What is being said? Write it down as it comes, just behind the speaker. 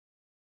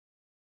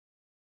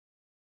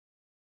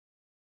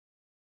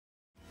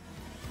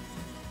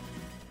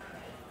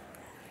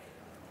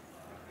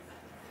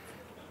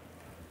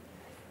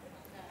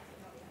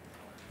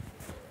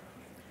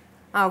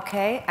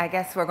Okay, I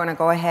guess we're going to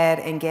go ahead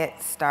and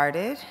get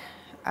started.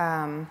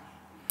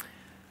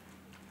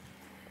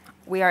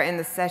 We are in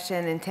the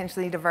session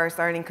Intentionally Diverse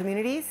Learning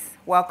Communities.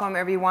 Welcome,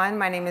 everyone.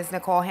 My name is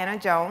Nicole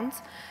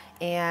Hannah-Jones,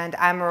 and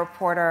I'm a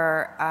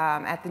reporter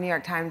at the New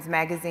York Times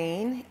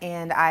Magazine,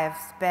 and I have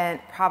spent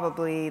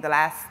probably the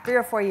last 3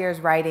 or 4 years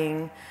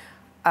writing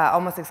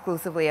almost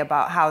exclusively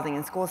about housing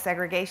and school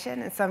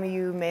segregation. And some of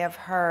you may have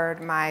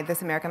heard my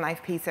This American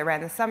Life piece that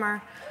ran this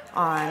summer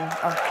on,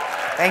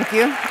 thank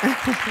you.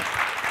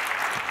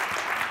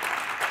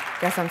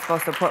 Guess I'm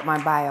supposed to put my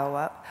bio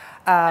up.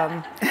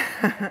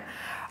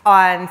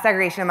 On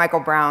segregation in Michael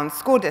Brown's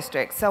school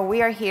district. So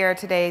we are here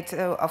today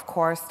to, of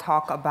course,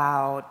 talk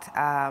about,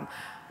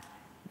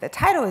 the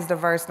title is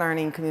Diverse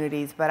Learning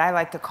Communities, but I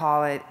like to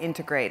call it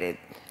Integrated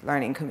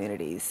Learning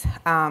Communities.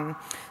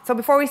 So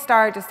before we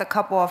start, just a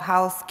couple of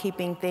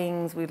housekeeping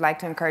things. We'd like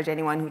to encourage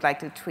anyone who'd like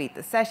to tweet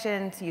the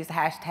session to use the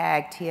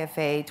hashtag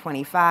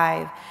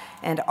TFA25.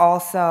 And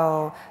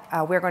also,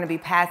 we're going to be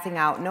passing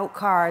out note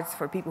cards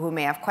for people who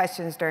may have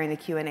questions during the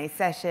Q&A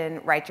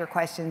session. Write your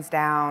questions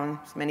down,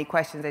 as many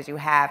questions as you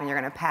have, and you're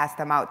going to pass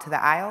them out to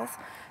the aisles.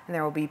 And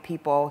there will be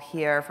people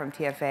here from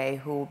TFA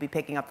who will be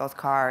picking up those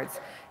cards,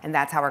 and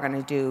that's how we're going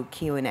to do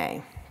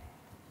Q&A.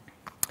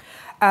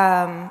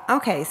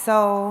 Okay,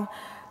 so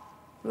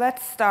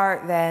let's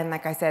start then,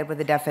 like I said, with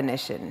the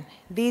definition.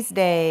 These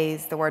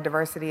days, the word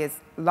diversity has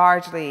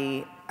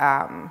largely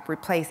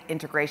replaced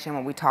integration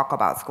when we talk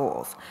about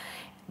schools.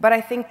 But I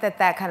think that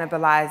that kind of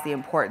belies the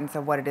importance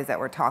of what it is that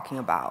we're talking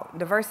about.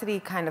 Diversity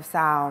kind of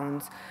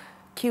sounds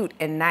cute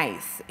and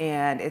nice,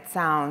 and it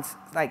sounds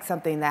like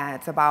something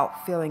that's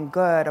about feeling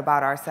good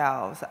about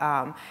ourselves.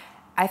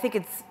 I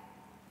think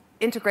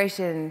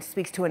integration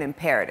speaks to an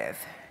imperative.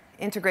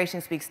 Integration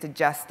speaks to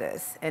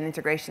justice, and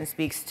integration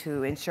speaks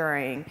to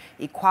ensuring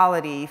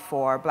equality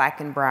for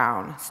Black and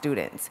brown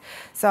students.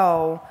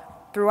 So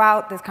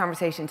throughout this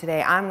conversation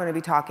today, I'm going to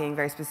be talking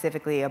very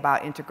specifically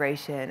about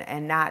integration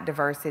and not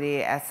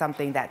diversity as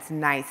something that's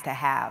nice to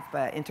have,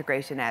 but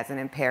integration as an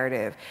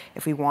imperative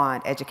if we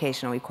want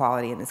educational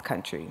equality in this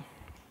country.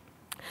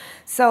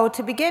 So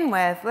to begin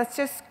with, we're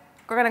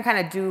going to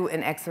kind of do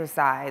an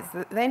exercise.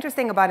 The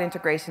interesting about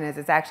integration is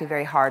it's actually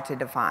very hard to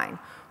define.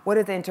 What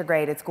is the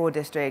integrated school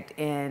district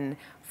in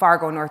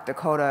Fargo, North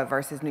Dakota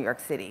versus New York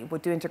City?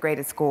 What do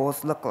integrated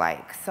schools look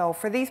like? So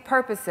for these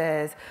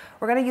purposes,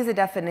 we're going to use a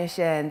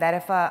definition that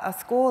if a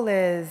school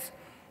is,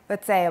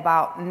 let's say,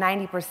 about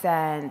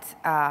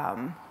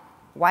 90%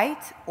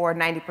 white or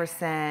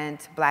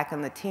 90% Black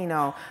and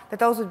Latino, that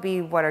those would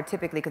be what are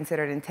typically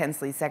considered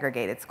intensely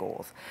segregated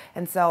schools.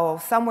 And so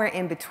somewhere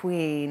in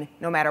between,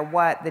 no matter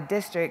what the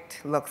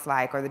district looks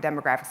like or the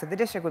demographics of the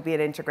district, would be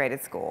an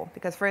integrated school.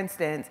 Because for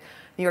instance,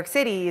 New York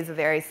City is a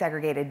very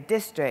segregated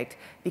district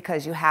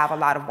because you have a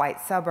lot of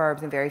white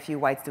suburbs and very few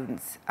white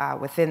students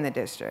within the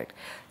district.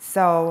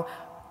 So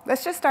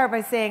let's just start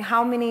by saying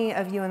how many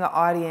of you in the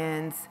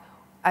audience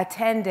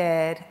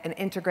attended an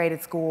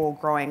integrated school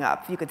growing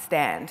up? If you could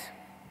stand.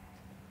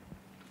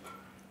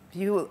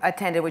 You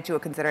attended what you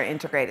would consider an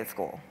integrated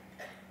school.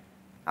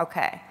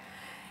 Okay.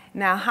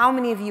 Now, how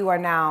many of you are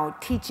now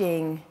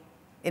teaching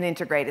in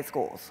integrated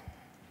schools?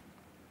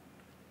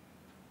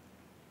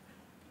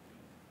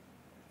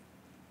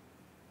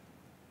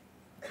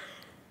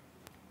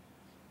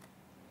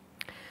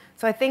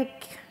 So I think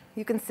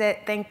you can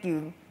sit, thank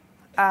you.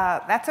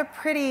 That's a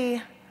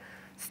pretty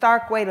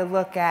stark way to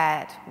look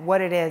at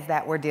what it is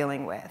that we're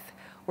dealing with.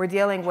 We're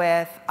dealing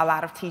with a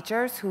lot of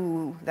teachers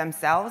who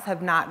themselves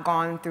have not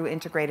gone through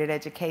integrated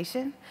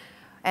education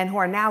and who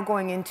are now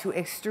going into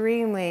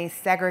extremely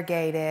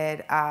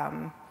segregated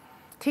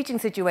teaching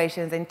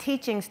situations and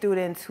teaching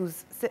students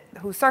whose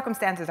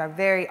circumstances are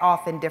very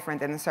often different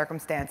than the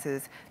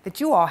circumstances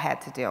that you all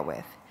had to deal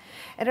with.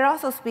 And it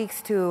also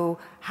speaks to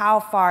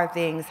how far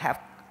things have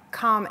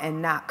come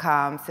and not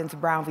come since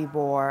Brown v.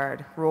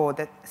 Board ruled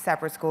that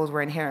separate schools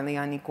were inherently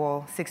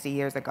unequal 60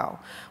 years ago.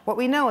 What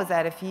we know is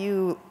that if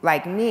you,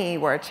 like me,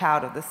 were a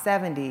child of the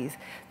 70s,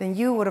 then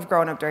you would have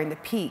grown up during the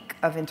peak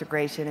of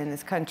integration in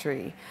this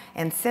country.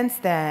 And since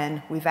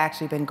then, we've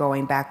actually been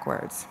going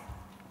backwards.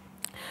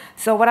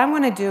 So what I'm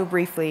going to do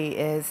briefly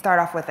is start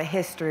off with a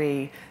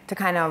history to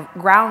kind of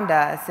ground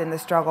us in the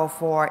struggle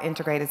for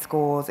integrated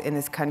schools in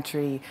this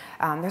country.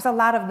 There's a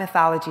lot of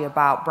mythology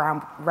about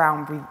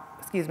Brown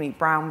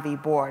v.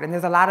 Board, and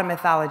there's a lot of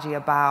mythology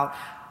about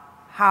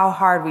how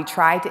hard we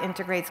tried to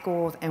integrate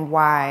schools and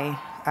why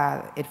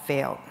it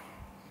failed.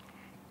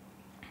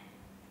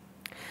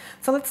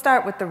 So let's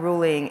start with the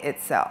ruling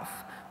itself.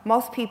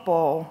 Most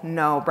people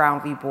know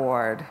Brown v.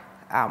 Board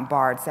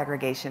barred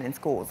segregation in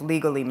schools,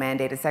 legally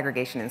mandated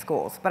segregation in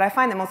schools, but I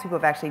find that most people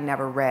have actually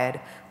never read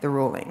the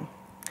ruling.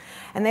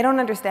 And they don't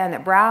understand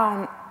that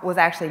Brown was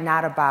actually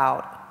not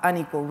about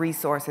unequal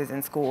resources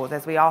in schools,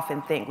 as we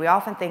often think. We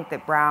often think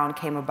that Brown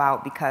came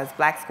about because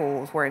Black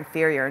schools were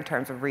inferior in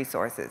terms of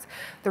resources.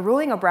 The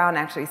ruling of Brown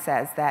actually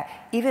says that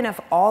even if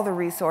all the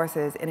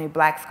resources in a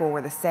Black school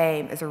were the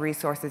same as the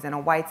resources in a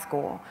white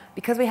school,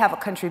 because we have a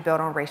country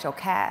built on racial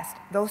caste,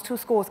 those two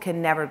schools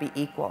can never be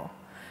equal,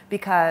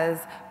 because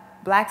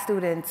Black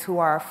students who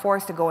are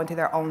forced to go into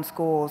their own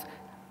schools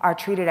are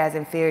treated as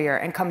inferior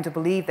and come to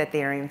believe that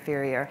they are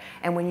inferior.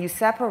 And when you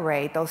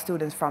separate those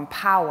students from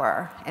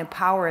power, and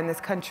power in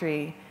this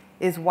country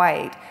is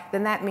white,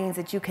 then that means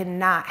that you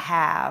cannot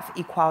have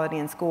equality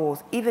in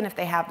schools, even if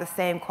they have the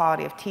same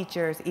quality of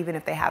teachers, even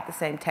if they have the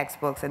same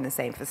textbooks and the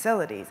same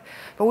facilities.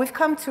 But we've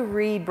come to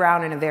read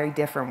Brown in a very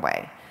different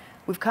way.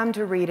 We've come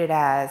to read it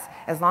as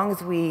long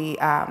as we,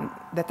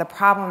 that the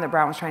problem that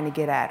Brown was trying to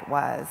get at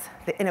was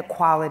the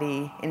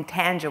inequality in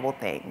tangible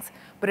things,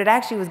 but it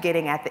actually was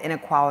getting at the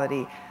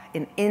inequality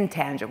in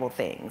intangible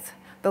things.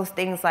 Those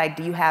things like,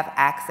 do you have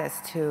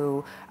access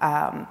to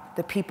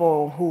the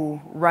people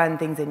who run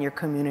things in your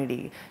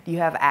community? Do you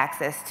have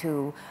access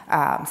to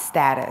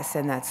status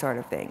and that sort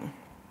of thing?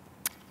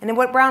 And then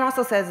what Brown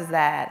also says is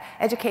that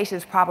education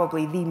is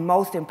probably the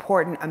most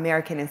important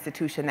American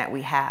institution that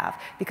we have,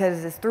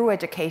 because it's through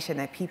education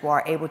that people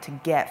are able to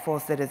get full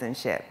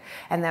citizenship.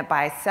 And that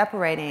by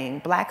separating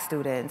Black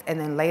students, and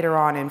then later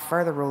on in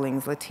further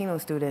rulings, Latino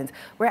students,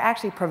 we're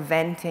actually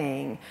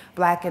preventing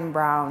Black and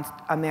brown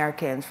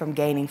Americans from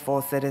gaining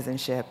full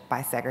citizenship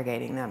by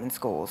segregating them in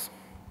schools.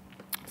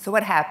 So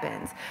what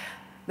happens?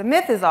 The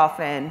myth is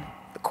often,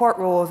 the court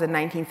rules in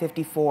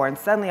 1954, and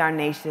suddenly our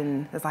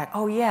nation is like,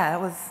 oh yeah,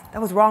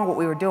 that was wrong what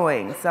we were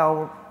doing,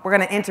 so we're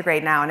gonna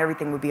integrate now and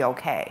everything would be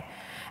okay.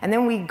 And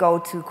then we go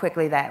to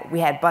quickly that we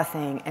had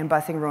busing, and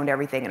busing ruined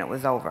everything and it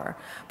was over.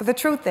 But the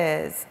truth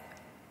is,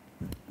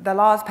 the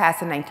laws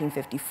passed in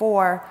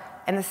 1954,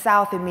 and the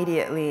South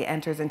immediately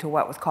enters into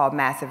what was called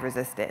massive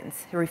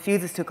resistance. It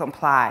refuses to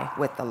comply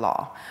with the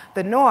law.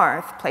 The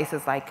North,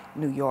 places like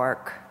New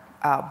York,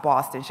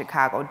 Boston,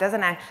 Chicago,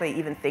 doesn't actually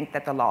even think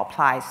that the law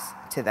applies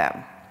to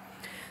them.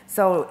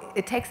 So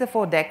it takes a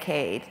full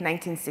decade,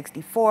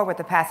 1964, with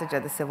the passage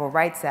of the Civil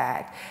Rights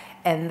Act,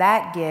 and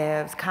that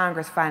gives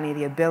Congress finally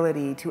the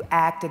ability to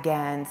act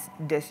against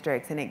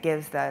districts, and it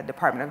gives the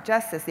Department of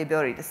Justice the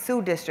ability to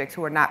sue districts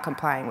who are not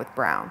complying with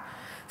Brown.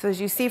 So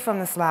as you see from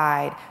the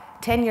slide,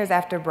 10 years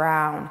after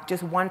Brown,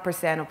 just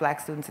 1% of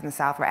Black students in the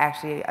South were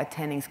actually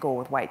attending school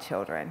with white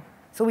children.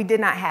 So we did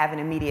not have an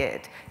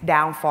immediate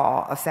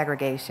downfall of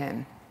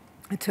segregation.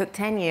 It took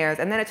 10 years,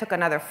 and then it took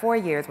another 4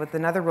 years with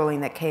another ruling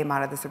that came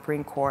out of the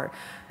Supreme Court,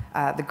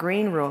 the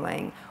Green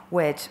ruling,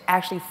 which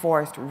actually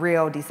forced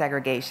real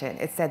desegregation.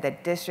 It said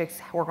that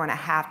districts were going to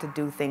have to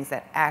do things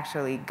that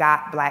actually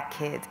got Black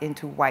kids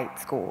into white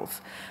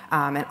schools,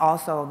 and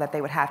also that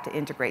they would have to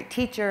integrate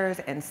teachers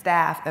and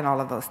staff and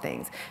all of those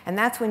things. And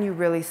that's when you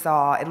really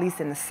saw, at least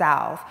in the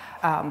South,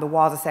 the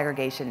walls of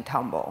segregation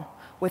tumble.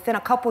 Within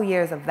a couple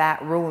years of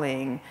that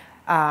ruling,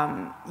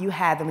 you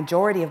had the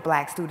majority of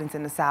Black students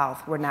in the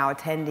South were now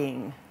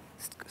attending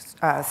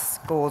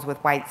schools with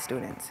white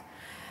students.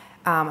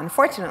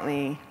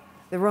 Unfortunately,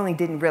 the ruling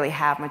didn't really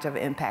have much of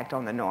an impact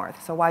on the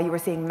North. So while you were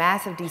seeing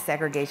massive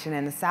desegregation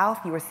in the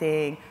South, you were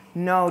seeing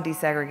no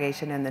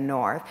desegregation in the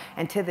North.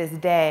 And to this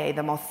day,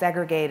 the most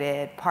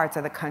segregated parts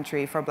of the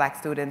country for Black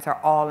students are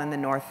all in the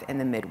North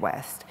and the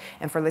Midwest.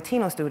 And for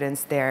Latino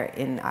students, they're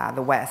in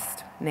the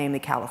West, namely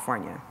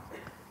California.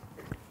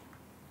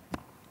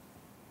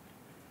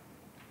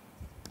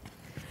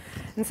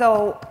 And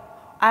so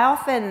I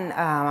often,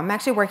 I'm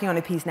actually working on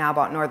a piece now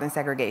about Northern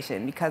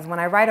segregation, because when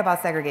I write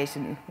about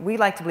segregation, we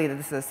like to believe that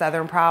this is a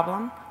Southern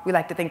problem. We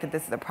like to think that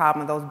this is a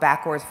problem of those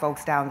backwards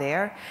folks down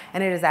there,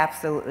 and it is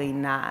absolutely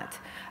not.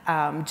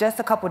 Just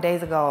a couple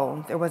days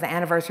ago, there was an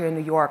anniversary in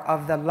New York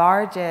of the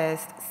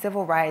largest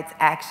civil rights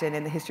action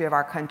in the history of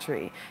our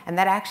country. And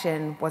that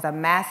action was a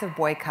massive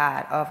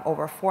boycott of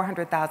over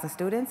 400,000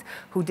 students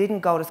who didn't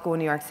go to school in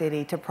New York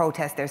City to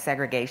protest their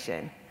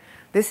segregation.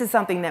 This is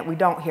something that we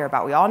don't hear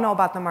about. We all know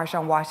about the March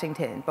on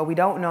Washington, but we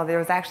don't know there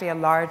was actually a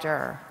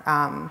larger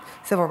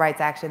civil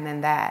rights action than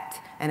that.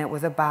 And it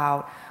was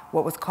about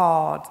what was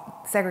called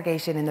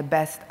segregation in the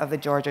best of the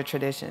Georgia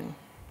tradition.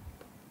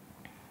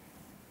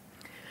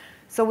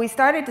 So we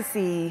started to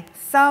see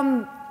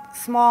some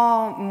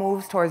small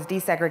moves towards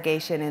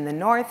desegregation in the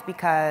North,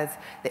 because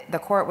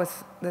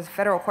the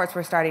federal courts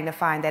were starting to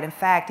find that, in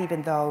fact,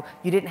 even though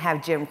you didn't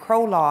have Jim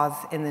Crow laws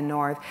in the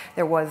North,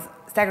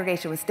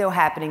 segregation was still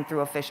happening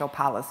through official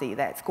policy,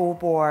 that school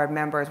board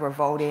members were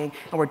voting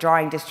and were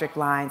drawing district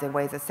lines in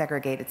ways that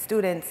segregated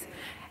students.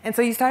 And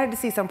so you started to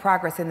see some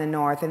progress in the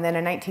North. And then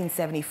in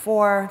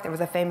 1974, there was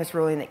a famous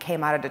ruling that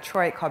came out of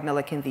Detroit called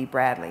Milliken v.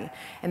 Bradley.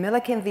 And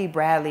Milliken v.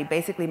 Bradley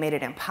basically made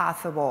it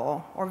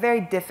impossible or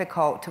very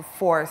difficult to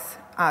force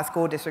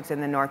school districts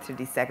in the North to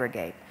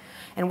desegregate.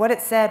 And what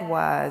it said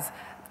was,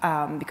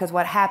 because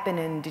what happened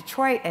in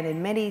Detroit and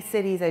in many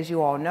cities, as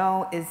you all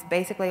know, is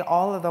basically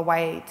all of the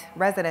white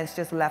residents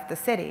just left the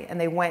city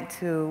and they went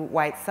to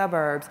white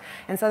suburbs.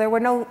 And so there were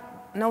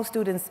no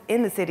students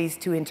in the cities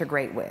to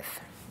integrate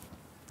with.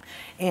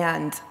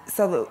 And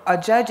so a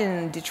judge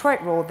in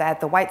Detroit ruled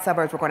that the white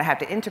suburbs were going to have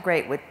to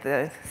integrate with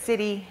the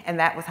city, and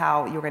that was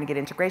how you were going to get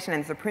integration,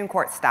 and the Supreme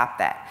Court stopped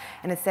that.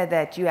 And it said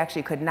that you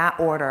actually could not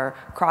order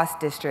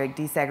cross-district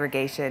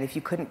desegregation if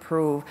you couldn't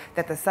prove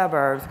that the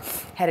suburbs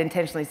had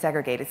intentionally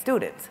segregated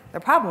students. The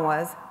problem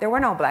was there were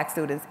no black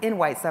students in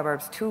white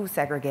suburbs to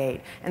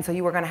segregate, and so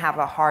you were going to have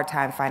a hard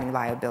time finding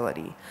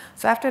liability.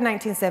 So after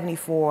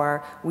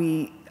 1974,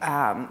 we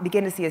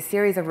begin to see a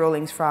series of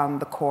rulings from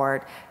the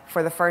court,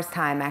 for the first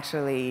time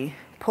actually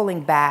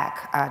pulling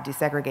back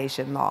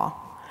desegregation law.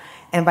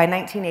 And by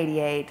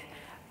 1988,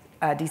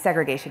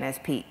 desegregation has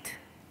peaked.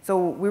 So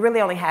we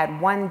really only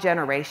had one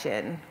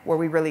generation where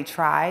we really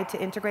tried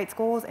to integrate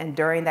schools, and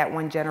during that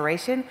one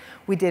generation,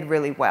 we did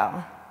really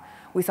well.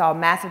 We saw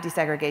massive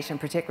desegregation,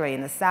 particularly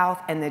in the South,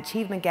 and the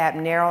achievement gap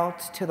narrowed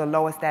to the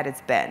lowest that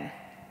it's been.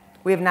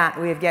 We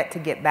have yet to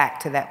get back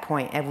to that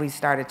point as we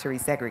started to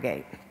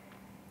resegregate.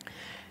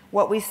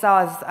 What we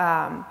saw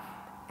is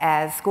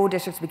as school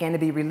districts began to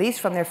be released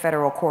from their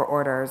federal court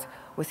orders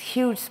was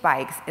huge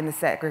spikes in the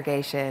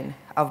segregation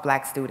of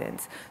black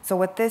students. So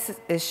what this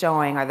is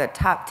showing are the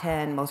top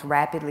 10 most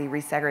rapidly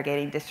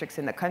resegregating districts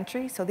in the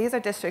country. So these are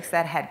districts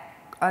that had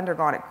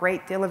undergone a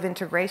great deal of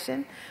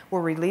integration,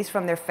 were released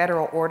from their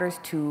federal orders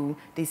to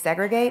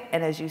desegregate.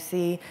 And as you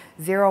see,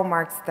 0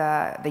 marks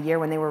the year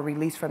when they were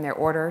released from their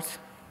orders.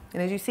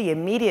 And as you see,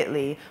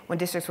 immediately, when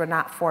districts were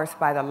not forced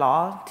by the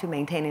law to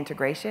maintain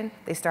integration,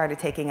 they started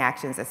taking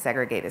actions that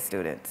segregated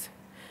students.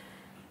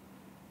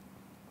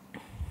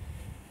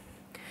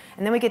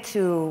 And then we get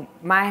to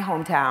my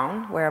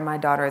hometown, where my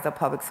daughter is a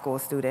public school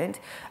student,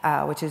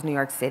 which is New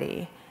York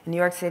City. New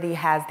York City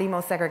has the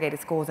most segregated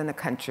schools in the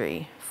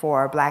country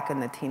for Black and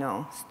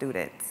Latino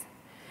students.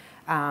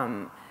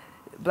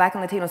 Black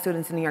and Latino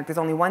students in New York, there's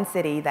only one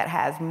city that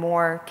has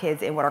more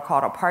kids in what are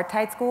called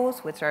apartheid schools,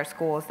 which are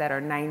schools that are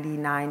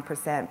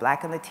 99%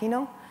 Black and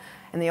Latino.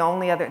 And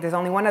there's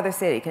only one other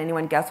city. Can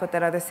anyone guess what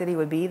that other city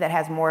would be that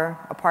has more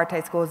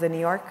apartheid schools than New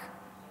York?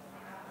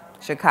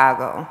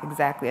 Chicago,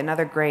 exactly.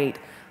 Another great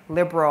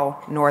liberal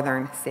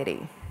northern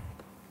city.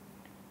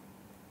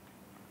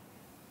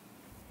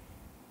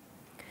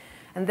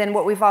 And then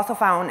what we've also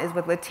found is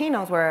with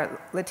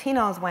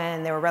Latinos,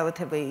 when they were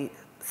relatively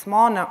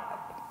small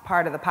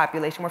part of the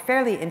population, were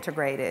fairly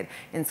integrated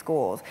in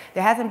schools.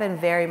 There hasn't been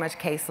very much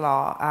case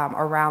law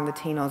around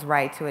Latinos'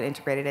 right to an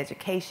integrated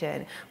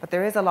education, but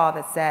there is a law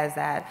that says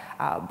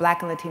that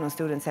Black and Latino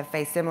students have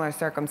faced similar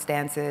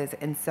circumstances,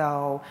 and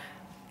so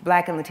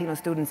Black and Latino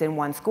students in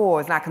one school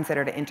is not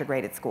considered an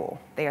integrated school.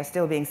 They are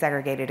still being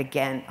segregated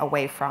again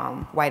away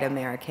from white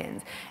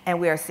Americans.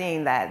 And we are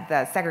seeing that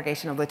the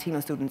segregation of Latino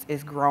students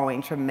is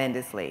growing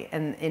tremendously.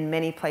 And in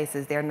many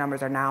places, their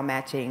numbers are now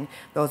matching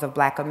those of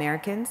Black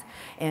Americans.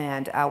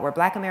 And where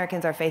Black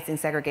Americans are facing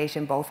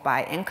segregation both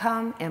by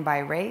income and by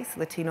race,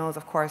 Latinos,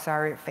 of course,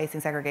 are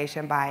facing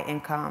segregation by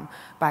income,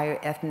 by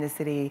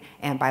ethnicity,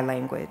 and by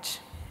language.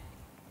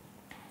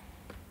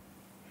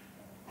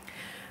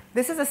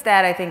 This is a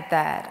stat I think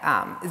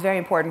that is very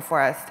important for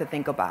us to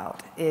think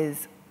about,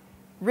 is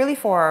really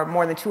for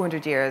more than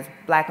 200 years,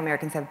 Black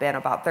Americans have been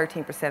about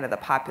 13% of the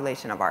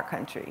population of our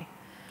country,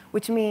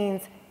 which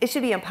means it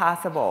should be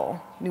impossible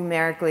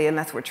numerically,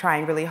 unless we're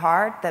trying really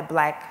hard, that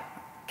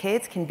Black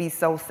kids can be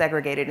so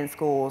segregated in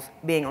schools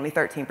being only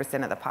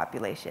 13% of the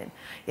population.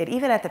 Yet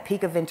even at the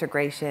peak of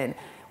integration,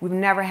 we've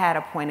never had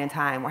a point in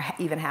time where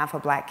even half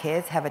of Black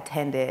kids have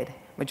attended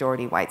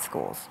majority white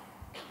schools.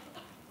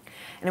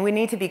 And we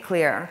need to be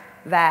clear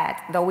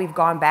that though we've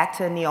gone back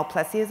to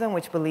neoplesiism,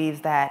 which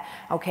believes that,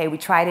 okay, we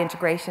tried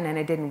integration and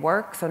it didn't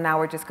work, so now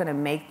we're just going to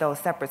make those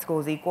separate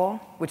schools equal,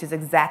 which is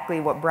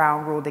exactly what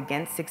Brown ruled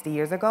against 60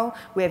 years ago.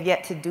 We have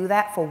yet to do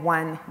that for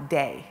one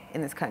day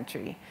in this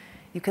country.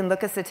 You can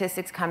look at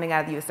statistics coming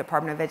out of the U.S.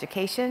 Department of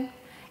Education,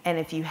 and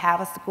if you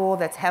have a school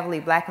that's heavily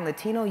Black and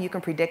Latino, you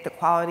can predict the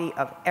quality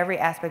of every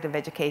aspect of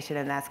education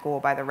in that school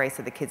by the race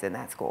of the kids in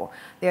that school.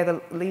 They're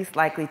the least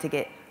likely to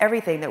get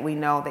everything that we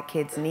know that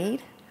kids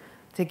need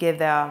to give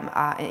them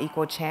an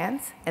equal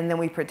chance. And then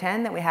we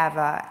pretend that we have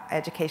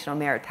educational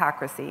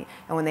meritocracy.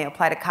 And when they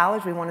apply to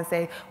college, we want to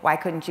say, why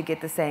couldn't you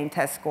get the same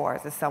test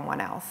scores as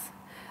someone else?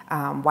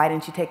 Why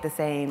didn't you take the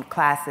same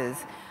classes?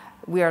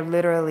 We are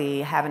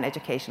literally have an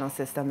educational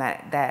system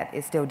that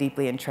is still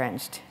deeply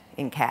entrenched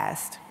in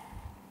caste.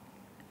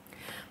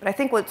 But I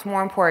think what's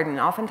more important,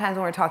 oftentimes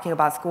when we're talking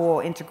about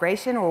school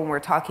integration or when we're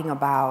talking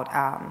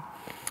about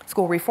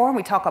school reform,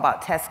 we talk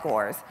about test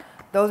scores.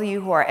 Those of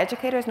you who are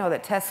educators know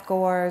that test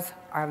scores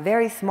are a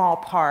very small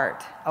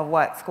part of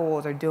what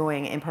schools are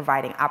doing in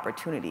providing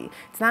opportunity.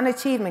 It's not an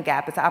achievement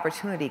gap, it's an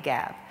opportunity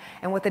gap.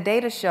 And what the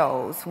data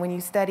shows when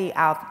you study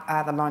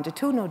out the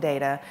longitudinal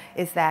data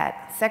is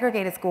that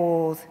segregated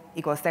schools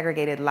equals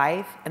segregated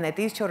life, and that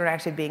these children are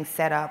actually being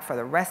set up for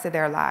the rest of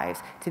their lives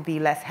to be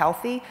less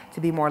healthy,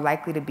 to be more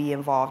likely to be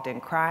involved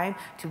in crime,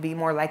 to be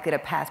more likely to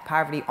pass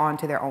poverty on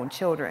to their own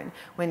children.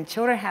 When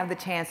children have the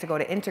chance to go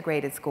to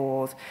integrated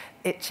schools,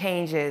 it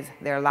changes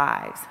their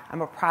lives.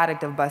 I'm a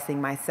product of busing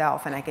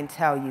myself, and I can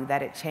tell you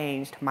that it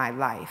changed my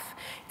life.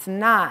 It's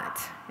not,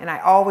 and I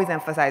always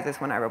emphasize this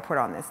when I report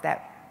on this,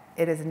 that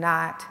it is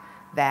not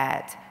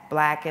that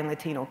Black and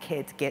Latino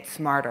kids get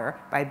smarter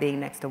by being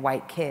next to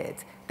white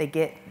kids. They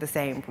get the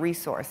same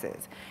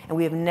resources. And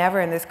we have never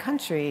in this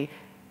country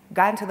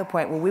gotten to the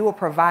point where we will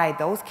provide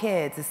those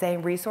kids the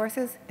same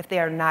resources if they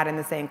are not in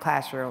the same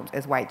classrooms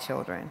as white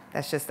children.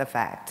 That's just a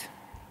fact.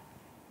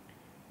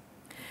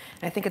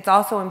 And I think it's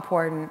also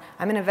important,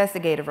 I'm an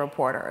investigative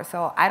reporter,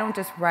 so I don't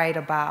just write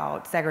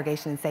about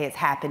segregation and say it's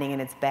happening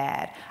and it's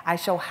bad. I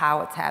show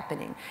how it's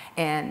happening.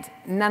 And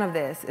none of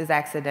this is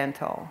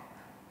accidental.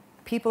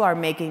 People are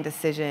making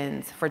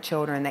decisions for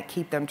children that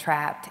keep them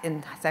trapped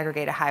in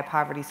segregated high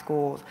poverty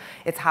schools.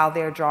 It's how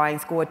they're drawing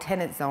school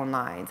attendance zone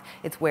lines.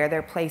 It's where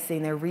they're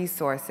placing their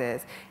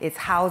resources. It's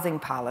housing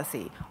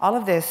policy. All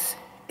of this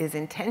is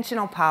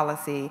intentional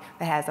policy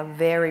that has a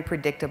very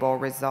predictable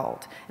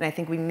result. And I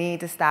think we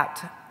need to stop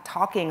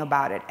talking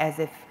about it as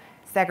if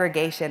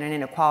segregation and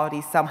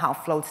inequality somehow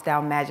floats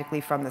down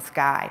magically from the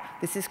sky.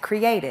 This is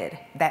created.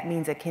 That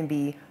means it can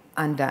be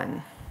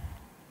undone.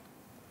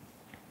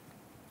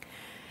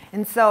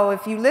 And so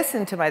if you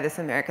listen to my This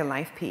American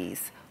Life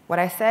piece, what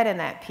I said in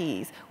that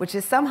piece, which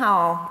is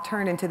somehow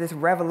turned into this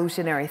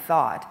revolutionary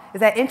thought, is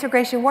that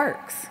integration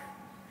works.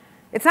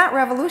 It's not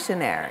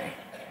revolutionary.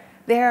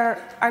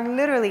 There are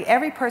literally,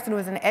 every person who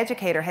is an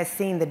educator has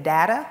seen the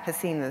data, has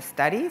seen the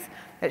studies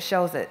that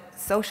shows that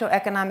social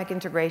economic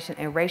integration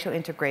and racial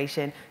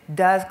integration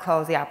does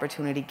close the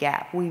opportunity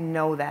gap. We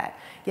know that.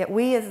 Yet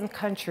we as a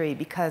country,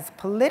 because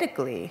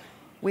politically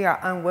we are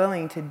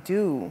unwilling to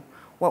do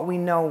what we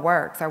know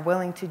works, are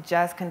willing to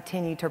just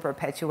continue to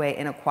perpetuate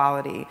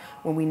inequality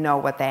when we know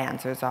what the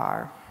answers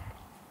are.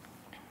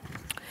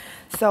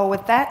 So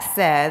with that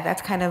said,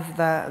 that's kind of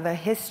the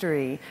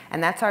history,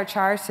 and that's our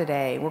charge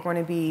today. We're going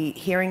to be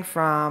hearing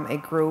from a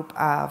group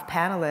of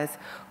panelists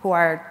who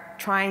are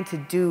trying to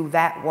do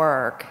that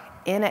work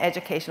in an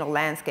educational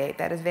landscape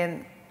that has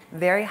been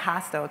very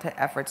hostile to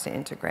efforts to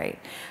integrate.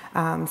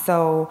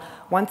 So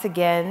once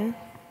again,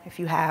 if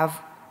you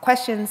have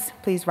questions,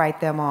 please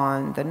write them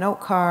on the note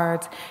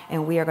cards,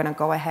 and we are going to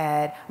go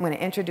ahead. I'm going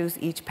to introduce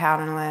each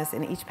panelist,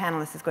 and each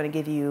panelist is going to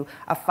give you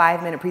a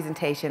 5-minute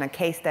presentation, a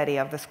case study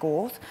of the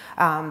schools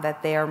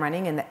that they are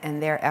running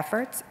and their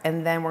efforts,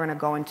 and then we're going to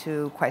go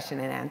into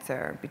question and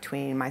answer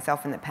between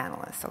myself and the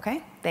panelists,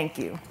 okay? Thank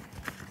you.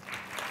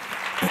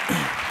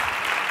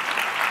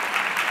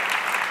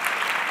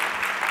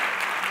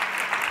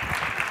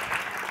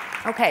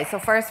 Okay, so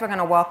first we're going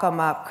to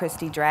welcome up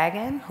Christy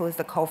Dragon, who is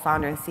the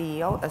co-founder and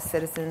CEO of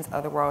Citizens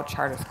of the World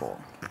Charter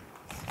School.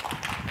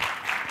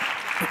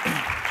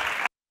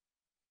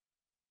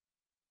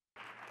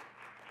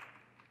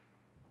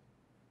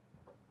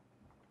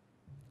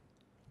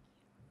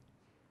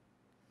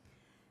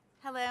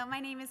 Hello, my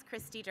name is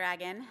Christy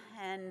Dragon,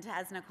 and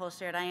as Nicole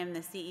shared, I am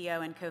the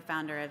CEO and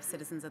co-founder of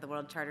Citizens of the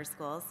World Charter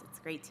Schools. It's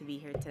great to be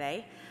here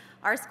today.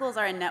 Our schools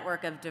are a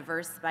network of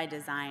diverse by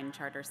design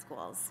charter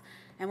schools.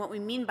 And what we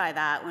mean by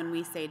that when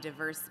we say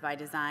diverse by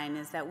design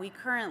is that we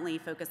currently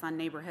focus on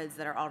neighborhoods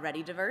that are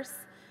already diverse,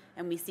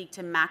 and we seek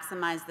to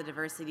maximize the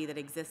diversity that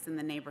exists in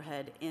the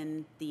neighborhood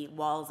in the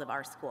walls of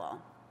our school.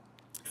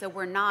 So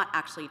we're not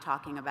actually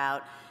talking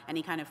about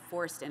any kind of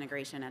forced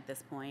integration at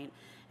this point,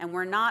 and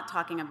we're not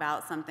talking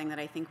about something that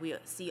I think we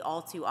see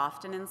all too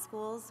often in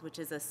schools, which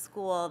is a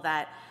school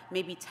that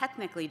may be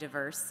technically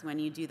diverse when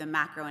you do the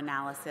macro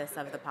analysis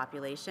of the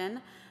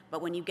population,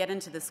 but when you get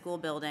into the school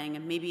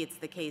building, maybe it's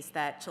the case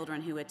that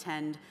children who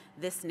attend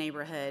this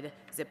neighborhood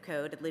zip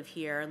code, live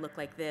here, look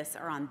like this,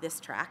 are on this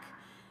track,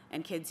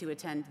 and kids who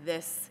attend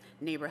this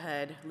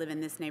neighborhood, live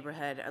in this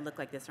neighborhood, or look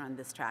like this, are on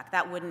this track.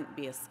 That wouldn't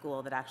be a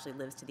school that actually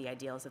lives to the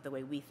ideals of the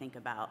way we think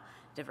about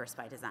diverse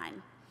by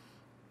design.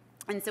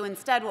 And so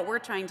instead, what we're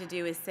trying to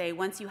do is say,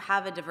 once you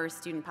have a diverse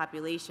student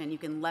population, you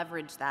can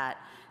leverage that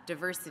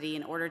diversity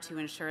in order to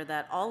ensure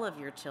that all of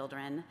your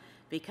children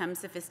become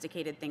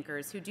sophisticated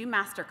thinkers who do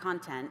master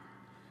content,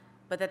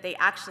 but that they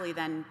actually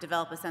then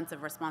develop a sense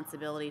of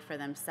responsibility for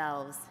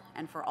themselves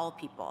and for all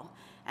people,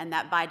 and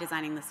that by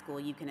designing the school,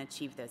 you can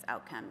achieve those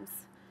outcomes.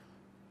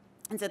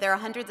 And so there are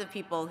hundreds of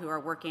people who are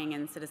working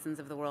in Citizens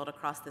of the World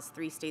across the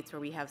 3 states where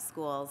we have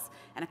schools,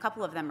 and a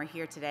couple of them are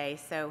here today.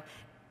 So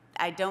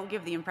I don't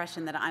give the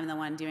impression that I'm the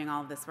one doing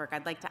all of this work.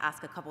 I'd like to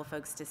ask a couple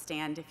folks to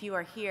stand. If you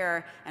are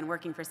here and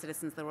working for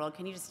Citizens of the World,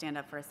 can you just stand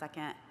up for a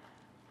second?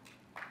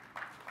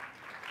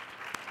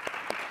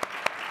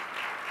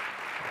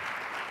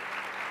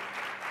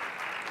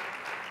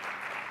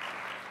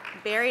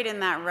 Buried in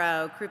that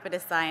row, Krupa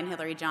Desai and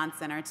Hillary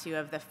Johnson are 2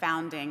 of the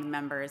founding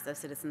members of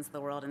Citizens of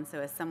the World. And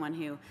so as someone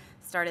who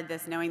started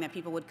this knowing that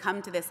people would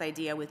come to this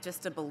idea with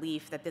just a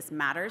belief that this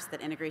matters, that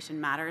integration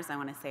matters, I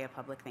want to say a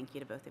public thank you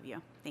to both of you.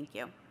 Thank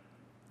you.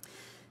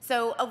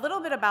 So a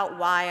little bit about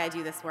why I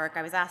do this work.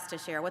 I was asked to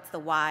share what's the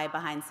why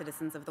behind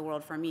Citizens of the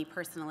World for me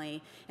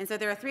personally. And so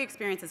there are 3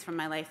 experiences from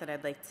my life that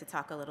I'd like to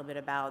talk a little bit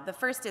about. The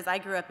first is I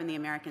grew up in the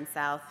American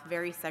South,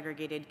 very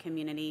segregated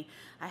community.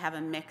 I have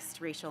a mixed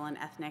racial and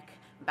ethnic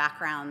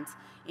background.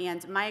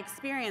 And my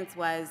experience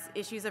was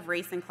issues of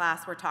race and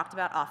class were talked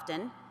about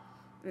often,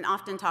 and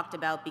often talked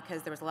about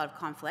because there was a lot of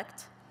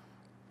conflict.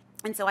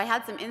 And so I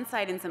had some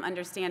insight and some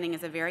understanding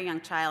as a very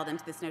young child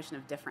into this notion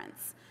of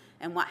difference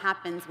and what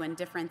happens when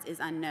difference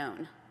is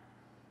unknown.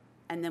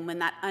 And then when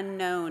that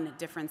unknown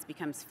difference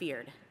becomes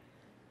feared.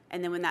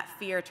 And then when that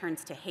fear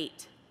turns to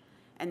hate.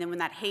 And then when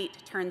that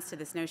hate turns to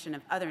this notion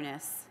of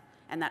otherness,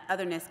 and that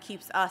otherness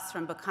keeps us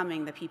from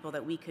becoming the people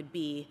that we could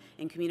be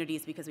in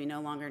communities because we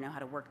no longer know how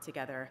to work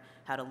together,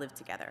 how to live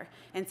together.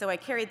 And so I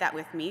carried that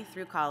with me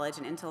through college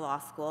and into law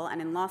school.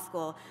 And in law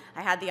school,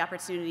 I had the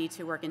opportunity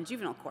to work in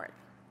juvenile court.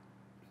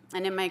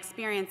 And in my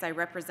experience, I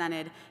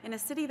represented in a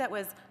city that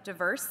was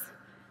diverse,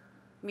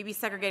 maybe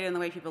segregated in the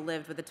way people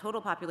lived, but the total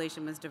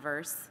population was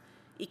diverse,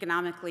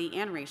 economically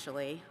and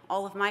racially.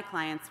 All of my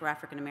clients were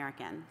African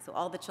American, so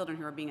all the children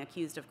who were being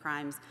accused of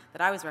crimes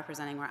that I was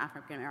representing were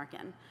African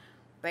American.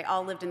 They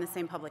all lived in the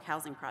same public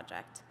housing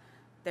project.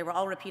 They were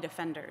all repeat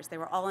offenders. They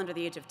were all under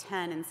the age of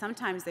 10, and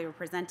sometimes they were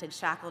presented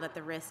shackled at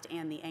the wrist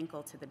and the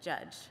ankle to the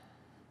judge.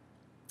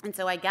 And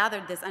so I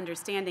gathered this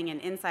understanding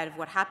and insight of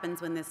what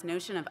happens when this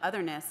notion of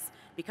otherness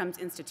becomes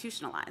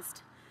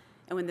institutionalized.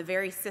 And when the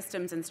very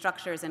systems and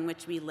structures in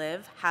which we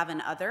live have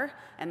an other,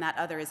 and that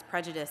other is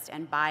prejudiced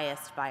and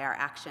biased by our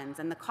actions,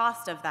 and the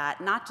cost of that,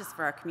 not just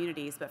for our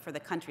communities, but for the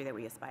country that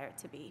we aspire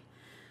to be.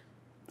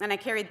 And I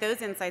carried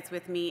those insights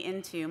with me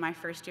into my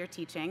first year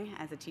teaching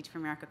as a Teach for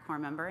America Corps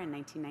member in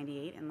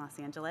 1998 in Los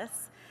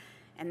Angeles.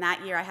 And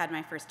that year I had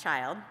my first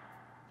child,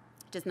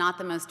 which is not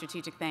the most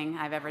strategic thing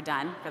I've ever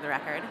done, for the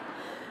record,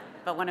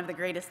 but one of the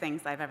greatest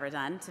things I've ever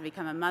done, to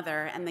become a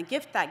mother. And the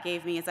gift that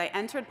gave me is I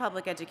entered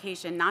public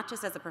education not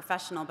just as a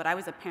professional, but I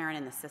was a parent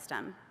in the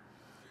system.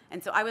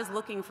 And so I was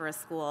looking for a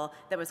school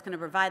that was going to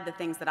provide the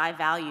things that I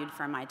valued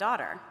for my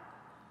daughter.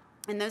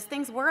 And those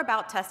things were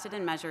about tested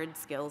and measured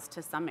skills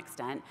to some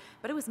extent,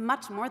 but it was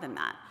much more than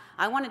that.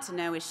 I wanted to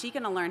know, is she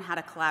going to learn how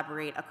to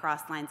collaborate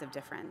across lines of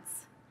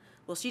difference?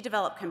 Will she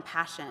develop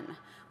compassion?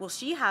 Will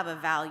she have a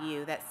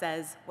value that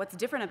says what's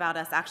different about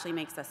us actually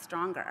makes us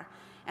stronger?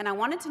 And I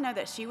wanted to know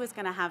that she was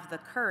going to have the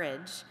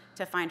courage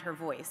to find her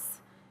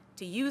voice,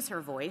 to use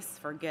her voice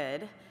for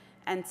good,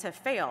 and to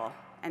fail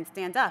and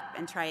stand up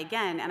and try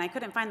again. And I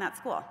couldn't find that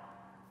school.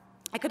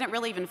 I couldn't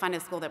really even find a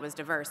school that was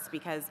diverse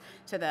because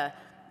to the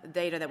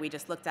data that we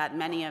just looked at,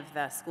 many of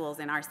the schools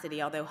in our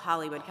city, although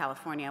Hollywood,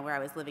 California, where I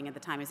was living at the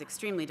time, is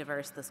extremely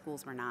diverse, the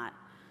schools were not.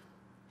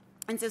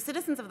 And so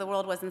Citizens of the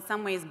World was in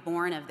some ways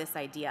born of this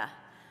idea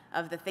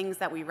of the things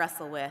that we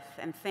wrestle with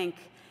and think,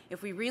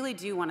 if we really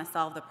do want to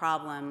solve the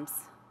problems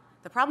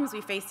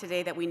we face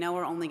today that we know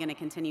are only going to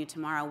continue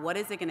tomorrow, what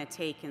is it going to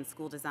take in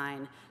school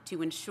design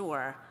to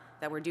ensure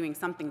that we're doing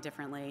something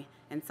differently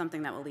and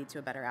something that will lead to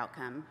a better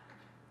outcome?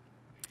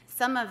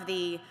 Some of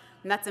the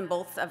nuts and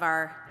bolts of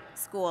our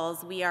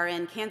schools, we are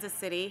in Kansas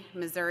City,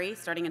 Missouri,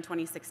 starting in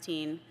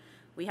 2016.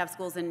 We have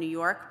schools in New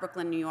York,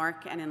 Brooklyn, New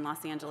York, and in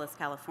Los Angeles,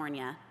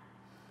 California.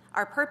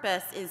 Our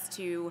purpose is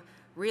to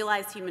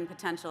realize human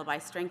potential by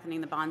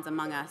strengthening the bonds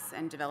among us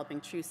and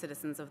developing true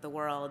citizens of the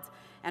world.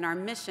 And our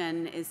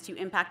mission is to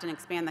impact and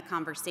expand the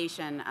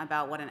conversation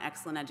about what an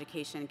excellent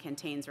education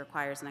contains,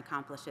 requires, and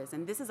accomplishes.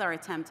 And this is our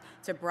attempt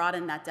to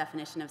broaden that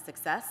definition of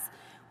success.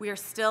 We are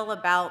still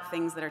about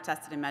things that are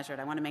tested and measured.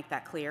 I want to make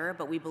that clear,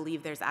 but we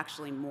believe there's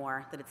actually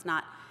more, that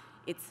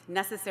it's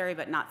necessary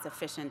but not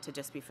sufficient to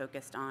just be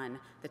focused on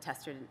the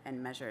tested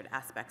and measured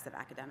aspects of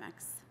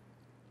academics.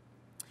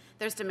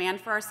 There's demand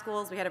for our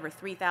schools. We had over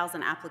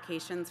 3,000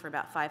 applications for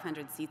about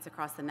 500 seats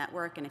across the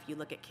network, and if you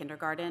look at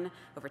kindergarten,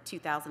 over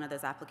 2,000 of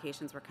those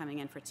applications were coming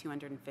in for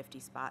 250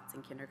 spots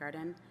in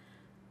kindergarten.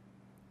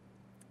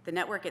 The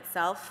network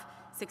itself,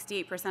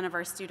 68% of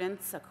our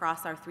students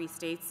across our 3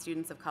 states,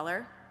 students of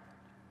color.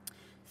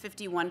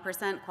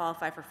 51%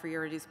 qualify for free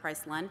or reduced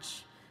price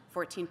lunch.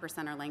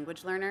 14% are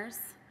language learners.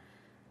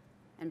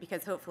 And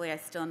because hopefully I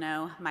still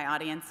know my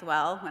audience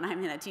well when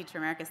I'm in a Teach for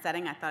America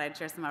setting, I thought I'd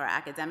share some of our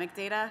academic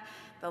data.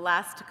 The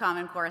last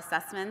Common Core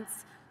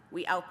assessments,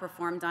 we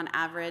outperformed on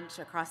average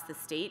across the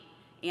state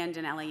and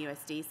in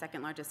LAUSD,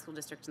 second largest school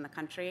district in the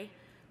country.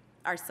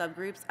 Our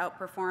subgroups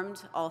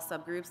outperformed all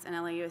subgroups in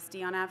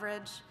LAUSD on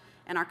average.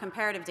 And our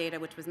comparative data,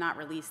 which was not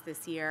released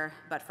this year,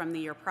 but from the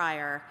year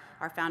prior,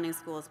 our founding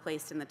school is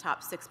placed in the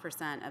top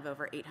 6% of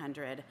over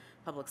 800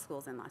 public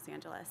schools in Los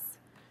Angeles.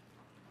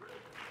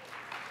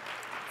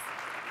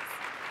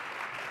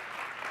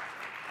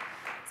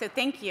 So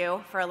thank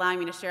you for allowing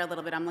me to share a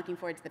little bit. I'm looking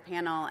forward to the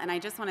panel. And I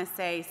just want to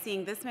say,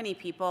 seeing this many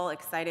people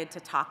excited to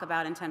talk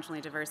about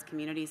intentionally diverse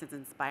communities is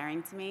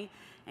inspiring to me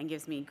and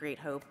gives me great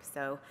hope.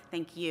 So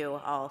thank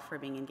you all for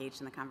being engaged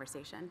in the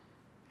conversation.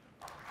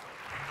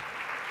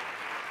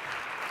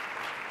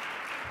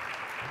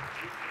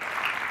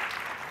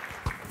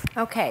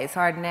 Okay, so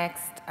our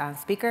next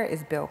speaker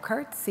is Bill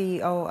Kurtz,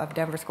 CEO of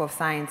Denver School of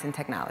Science and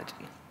Technology.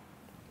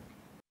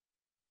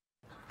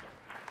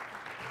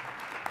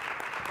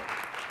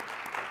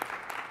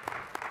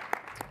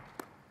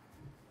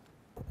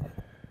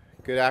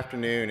 Good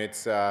afternoon.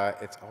 It's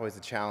always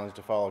a challenge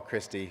to follow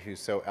Christy, who's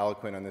so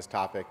eloquent on this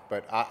topic,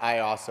 but I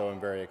also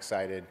am very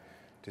excited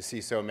to see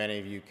so many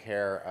of you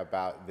care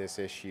about this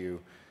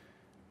issue.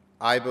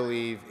 I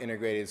believe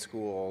integrated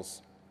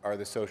schools are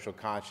the social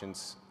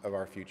conscience of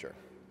our future.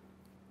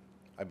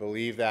 I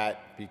believe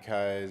that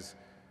because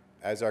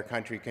as our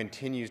country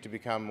continues to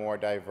become more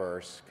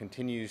diverse,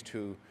 continues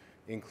to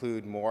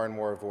include more and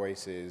more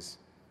voices,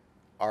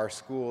 our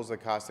schools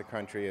across the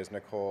country, as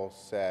Nicole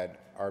said,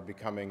 are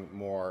becoming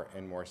more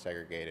and more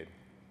segregated.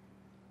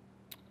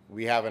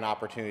 We have an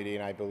opportunity,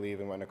 and I believe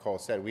in what Nicole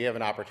said, we have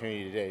an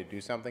opportunity today to do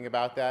something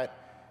about that.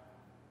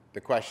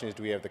 The question is,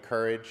 do we have the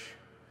courage?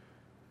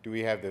 Do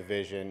we have the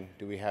vision?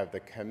 Do we have the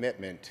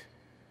commitment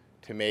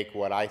to make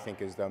what I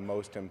think is the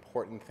most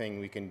important thing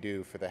we can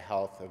do for the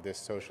health of this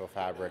social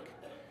fabric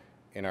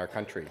in our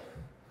country?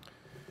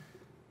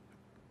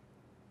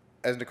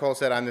 As Nicole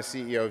said, I'm the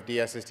CEO of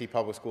DSST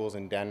Public Schools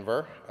in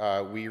Denver.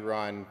 We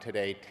run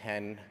today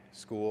 10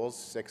 schools,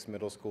 6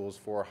 middle schools,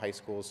 4 high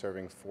schools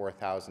serving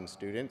 4,000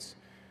 students.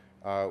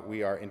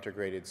 We are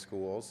integrated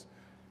schools.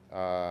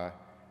 Let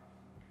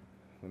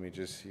me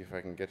just see if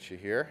I can get you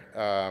here.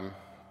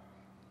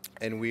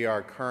 And we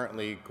are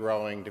currently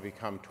growing to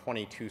become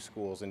 22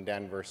 schools in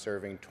Denver,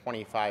 serving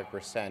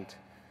 25%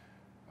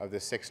 of the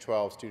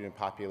 612 student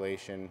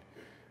population,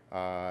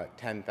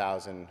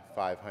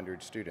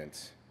 10,500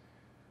 students.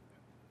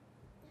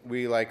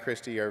 We, like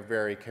Christy, are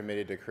very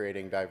committed to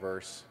creating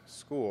diverse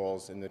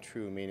schools in the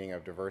true meaning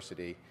of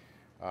diversity.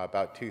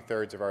 About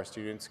 2/3 of our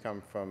students come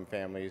from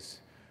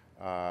families,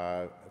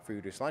 free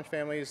reduced lunch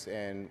families,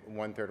 and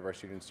 1/3 of our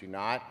students do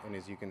not. And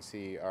as you can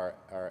see,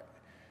 our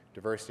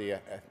diversity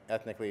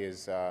ethnically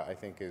is, I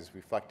think, is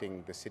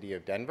reflecting the city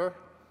of Denver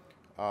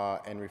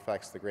and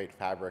reflects the great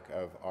fabric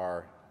of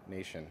our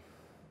nation.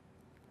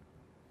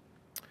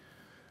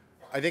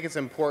 I think it's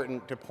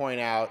important to point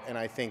out, and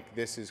I think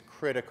this is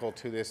critical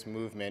to this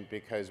movement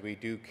because we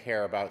do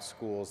care about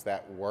schools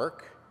that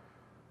work,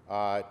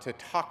 to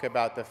talk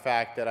about the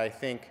fact that I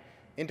think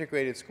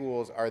integrated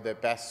schools are the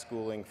best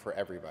schooling for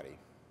everybody.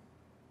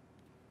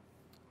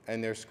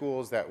 And they're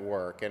schools that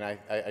work. And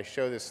I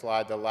show this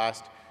slide. The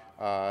last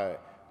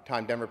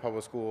time Denver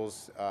Public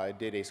Schools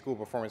did a school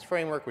performance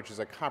framework, which is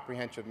a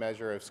comprehensive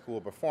measure of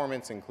school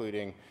performance,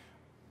 including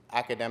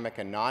academic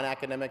and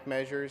non-academic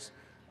measures.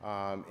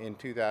 In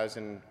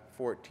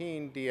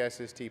 2014,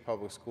 DSST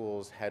Public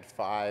Schools had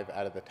 5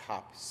 out of the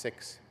top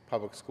 6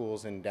 public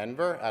schools in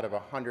Denver out of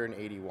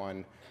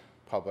 181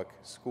 public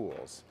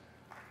schools.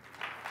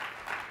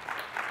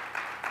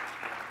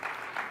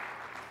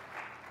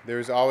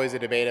 There's always a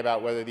debate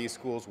about whether these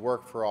schools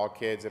work for all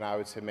kids, and I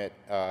would submit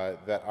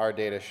that our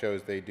data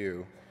shows they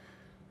do.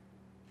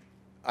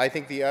 I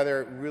think the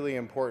other really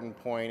important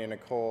point, and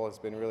Nicole has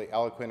been really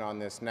eloquent on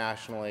this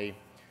nationally,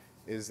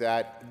 is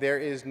that there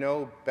is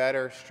no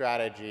better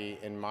strategy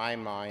in my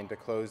mind to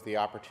close the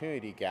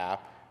opportunity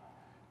gap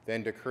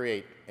than to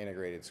create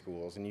integrated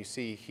schools. And you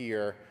see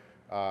here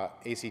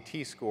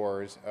ACT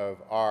scores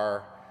of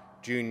our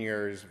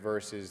juniors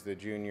versus the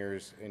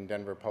juniors in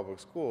Denver Public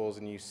Schools,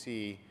 and you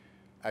see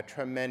a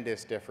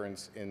tremendous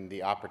difference in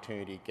the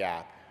opportunity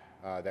gap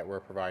that we're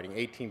providing.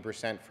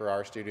 18% for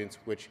our students,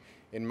 which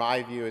in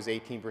my view is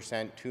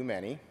 18% too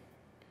many,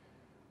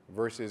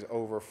 versus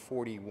over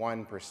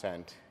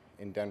 41%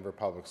 in Denver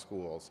Public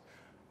Schools.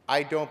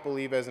 I don't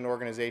believe as an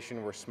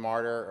organization we're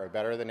smarter or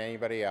better than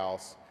anybody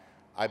else.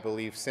 I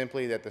believe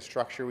simply that the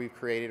structure we've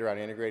created around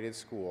integrated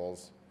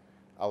schools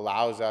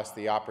allows us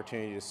the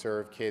opportunity to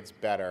serve kids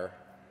better,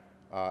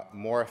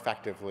 more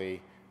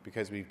effectively,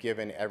 because we've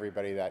given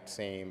everybody that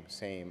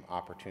same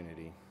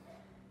opportunity.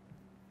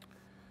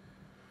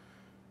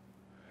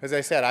 As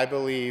I said, I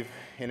believe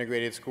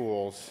integrated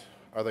schools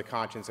are the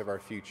conscience of our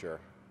future.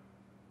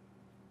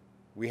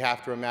 We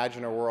have to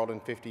imagine a world in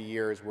 50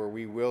 years where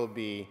we will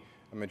be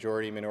a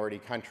majority-minority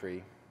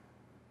country.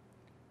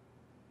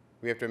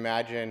 We have to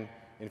imagine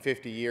in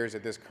 50 years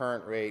at this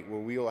current rate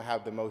where we will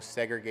have the most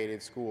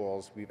segregated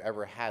schools we've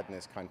ever had in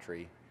this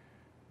country.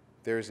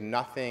 There's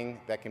nothing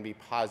that can be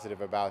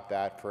positive about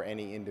that for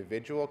any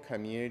individual,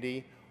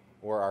 community,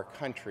 or our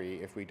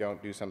country if we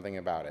don't do something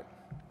about it.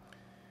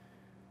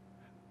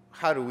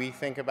 How do we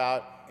think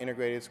about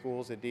integrated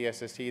schools at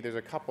DSST? There's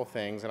a couple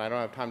things, and I don't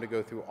have time to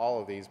go through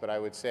all of these, but I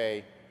would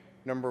say,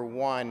 number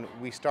one,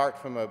 we start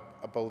from a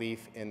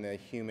belief in the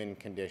human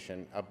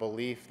condition, a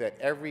belief that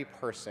every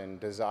person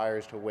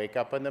desires to wake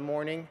up in the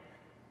morning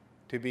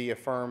to be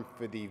affirmed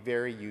for the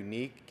very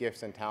unique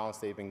gifts and talents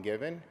they've been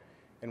given.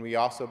 And we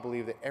also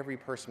believe that every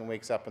person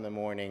wakes up in the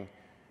morning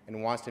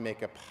and wants to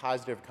make a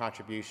positive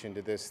contribution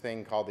to this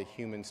thing called the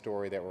human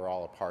story that we're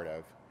all a part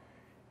of.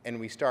 And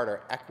we start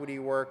our equity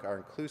work, our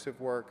inclusive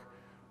work,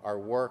 our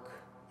work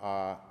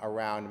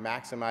around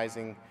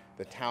maximizing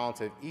the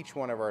talents of each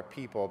one of our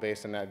people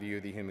based on that view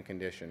of the human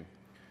condition.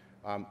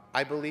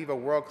 I believe a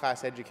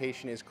world-class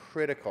education is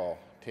critical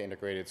to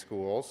integrated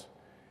schools,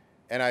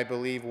 and I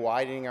believe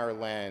widening our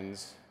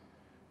lens,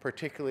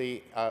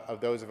 particularly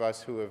of those of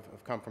us who have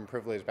come from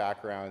privileged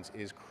backgrounds,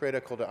 is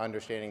critical to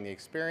understanding the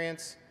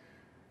experience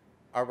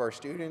of our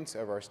students,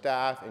 of our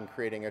staff, in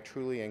creating a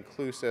truly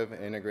inclusive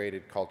and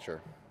integrated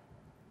culture.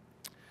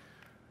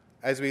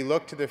 As we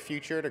look to the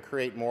future to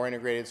create more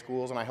integrated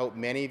schools, and I hope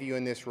many of you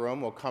in this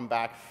room will come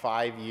back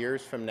 5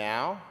 years from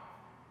now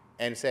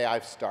and say,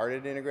 I've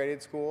started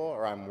integrated school,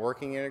 or I'm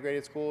working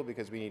integrated school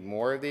because we need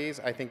more of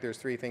these, I think there's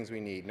 3 things we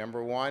need.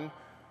 Number one,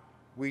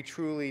 we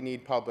truly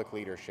need public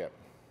leadership.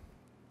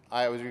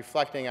 I was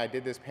reflecting, I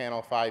did this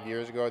panel 5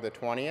 years ago, the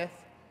 20th,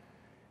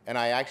 and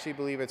I actually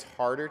believe it's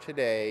harder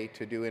today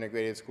to do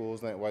integrated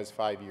schools than it was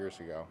 5 years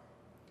ago.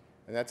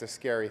 And that's a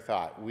scary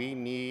thought. We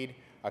need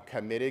a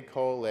committed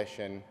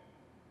coalition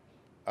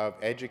of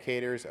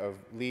educators, of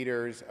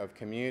leaders, of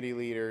community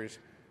leaders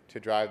to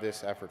drive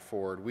this effort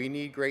forward. We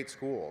need great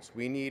schools.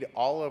 We need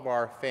all of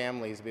our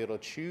families to be able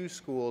to choose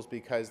schools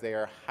because they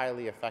are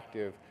highly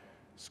effective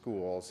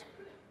schools.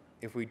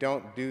 If we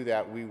don't do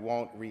that, we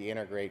won't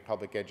reintegrate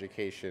public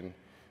education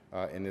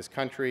in this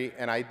country.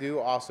 And I do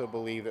also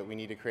believe that we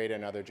need to create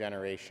another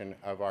generation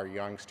of our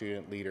young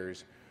student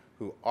leaders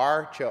who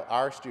are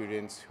our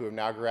students who have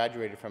now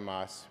graduated from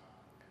us.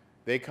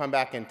 They come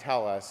back and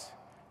tell us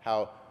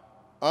how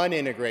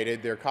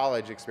unintegrated their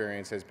college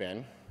experience has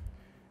been,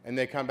 and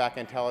they come back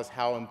and tell us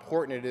how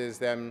important it is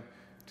them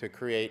to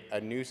create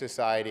a new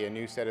society, a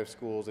new set of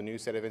schools, a new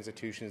set of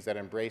institutions that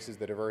embraces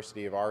the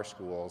diversity of our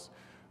schools.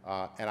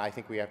 And I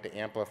think we have to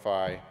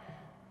amplify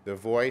the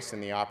voice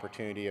and the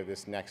opportunity of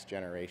this next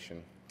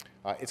generation.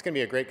 It's going to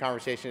be a great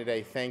conversation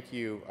today. Thank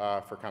you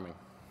for coming.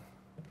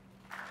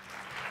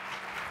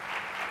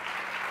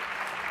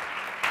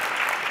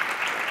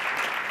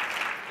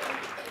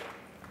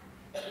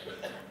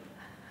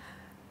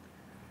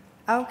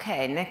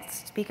 Okay,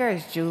 next speaker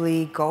is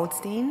Julie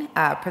Goldstein,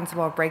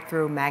 principal of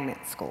Breakthrough Magnet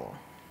School.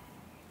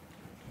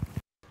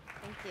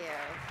 Thank you.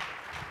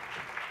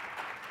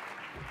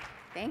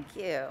 Thank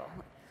you.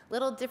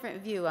 Little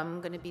different view.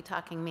 I'm going to be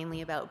talking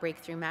mainly about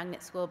Breakthrough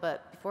Magnet School,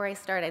 but before I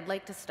start, I'd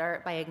like to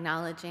start by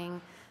acknowledging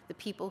the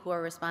people who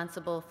are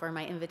responsible for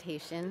my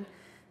invitation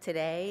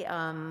today.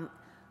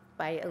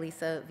 By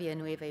Elisa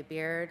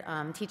Villanueva-Beard,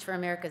 Teach for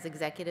America's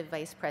Executive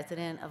Vice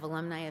President of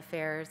Alumni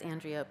Affairs,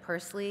 Andrea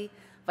Persley,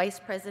 Vice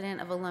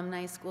President of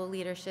Alumni School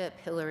Leadership,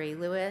 Hillary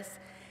Lewis,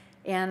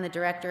 and the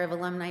Director of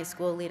Alumni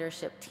School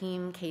Leadership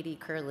Team, Katie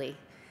Curley.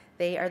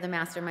 They are the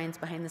masterminds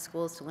behind the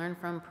Schools to Learn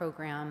From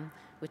program,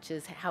 which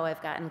is how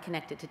I've gotten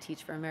connected to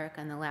Teach for America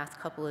in the last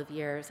couple of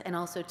years, and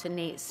also to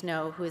Nate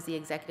Snow, who is the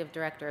Executive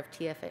Director of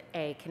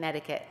TFA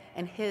Connecticut,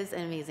 and his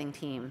amazing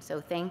team,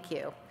 so thank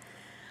you.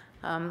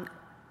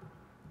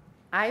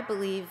 I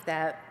believe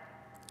that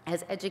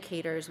as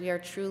educators, we are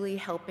truly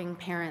helping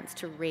parents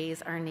to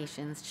raise our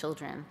nation's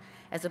children,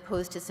 as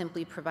opposed to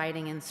simply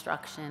providing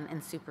instruction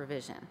and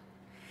supervision.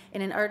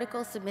 In an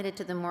article submitted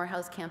to the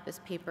Morehouse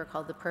campus paper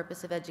called The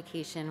Purpose of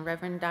Education,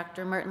 Reverend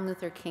Dr. Martin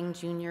Luther King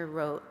Jr.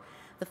 wrote,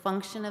 "The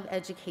function of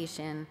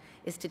education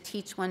is to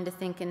teach one to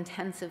think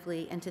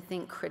intensively and to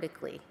think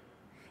critically.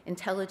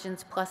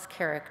 Intelligence plus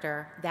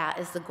character, that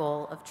is the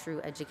goal of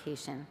true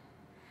education."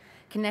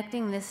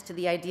 Connecting this to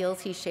the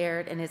ideals he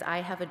shared in his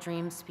I Have a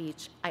Dream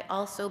speech, I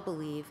also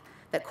believe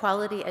that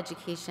quality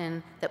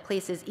education that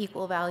places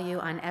equal value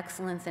on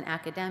excellence in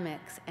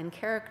academics and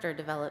character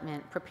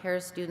development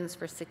prepares students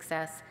for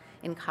success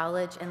in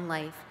college and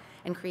life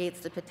and creates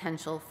the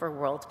potential for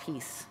world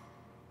peace.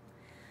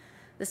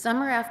 The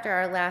summer after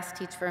our last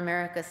Teach for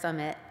America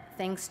summit,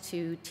 thanks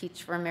to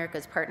Teach for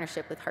America's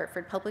partnership with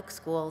Hartford Public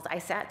Schools, I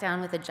sat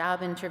down with a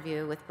job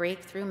interview with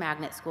Breakthrough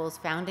Magnet School's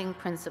founding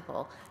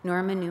principal,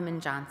 Norma Newman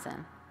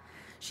Johnson.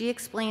 She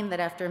explained that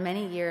after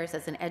many years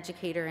as an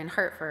educator in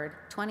Hartford,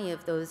 20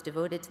 of those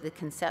devoted to the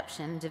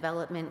conception,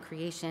 development,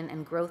 creation,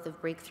 and growth of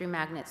Breakthrough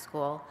Magnet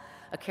School,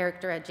 a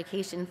character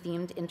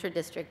education-themed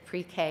interdistrict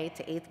pre-K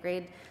to 8th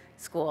grade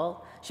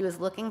school, she was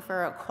looking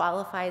for a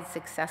qualified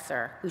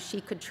successor who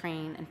she could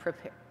train and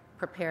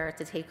prepare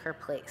to take her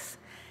place.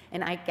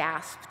 And I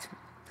gasped,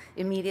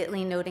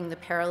 immediately noting the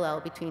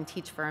parallel between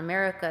Teach for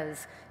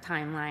America's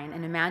timeline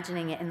and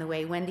imagining it in the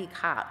way Wendy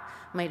Kopp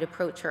might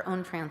approach her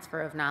own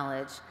transfer of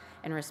knowledge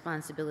and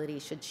responsibility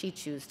should she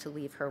choose to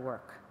leave her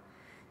work.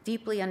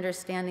 Deeply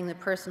understanding the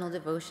personal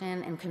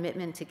devotion and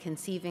commitment to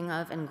conceiving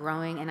of and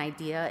growing an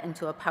idea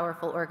into a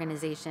powerful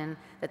organization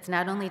that's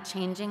not only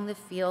changing the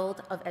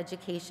field of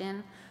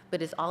education,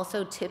 but is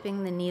also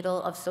tipping the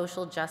needle of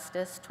social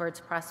justice towards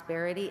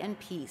prosperity and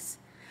peace,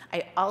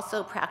 I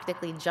also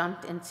practically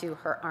jumped into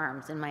her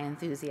arms in my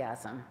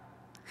enthusiasm.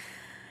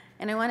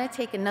 And I want to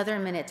take another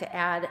minute to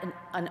add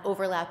an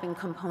overlapping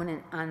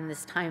component on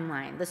this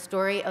timeline, the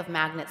story of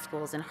magnet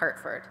schools in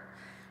Hartford,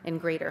 in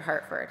Greater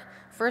Hartford.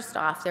 First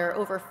off, there are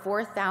over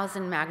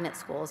 4,000 magnet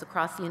schools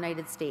across the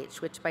United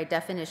States, which by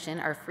definition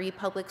are free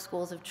public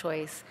schools of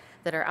choice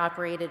that are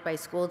operated by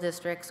school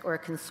districts or a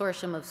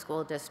consortium of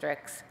school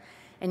districts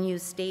and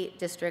use state,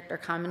 district, or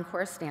Common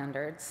Core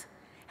standards,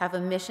 have a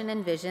mission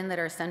and vision that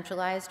are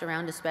centralized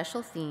around a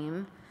special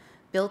theme,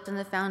 built on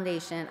the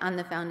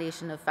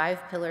foundation of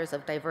 5 pillars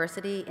of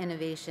diversity,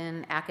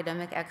 innovation,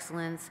 academic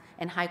excellence,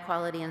 and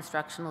high-quality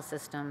instructional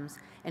systems,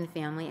 and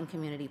family and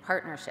community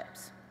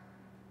partnerships.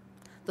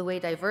 The way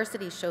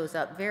diversity shows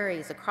up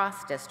varies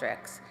across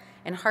districts,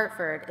 and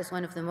Hartford is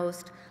one of the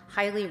most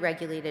highly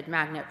regulated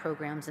magnet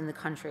programs in the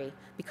country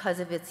because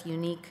of its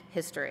unique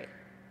history.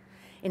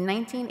 In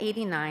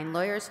 1989,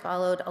 lawyers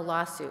followed a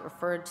lawsuit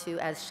referred to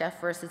as Sheff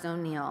versus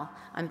O'Neill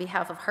on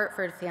behalf of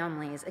Hartford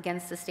families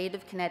against the state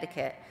of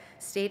Connecticut,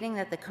 stating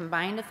that the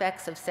combined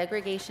effects of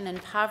segregation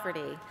and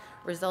poverty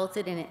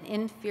resulted in an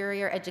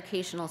inferior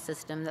educational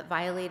system that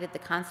violated the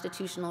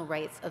constitutional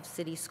rights of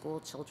city school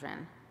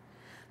children.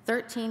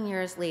 13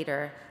 years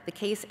later, the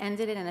case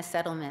ended in a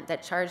settlement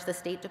that charged the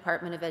State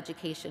Department of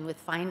Education with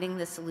finding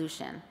the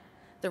solution.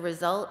 The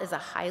result is a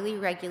highly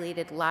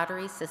regulated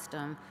lottery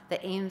system that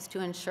aims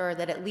to ensure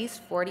that at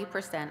least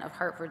 40% of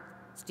Hartford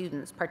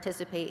students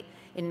participate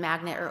in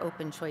magnet or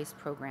open choice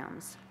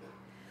programs.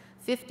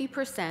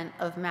 50%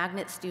 of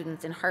magnet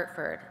students in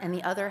Hartford and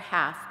the other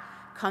half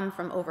come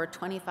from over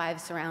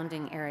 25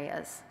 surrounding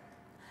areas.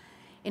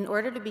 In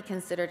order to be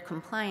considered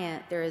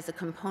compliant, there is a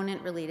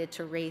component related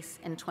to race,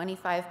 and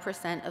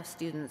 25% of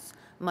students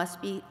must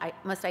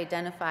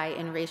identify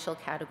in racial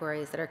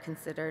categories that are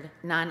considered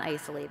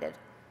non-isolated,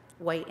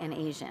 white and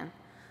Asian.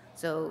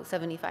 So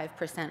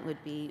 75%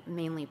 would be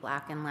mainly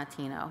Black and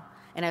Latino.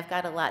 And I've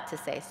got a lot to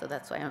say, so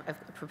that's why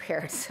I've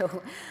prepared.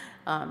 So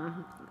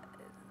I'm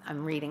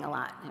reading a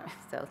lot,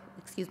 so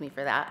excuse me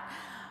for that.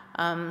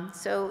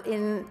 So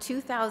in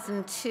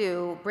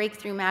 2002,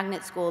 Breakthrough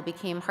Magnet School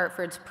became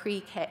Hartford's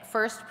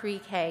first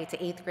pre-K to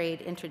 8th grade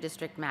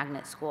interdistrict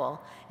magnet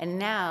school. And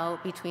now,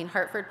 between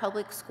Hartford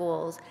Public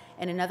Schools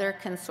and another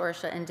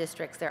consortia and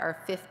districts, there are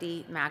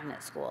 50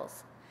 magnet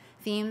schools.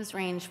 Themes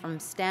range from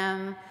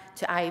STEM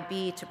to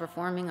IB to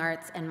performing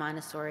arts and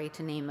Montessori,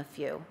 to name a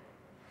few.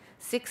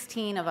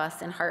 16 of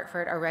us in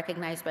Hartford are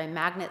recognized by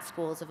Magnet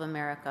Schools of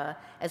America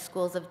as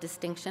schools of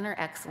distinction or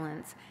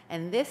excellence,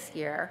 and this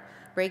year,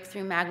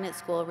 Breakthrough Magnet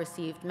School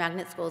received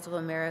Magnet Schools of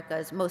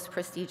America's most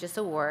prestigious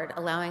award,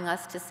 allowing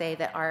us to say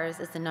that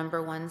ours is the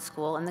 #1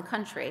 school in the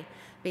country,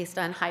 based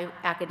on high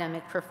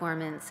academic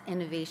performance,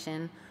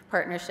 innovation,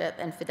 partnership,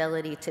 and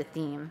fidelity to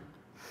theme.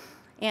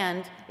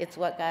 And it's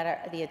what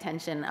got the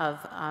attention of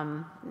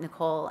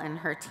Nicole and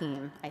her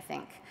team, I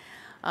think.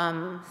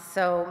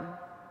 So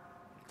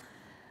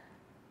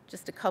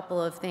just a couple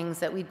of things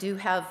that we do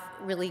have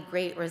really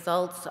great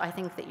results. I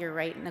think that you're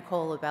right,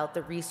 Nicole, about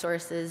the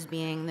resources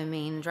being the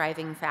main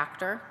driving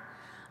factor.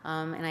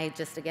 And I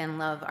just, again,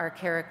 love our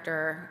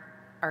character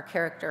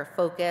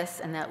focus,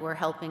 and that we're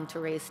helping to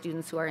raise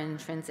students who are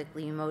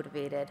intrinsically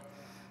motivated.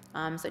 So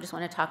I just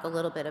want to talk a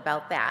little bit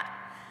about that.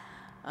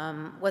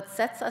 What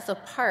sets us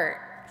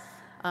apart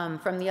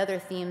from the other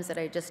themes that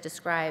I just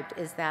described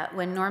is that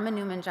when Norma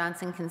Newman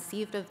Johnson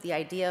conceived of the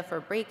idea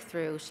for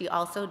Breakthrough, she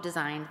also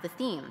designed the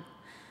theme.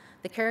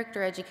 The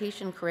character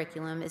education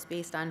curriculum is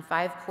based on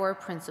 5 core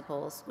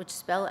principles which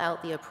spell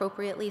out the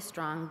appropriately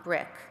strong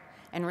brick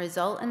and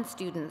result in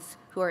students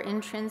who are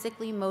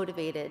intrinsically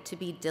motivated to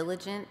be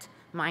diligent,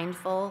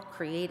 mindful,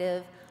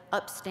 creative,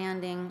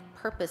 upstanding,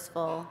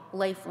 purposeful,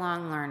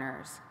 lifelong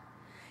learners.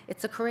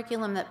 It's a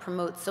curriculum that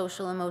promotes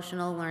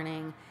social-emotional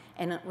learning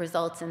and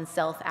results in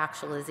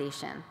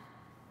self-actualization.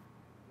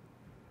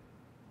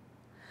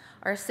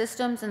 Our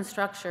systems and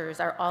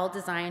structures are all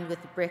designed with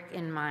BRIC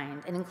in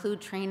mind and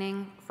include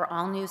training for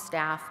all new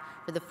staff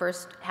for the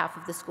first half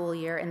of the school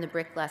year and the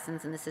BRIC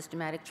lessons and the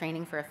systematic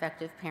training for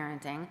effective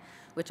parenting,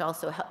 which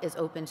also is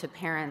open to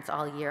parents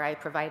all year. I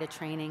provide a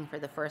training for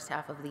the first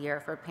half of the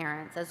year for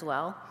parents as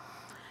well.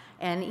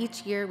 And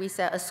each year we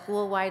set a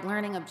school-wide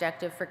learning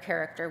objective for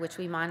character, which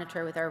we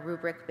monitor with our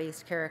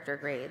rubric-based character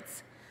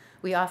grades.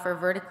 We offer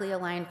vertically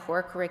aligned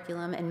core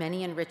curriculum and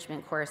many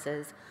enrichment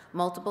courses,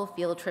 multiple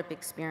field trip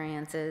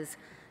experiences,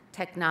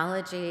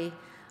 technology,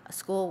 a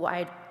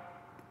school-wide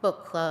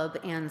book club,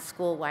 and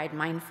school-wide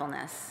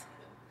mindfulness.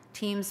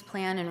 Teams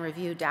plan and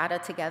review data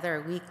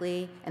together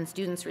weekly, and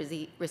students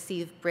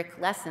receive BRIC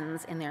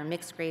lessons in their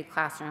mixed grade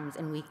classrooms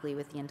and weekly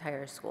with the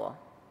entire school.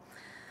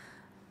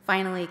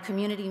 Finally,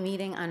 community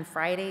meeting on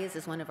Fridays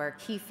is one of our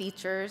key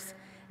features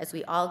as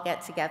we all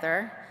get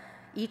together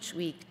each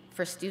week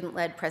for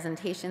student-led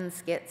presentations,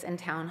 skits, and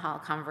town hall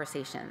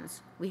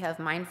conversations. We have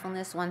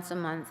mindfulness once a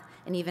month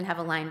and even have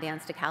a line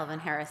dance to Calvin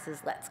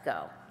Harris's Let's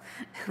Go.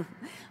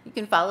 You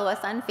can follow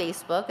us on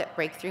Facebook at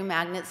Breakthrough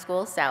Magnet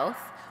School South,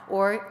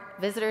 or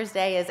Visitors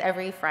Day is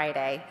every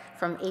Friday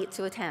from 8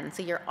 to 10,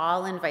 so you're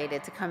all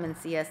invited to come and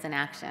see us in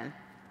action.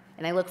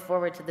 And I look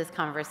forward to this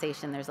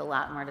conversation. There's a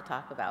lot more to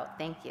talk about.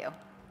 Thank you.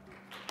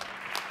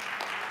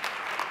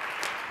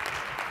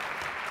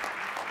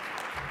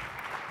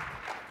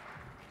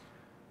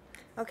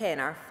 Okay,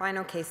 and our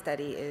final case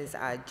study is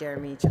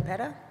Jeremy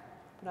Chapetta.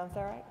 Pronounce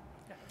that right?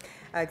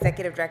 Yeah.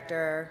 Executive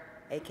Director,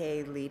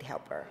 aka Lead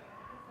Helper.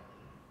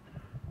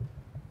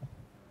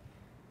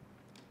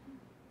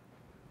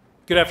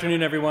 Good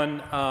afternoon,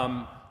 everyone.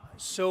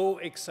 So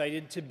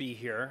excited to be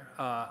here.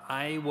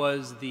 I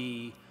was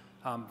the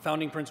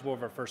founding principal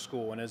of our first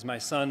school, and as my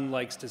son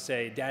likes to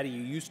say, Daddy,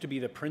 you used to be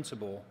the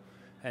principal,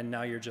 and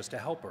now you're just a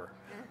helper.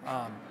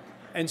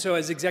 And so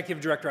as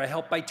executive director, I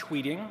help by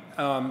tweeting.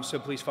 So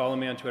please follow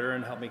me on Twitter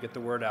and help me get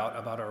the word out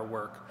about our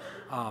work.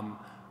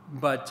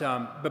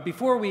 But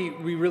before we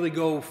really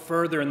go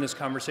further in this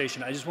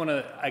conversation, I just want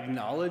to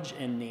acknowledge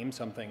and name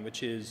something,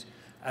 which is,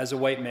 as a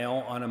white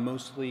male on a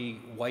mostly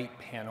white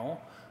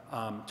panel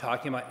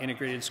talking about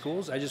integrated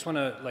schools, I just want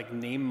to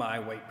name my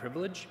white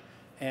privilege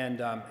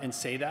and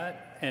say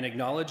that and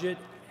acknowledge it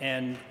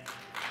and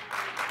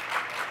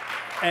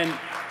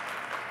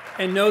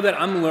know that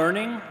I'm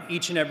learning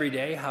each and every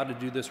day how to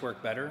do this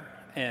work better,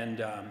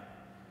 and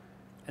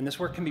this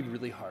work can be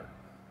really hard.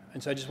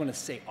 And so I just want to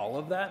say all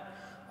of that.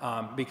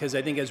 Because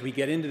I think as we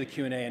get into the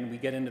Q&A and we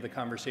get into the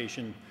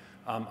conversation,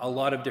 a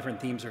lot of different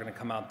themes are going to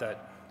come out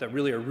that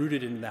really are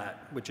rooted in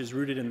that, which is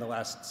rooted in the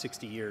last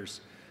 60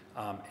 years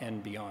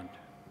and beyond.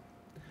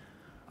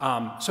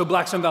 So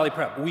Blackstone Valley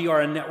Prep, we are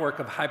a network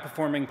of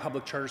high-performing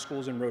public charter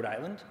schools in Rhode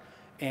Island,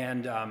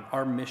 and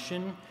our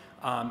mission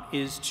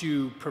is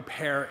to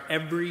prepare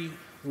every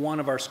one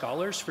of our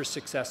scholars for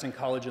success in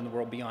college and the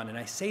world beyond. And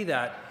I say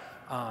that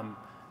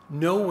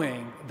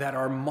knowing that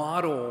our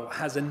model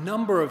has a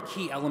number of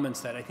key elements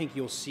that I think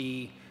you'll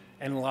see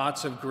in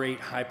lots of great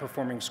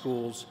high-performing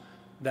schools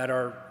that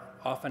are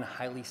often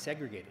highly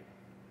segregated,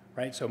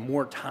 right? So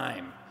more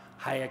time,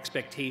 high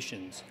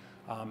expectations,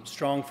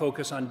 strong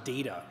focus on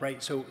data,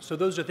 right? So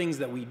those are things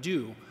that we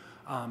do.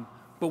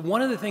 But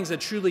one of the things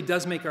that truly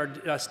does make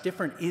us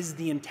different is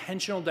the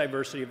intentional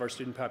diversity of our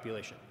student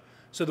population.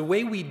 So the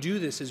way we do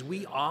this is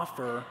we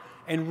offer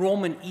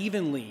enrollment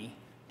evenly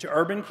to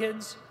urban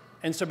kids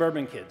and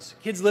suburban kids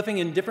living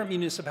in different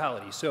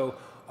municipalities. So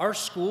our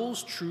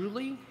schools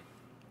truly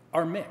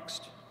are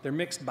mixed. They're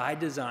mixed by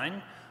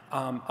design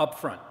up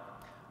front.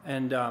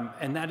 And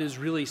that is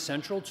really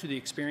central to the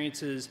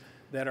experiences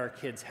that our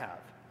kids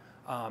have.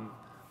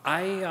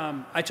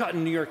 I taught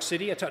in New York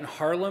City. I taught in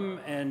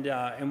Harlem and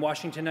in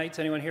Washington Heights.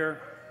 Anyone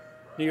here?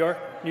 New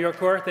York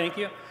Core, thank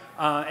you.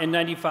 In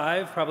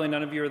 95, probably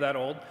none of you are that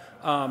old.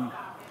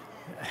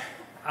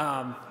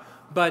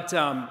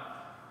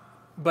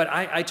 But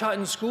I taught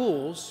in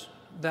schools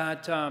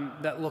that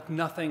look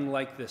nothing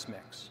like this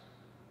mix,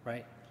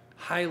 right?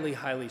 Highly,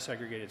 highly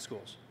segregated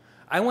schools.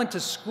 I went to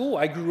school,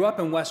 I grew up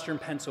in Western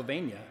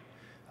Pennsylvania,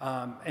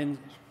 and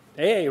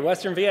hey,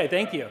 Western VA,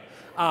 thank you,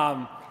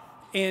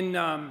 in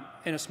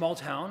a small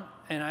town,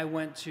 and I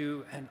went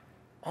to an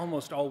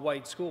almost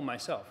all-white school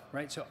myself,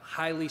 right? So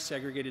highly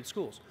segregated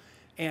schools.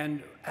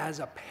 And as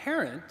a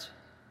parent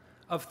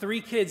of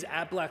 3 kids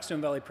at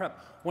Blackstone Valley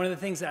Prep, one of the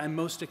things that I'm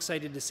most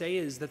excited to say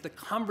is that the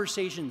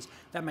conversations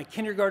that my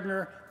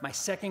kindergartner, my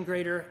 2nd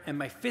grader, and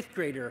my 5th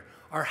grader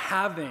are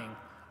having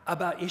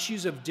about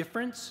issues of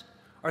difference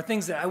are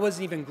things that I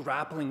wasn't even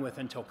grappling with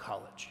until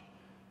college,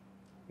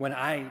 when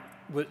I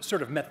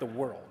sort of met the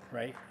world,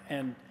 right?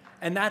 And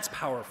that's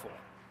powerful.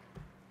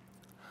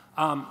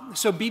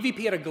 So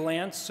BVP at a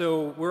glance,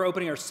 so we're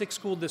opening our 6th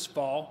school this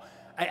fall.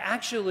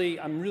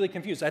 I'm really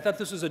confused. I thought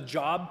this was a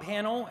job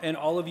panel and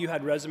all of you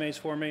had resumes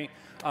for me.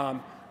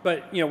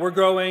 But we're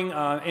growing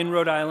in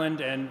Rhode Island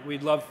and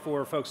we'd love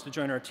for folks to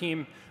join our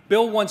team.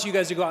 Bill wants you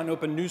guys to go out and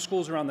open new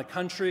schools around the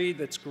country.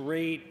 That's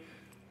great.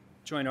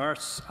 Join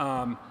ours.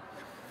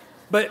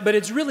 But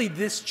it's really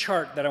this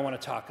chart that I want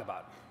to talk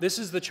about. This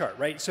is the chart,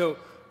 right? So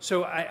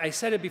I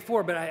said it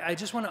before, but I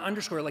just want to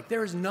underscore,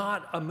 there is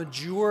not a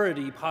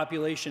majority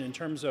population in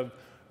terms of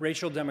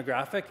racial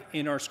demographic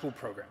in our school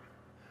program.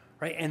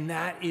 Right? And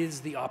that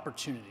is the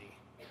opportunity.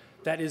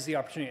 That is the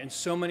opportunity. And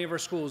so many of our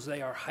schools,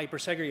 they are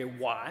hyper-segregated.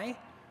 Why?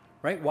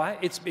 Right? Why?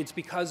 It's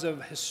because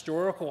of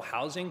historical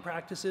housing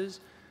practices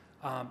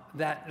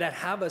that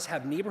have us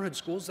have neighborhood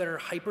schools that are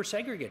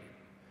hyper-segregated.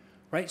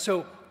 Right?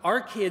 So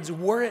our kids,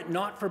 were it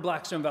not for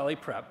Blackstone Valley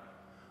Prep,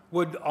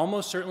 would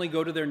almost certainly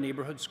go to their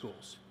neighborhood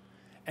schools.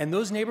 And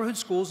those neighborhood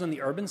schools on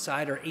the urban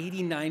side are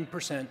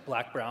 89%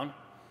 black, brown,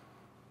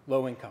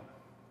 low income.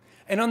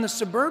 And on the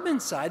suburban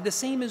side, the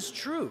same is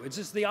true. It's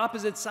just the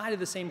opposite side of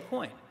the same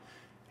coin.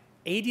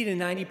 80 to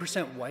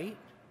 90% white,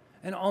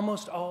 and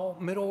almost all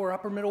middle or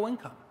upper middle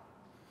income,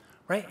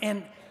 right?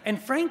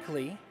 And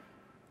frankly,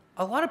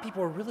 a lot of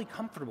people are really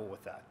comfortable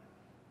with that.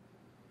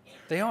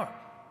 They are.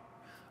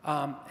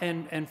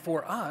 And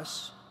for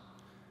us,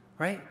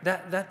 right,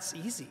 that's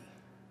easy.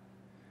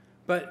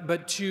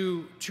 But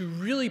to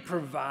really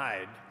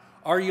provide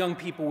our young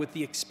people with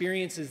the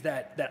experiences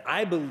that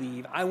I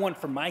believe I want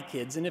for my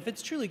kids, and if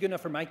it's truly good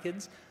enough for my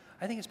kids,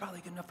 I think it's probably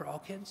good enough for all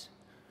kids.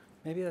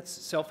 Maybe that's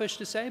selfish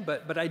to say,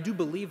 but I do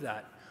believe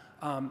that.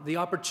 The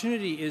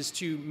opportunity is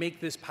to make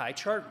this pie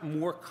chart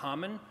more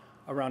common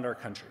around our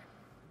country.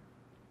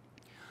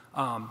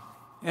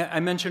 I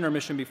mentioned our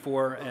mission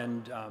before,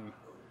 and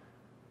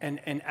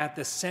at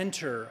the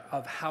center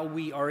of how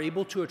we are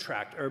able to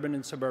attract urban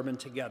and suburban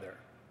together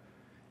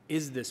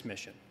is this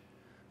mission.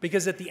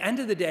 Because at the end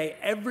of the day,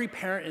 every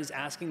parent is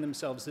asking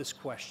themselves this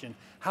question: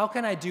 how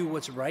can I do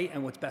what's right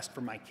and what's best for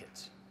my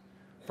kids,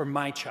 for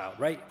my child,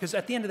 right? Because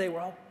at the end of the day,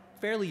 we're all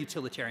fairly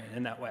utilitarian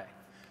in that way.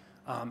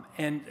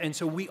 And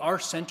so we are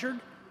centered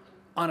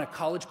on a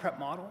college prep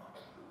model,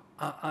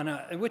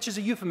 which is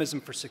a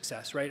euphemism for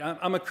success, right?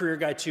 I'm a career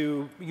guy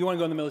too. You want to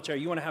go in the military,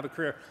 you want to have a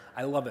career,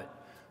 I love it.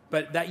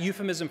 But that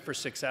euphemism for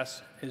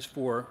success is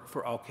for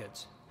all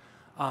kids.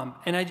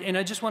 And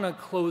I just want to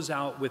close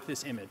out with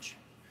this image,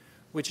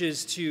 which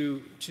is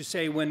to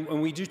say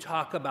when we do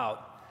talk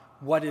about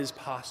what is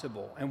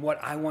possible and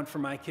what I want for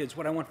my kids,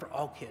 what I want for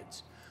all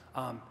kids,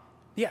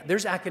 yeah,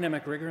 there's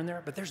academic rigor in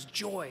there, but there's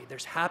joy,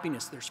 there's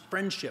happiness, there's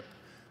friendship,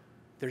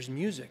 there's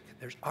music,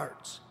 there's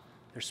arts,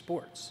 there's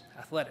sports,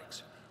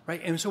 athletics,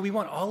 right? And so we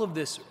want all of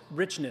this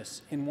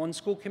richness in one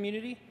school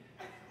community.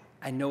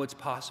 I know it's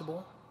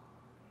possible,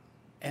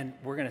 and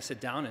we're going to sit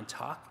down and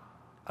talk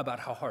about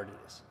how hard it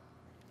is.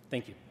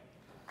 Thank you.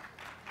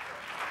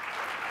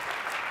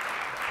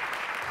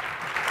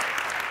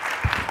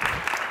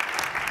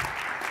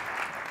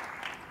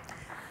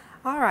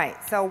 All right,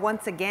 so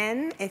once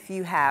again, if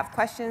you have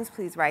questions,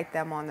 please write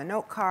them on the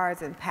note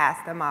cards and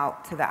pass them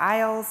out to the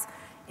aisles.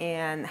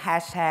 And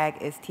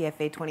hashtag is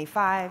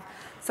TFA25.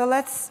 So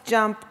let's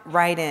jump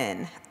right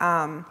in.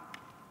 Our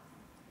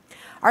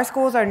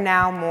schools are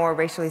now more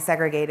racially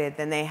segregated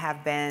than they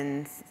have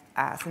been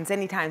since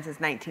any time since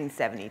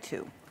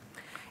 1972.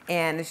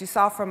 And as you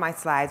saw from my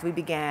slides, we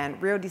began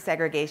real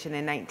desegregation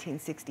in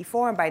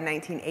 1964, and by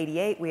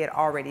 1988, we had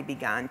already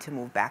begun to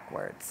move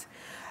backwards.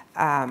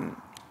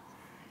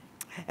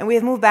 And we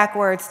have moved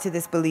backwards to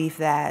this belief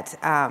that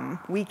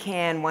we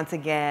can, once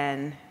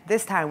again,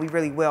 this time we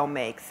really will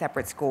make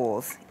separate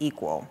schools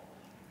equal.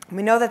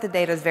 We know that the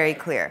data is very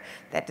clear,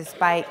 that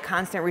despite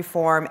constant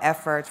reform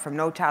efforts from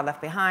No Child Left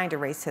Behind to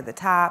Race to the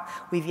Top,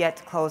 we've yet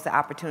to close the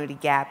opportunity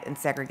gap in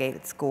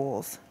segregated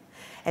schools.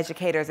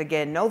 Educators,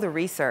 again, know the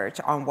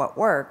research on what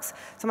works.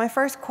 So my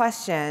first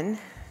question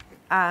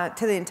to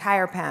the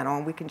entire panel,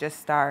 and we can just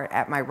start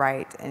at my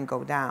right and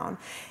go down,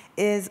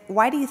 is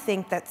why do you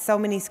think that so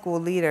many school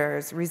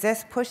leaders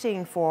resist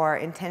pushing for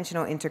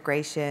intentional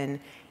integration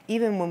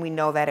even when we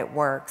know that it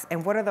works,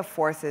 and what are the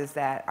forces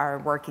that are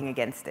working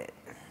against it?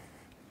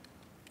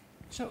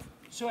 So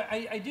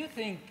I do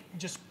think,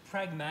 just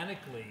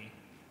pragmatically,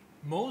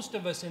 most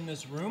of us in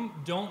this room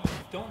don't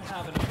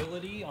have an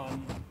ability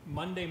on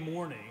Monday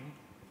morning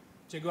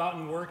to go out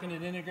and work in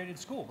an integrated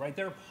school, right?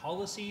 There are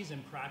policies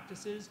and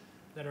practices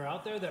that are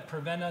out there that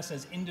prevent us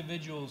as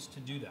individuals to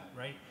do that,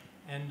 right?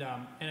 And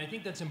I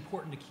think that's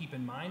important to keep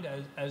in mind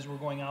as we're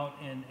going out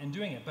and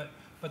doing it.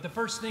 But the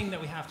first thing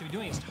that we have to be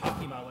doing is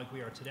talking about like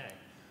we are today.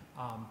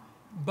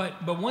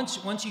 But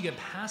once you get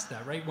past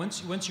that, right?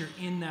 Once you're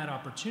in that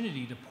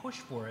opportunity to push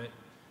for it,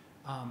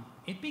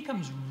 it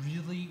becomes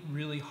really,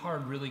 really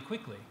hard really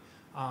quickly.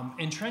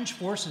 Entrenched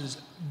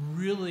forces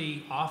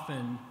really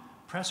often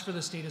press for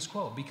the status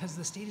quo because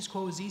the status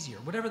quo is easier,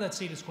 whatever that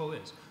status quo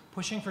is.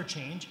 Pushing for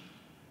change,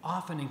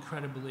 often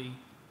incredibly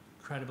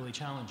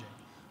challenging.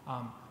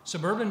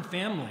 Suburban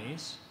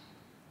families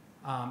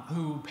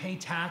who pay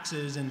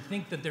taxes and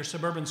think that their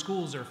suburban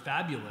schools are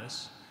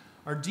fabulous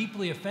are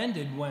deeply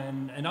offended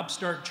when an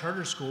upstart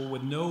charter school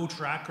with no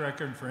track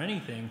record for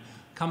anything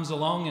comes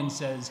along and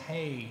says,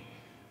 hey,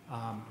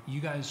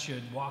 you guys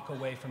should walk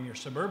away from your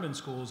suburban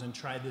schools and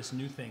try this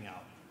new thing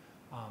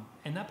out.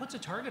 And that puts a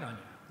target on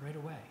you right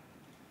away.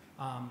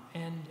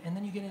 And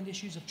then you get into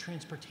issues of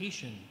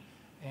transportation,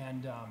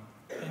 and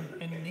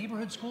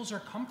neighborhood schools are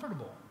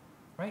comfortable.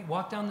 Right?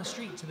 Walk down the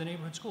street to the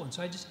neighborhood school. And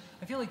so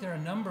I feel like there are a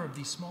number of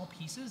these small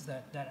pieces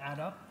that add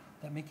up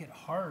that make it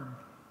hard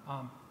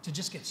to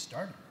just get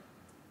started.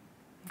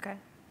 Okay.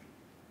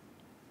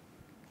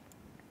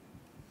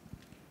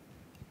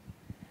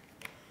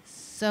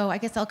 So I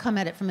guess I'll come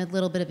at it from a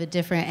little bit of a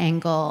different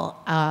angle.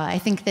 I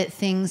think that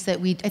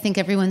I think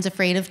everyone's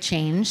afraid of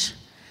change.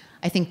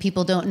 I think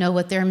people don't know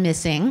what they're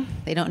missing.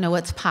 They don't know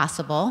what's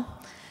possible.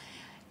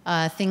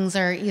 Things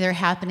are either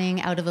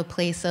happening out of a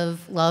place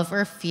of love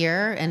or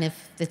fear, and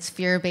if it's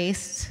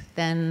fear-based,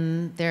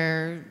 then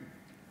they're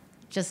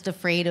just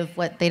afraid of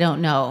what they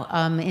don't know.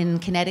 In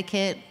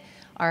Connecticut,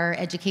 our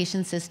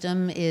education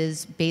system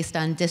is based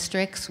on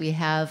districts. We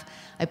have,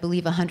 I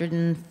believe,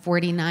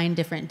 149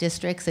 different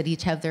districts that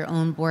each have their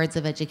own boards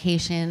of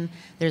education.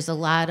 There's a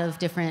lot of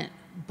different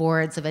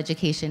boards of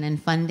education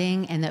and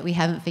funding, and that we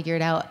haven't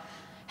figured out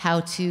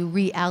how to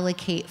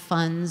reallocate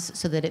funds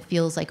so that it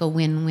feels like a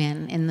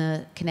win-win. In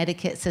the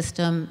Connecticut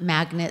system,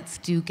 magnets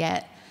do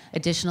get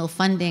additional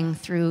funding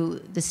through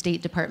the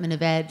State Department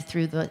of Ed,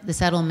 through the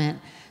settlement.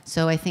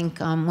 So I think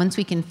once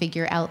we can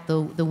figure out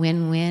the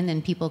win-win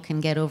and people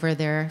can get over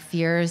their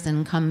fears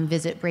and come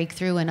visit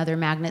Breakthrough and other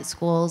magnet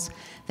schools,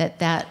 that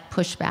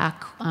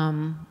pushback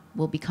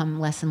will become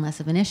less and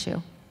less of an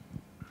issue.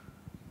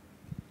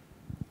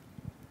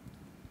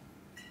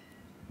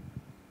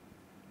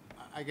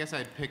 I guess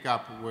I'd pick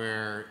up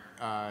where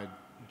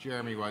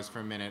Jeremy was for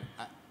a minute.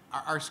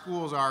 Our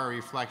schools are a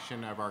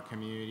reflection of our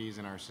communities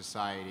and our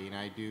society, and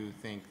I do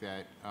think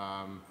that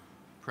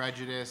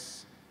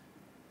prejudice,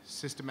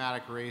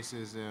 systematic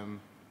racism,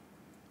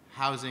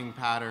 housing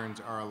patterns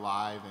are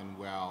alive and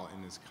well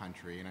in this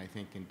country, and I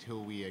think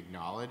until we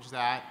acknowledge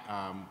that,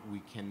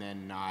 we can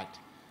then not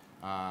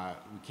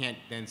we can't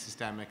then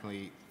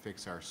systemically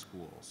fix our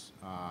schools.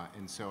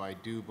 And so I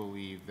do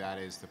believe that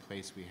is the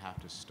place we have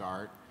to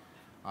start.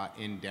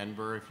 In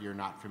Denver, if you're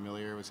not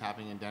familiar with what's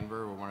happening in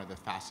Denver, we're one of the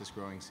fastest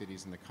growing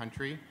cities in the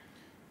country.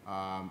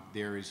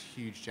 There is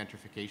huge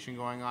gentrification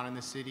going on in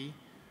the city,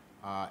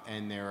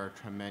 and there are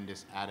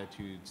tremendous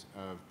attitudes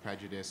of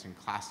prejudice and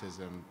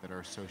classism that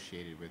are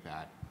associated with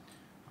that.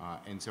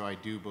 And so I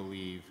do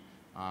believe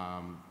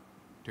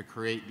to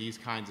create these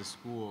kinds of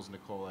schools,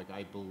 Nicole, like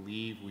I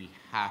believe we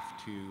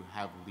have to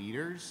have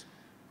leaders,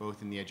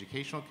 both in the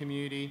educational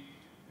community,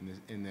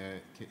 in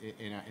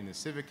the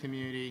civic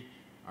community,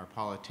 our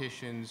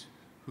politicians,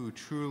 who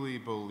truly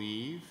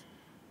believe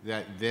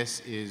that this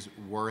is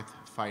worth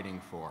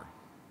fighting for.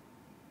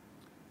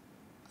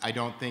 I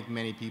don't think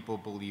many people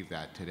believe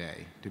that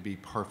today, to be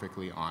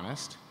perfectly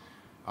honest.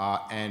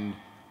 And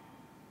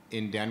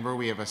in Denver,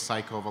 we have a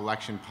cycle of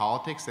election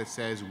politics that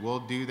says we'll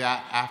do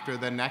that after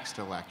the next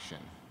election.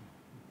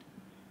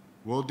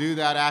 We'll do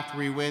that after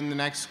we win the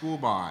next school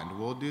bond.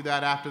 We'll do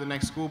that after the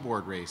next school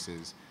board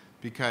races,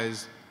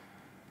 because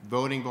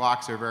voting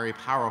blocks are very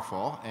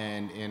powerful,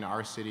 and in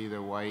our city,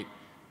 the white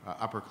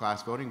upper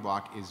class voting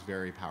bloc is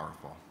very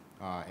powerful.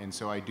 And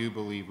so I do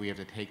believe we have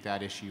to take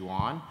that issue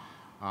on,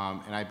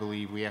 and I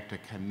believe we have to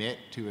commit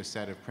to a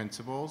set of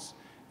principles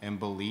and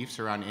beliefs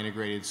around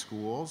integrated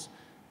schools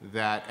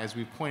that, as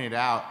we pointed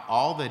out,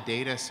 all the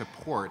data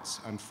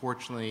supports.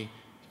 Unfortunately,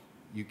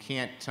 you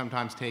can't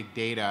sometimes take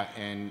data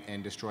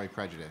and destroy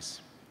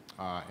prejudice.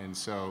 And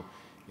so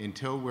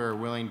until we're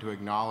willing to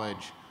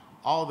acknowledge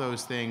all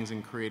those things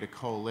and create a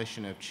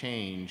coalition of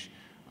change,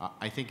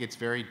 I think it's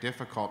very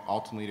difficult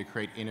ultimately to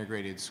create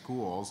integrated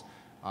schools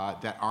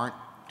that aren't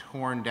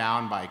torn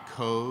down by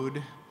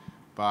code,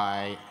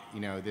 by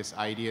this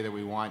idea that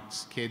we want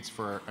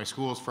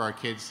schools for our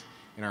kids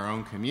in our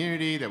own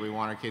community, that we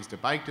want our kids to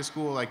bike to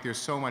school. Like, there's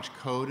so much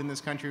code in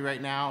this country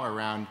right now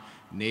around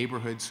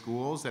neighborhood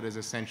schools that is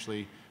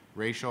essentially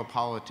racial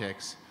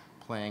politics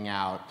playing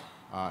out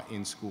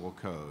in school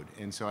code.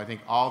 And so I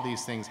think all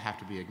these things have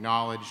to be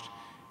acknowledged,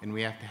 and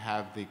we have to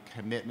have the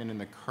commitment and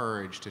the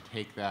courage to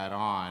take that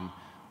on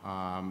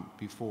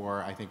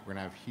before I think we're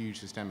going to have huge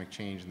systemic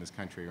change in this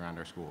country around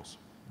our schools.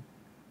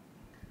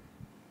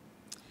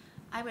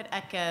 I would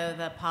echo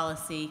the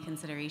policy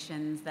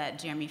considerations that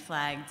Jeremy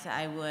flagged.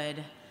 I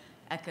would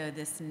echo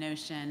this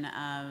notion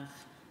of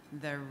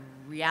the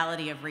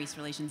reality of race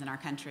relations in our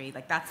country.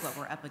 Like, that's what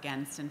we're up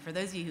against. And for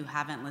those of you who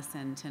haven't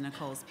listened to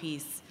Nicole's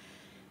piece,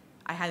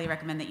 I highly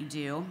recommend that you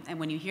do. And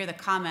when you hear the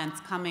comments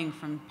coming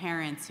from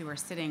parents who are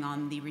sitting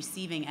on the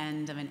receiving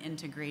end of an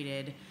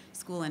integrated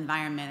school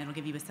environment, it'll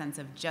give you a sense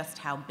of just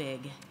how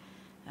big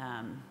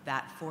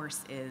that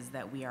force is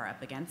that we are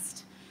up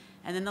against.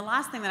 And then the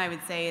last thing that I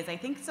would say is I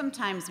think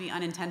sometimes we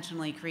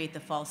unintentionally create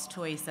the false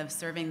choice of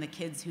serving the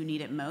kids who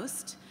need it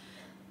most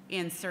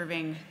and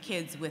serving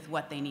kids with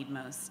what they need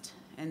most.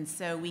 And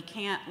so we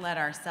can't let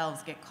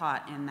ourselves get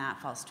caught in that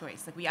false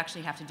choice. Like, we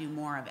actually have to do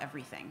more of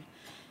everything.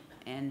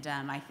 And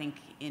I think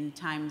in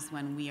times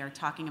when we are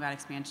talking about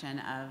expansion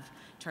of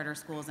charter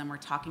schools and we're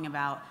talking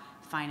about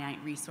finite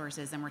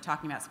resources and we're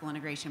talking about school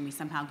integration, we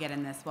somehow get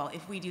in this, well,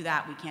 if we do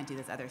that, we can't do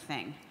this other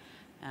thing.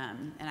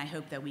 And I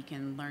hope that we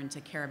can learn to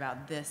care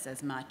about this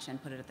as much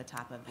and put it at the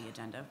top of the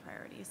agenda of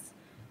priorities.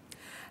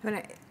 I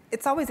mean,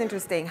 it's always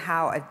interesting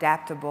how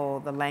adaptable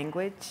the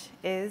language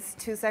is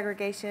to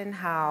segregation,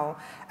 how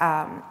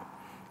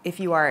if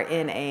you are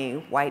in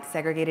a white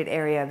segregated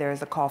area,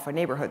 there's a call for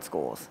neighborhood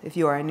schools. If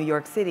you are in New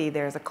York City,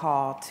 there's a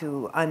call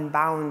to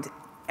unbound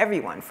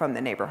everyone from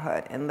the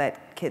neighborhood and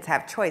let kids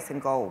have choice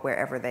and go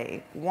wherever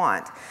they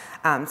want.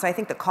 So I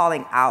think the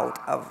calling out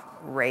of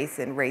race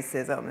and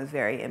racism is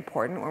very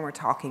important when we're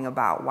talking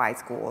about why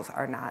schools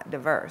are not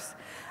diverse.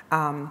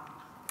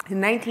 In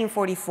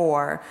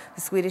 1944,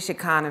 the Swedish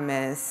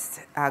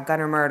economist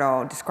Gunnar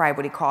Myrdal described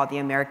what he called the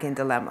American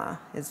dilemma,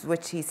 in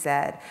which he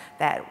said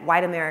that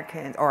that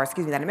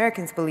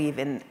Americans believe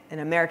in an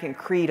American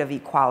creed of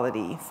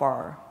equality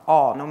for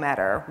all, no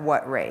matter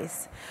what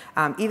race,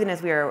 even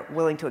as we are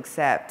willing to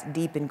accept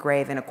deep and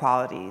grave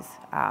inequalities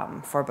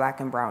for Black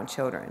and brown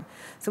children.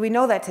 So we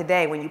know that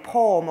today, when you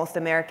poll most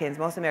Americans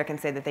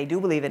say that they do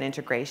believe in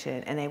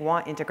integration and they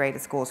want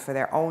integrated schools for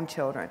their own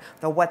children,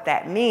 though what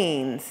that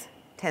means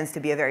tends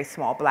to be a very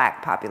small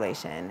Black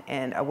population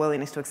and a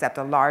willingness to accept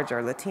a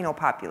larger Latino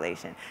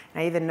population.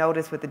 And I even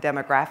noticed with the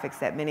demographics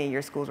that many of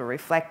your schools were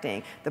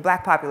reflecting, the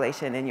Black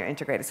population in your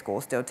integrated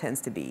school still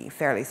tends to be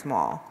fairly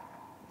small.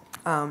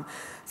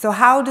 So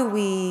how do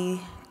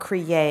we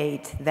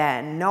create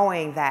then,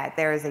 knowing that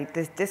there is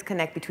this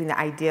disconnect between the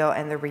ideal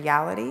and the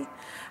reality?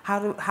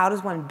 How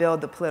does one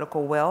build the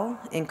political will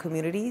in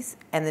communities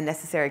and the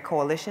necessary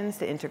coalitions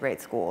to integrate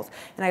schools?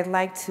 And I'd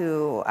like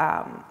to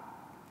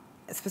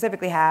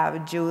specifically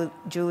have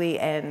Julie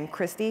and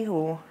Christy,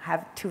 who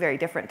have two very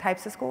different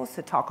types of schools,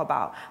 to talk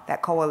about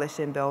that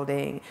coalition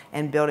building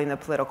and building the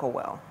political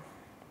will.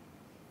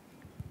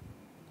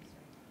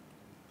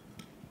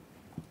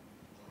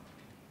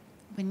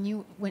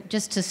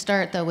 Just to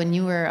start though, when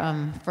you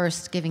were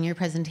first giving your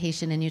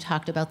presentation and you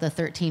talked about the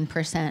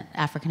 13%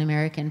 African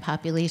American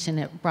population,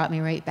 it brought me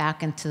right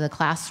back into the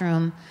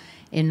classroom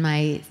in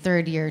my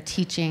third year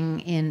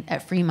teaching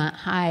at Fremont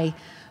High.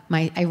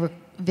 I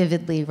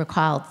vividly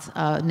recalled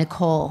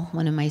Nicole,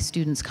 one of my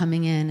students,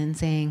 coming in and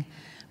saying,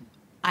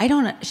 I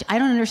don't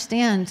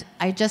understand.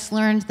 I just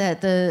learned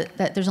that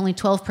there's only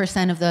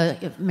 12% of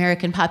the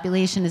American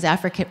population is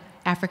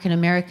African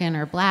American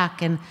or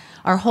black, and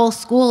our whole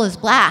school is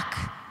black.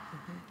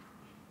 Mm-hmm.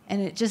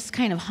 And it just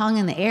kind of hung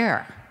in the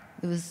air.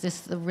 It was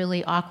just a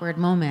really awkward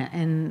moment,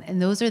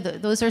 and those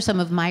are some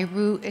of my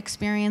root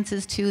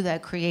experiences too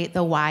that create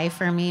the why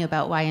for me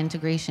about why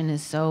integration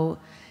is so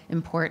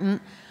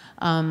important.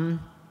 Nicole,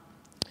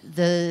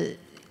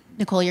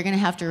 you're going to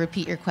have to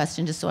repeat your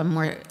question just so I'm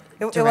more. It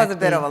was a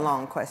bit of a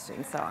long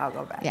question, so I'll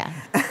go back. Yeah.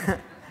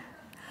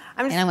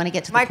 And I want to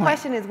get to the point. My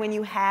question is, when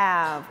you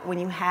have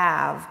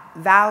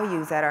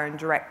values that are in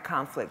direct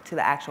conflict to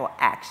the actual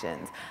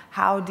actions,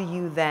 how do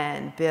you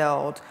then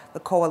build the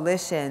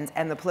coalitions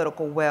and the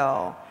political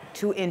will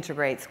to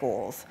integrate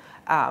schools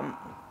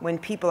when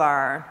people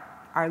are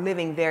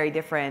living very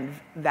different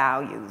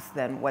values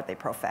than what they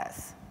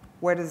profess?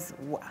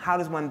 How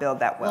does one build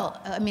that will? Well,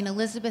 I mean,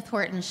 Elizabeth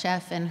Horton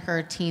Sheff and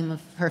her team,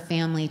 her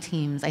family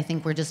teams, I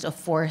think were just a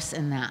force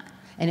in that.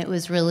 And it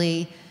was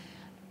really,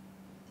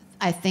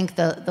 I think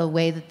the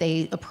way that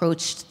they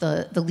approached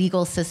the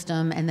legal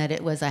system and that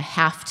it was a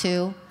have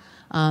to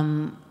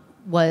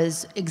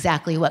was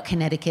exactly what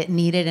Connecticut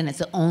needed, and it's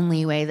the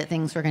only way that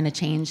things were going to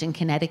change in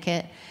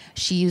Connecticut.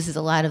 She uses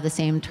a lot of the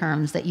same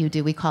terms that you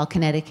do. We call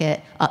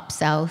Connecticut up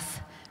south.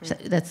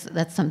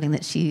 That's something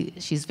that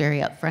she's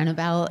very upfront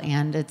about,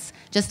 and it's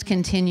just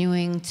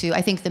continuing to,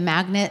 I think the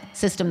magnet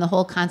system, the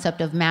whole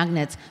concept of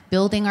magnets,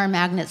 building our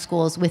magnet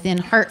schools within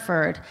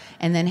Hartford,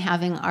 and then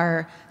having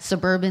our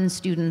suburban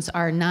students,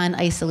 our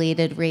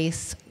non-isolated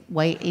race,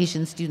 white,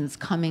 Asian students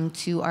coming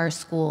to our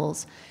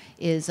schools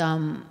is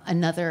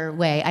another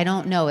way. I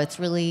don't know, it's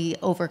really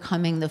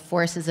overcoming the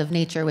forces of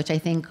nature, which I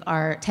think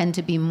tend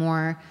to be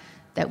more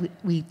that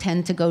we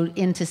tend to go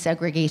into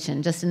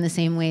segregation, just in the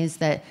same ways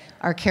that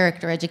our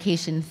character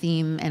education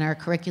theme and our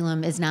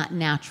curriculum is not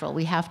natural.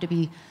 We have to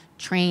be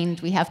trained,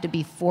 we have to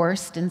be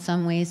forced in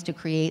some ways to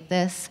create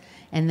this,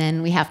 and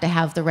then we have to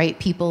have the right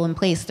people in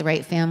place, the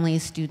right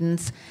families,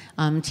 students,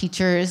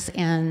 teachers,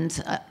 and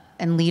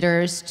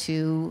leaders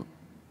to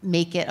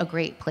make it a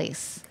great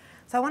place.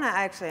 So I want to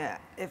actually,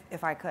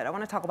 if I could, I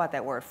want to talk about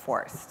that word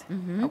forced,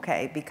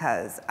 okay?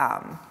 Because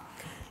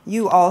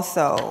you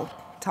also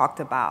talked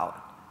about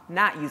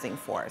not using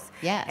force.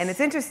 Yes. And it's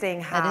interesting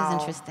how that is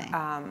interesting.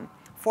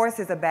 Force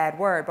is a bad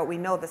word, but we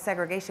know that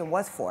segregation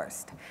was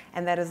forced,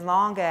 and that as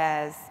long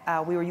as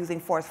we were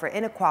using force for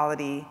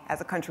inequality, as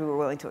a country, we were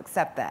willing to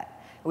accept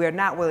that. We are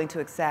not willing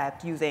to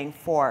accept using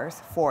force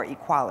for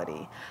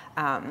equality.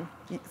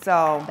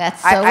 So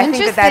that's so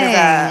interesting. That is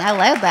I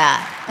love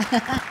that.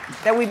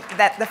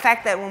 that the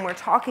fact that when we're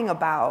talking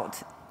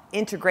about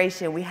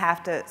integration, we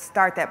have to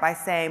start that by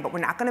saying, but we're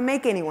not going to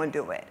make anyone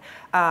do it.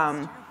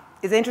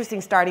 Is an interesting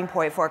starting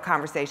point for a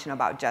conversation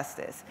about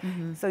justice.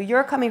 So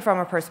you're coming from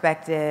a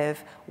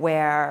perspective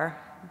where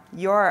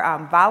your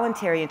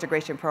voluntary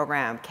integration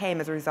program came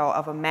as a result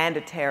of a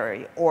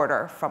mandatory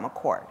order from a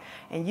court.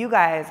 And you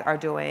guys are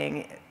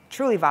doing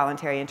truly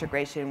voluntary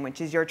integration,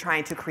 which is you're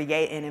trying to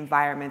create an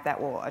environment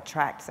that will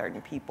attract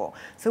certain people.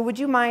 So would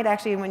you mind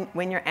actually,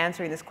 when you're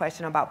answering this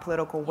question about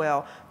political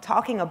will,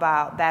 talking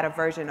about that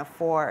aversion of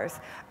force,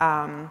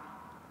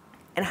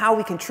 and how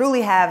we can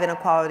truly have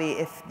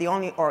inequality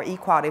or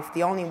equality if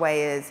the only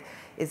way is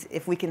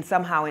if we can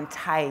somehow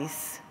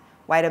entice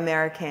white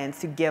Americans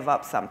to give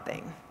up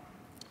something?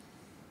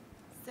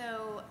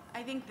 So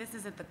I think this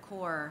is at the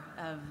core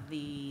of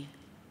the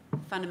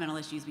fundamental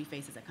issues we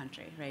face as a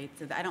country, right?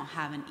 So I don't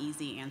have an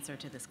easy answer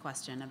to this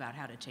question about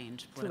how to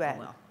change political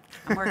will.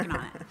 I'm working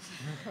on it.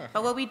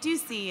 But what we do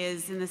see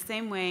is, in the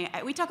same way,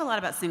 we talk a lot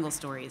about single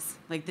stories,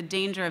 like the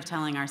danger of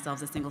telling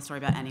ourselves a single story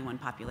about any one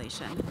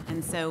population.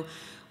 And so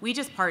we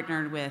just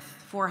partnered with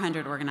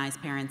 400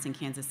 organized parents in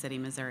Kansas City,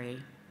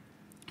 Missouri,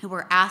 who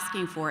were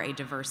asking for a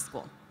diverse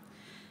school.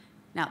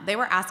 Now, they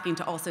were asking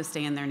to also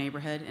stay in their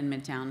neighborhood in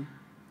Midtown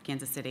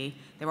Kansas City.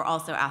 They were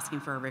also asking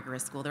for a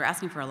rigorous school. They were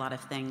asking for a lot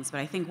of things. But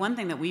I think one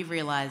thing that we've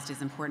realized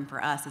is important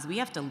for us is we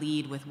have to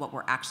lead with what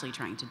we're actually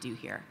trying to do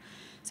here.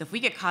 So if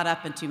we get caught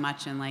up in too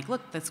much and like,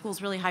 look, the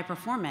school's really high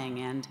performing,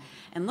 and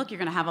look, you're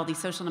gonna have all these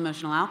social and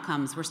emotional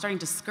outcomes, we're starting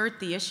to skirt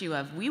the issue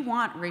of we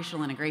want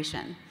racial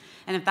integration.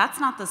 And if that's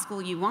not the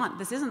school you want,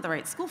 this isn't the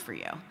right school for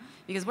you,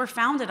 because we're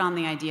founded on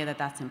the idea that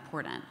that's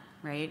important,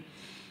 right?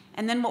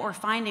 And then what we're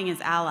finding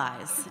is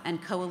allies and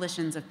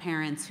coalitions of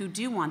parents who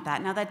do want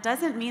that. Now that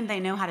doesn't mean they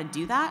know how to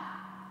do that.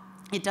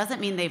 It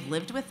doesn't mean they've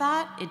lived with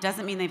that. It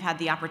doesn't mean they've had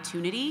the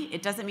opportunity.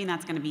 It doesn't mean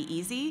that's gonna be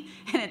easy.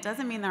 And it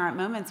doesn't mean there aren't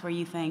moments where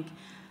you think,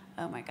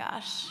 oh my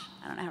gosh,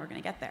 I don't know how we're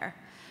gonna get there.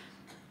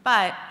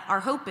 But our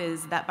hope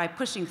is that by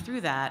pushing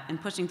through that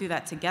and pushing through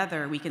that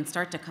together, we can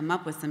start to come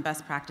up with some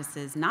best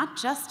practices, not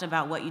just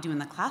about what you do in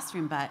the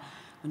classroom, but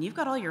when you've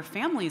got all your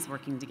families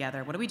working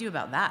together, what do we do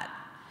about that?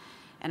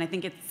 And I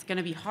think it's going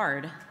to be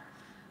hard.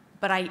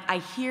 But I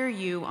hear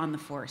you on the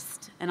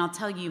forced. And I'll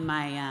tell you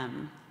my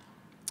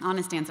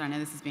honest answer. I know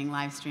this is being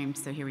live streamed,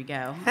 so here we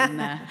go on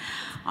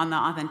the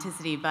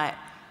authenticity. But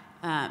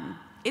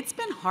it's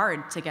been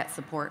hard to get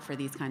support for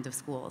these kinds of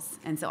schools.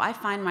 And so I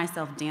find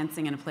myself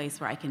dancing in a place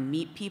where I can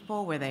meet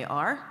people where they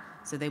are,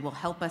 so they will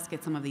help us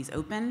get some of these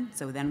open,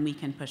 so then we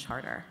can push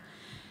harder.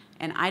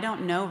 And I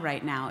don't know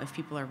right now if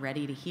people are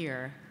ready to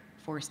hear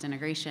forced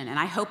integration, and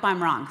I hope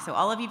I'm wrong. So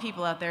all of you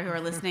people out there who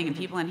are listening and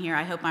people in here,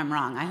 I hope I'm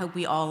wrong. I hope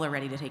we all are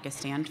ready to take a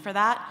stand for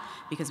that,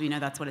 because we know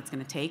that's what it's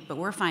going to take, but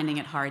we're finding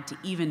it hard to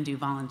even do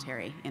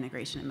voluntary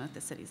integration in most of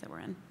the cities that we're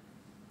in.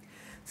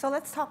 So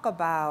let's talk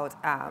about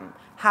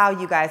how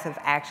you guys have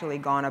actually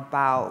gone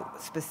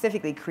about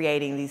specifically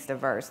creating these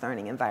diverse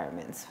learning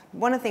environments.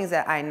 One of the things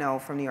that I know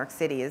from New York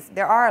City is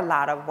there are a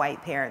lot of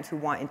white parents who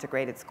want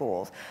integrated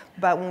schools,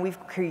 but when we've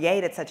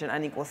created such an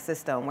unequal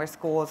system where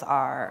schools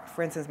are,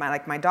 for instance,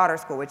 my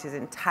daughter's school, which is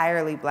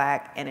entirely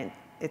black and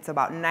it's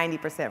about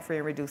 90% free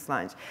and reduced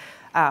lunch,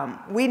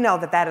 we know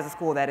that that is a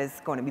school that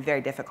is going to be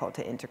very difficult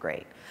to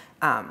integrate.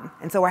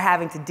 And so we're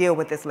having to deal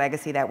with this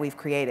legacy that we've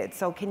created.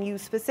 So can you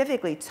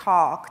specifically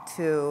talk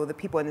to the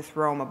people in this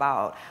room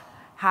about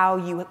how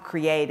you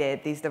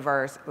created these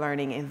diverse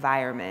learning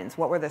environments?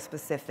 What were the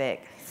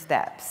specific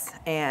steps?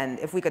 And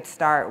if we could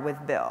start with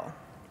Bill.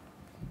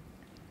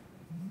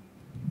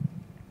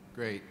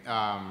 Great.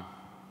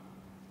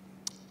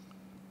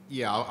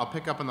 Yeah, I'll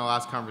pick up on the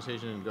last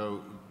conversation and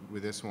go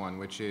with this one,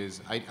 which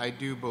is I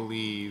do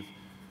believe,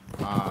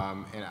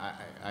 and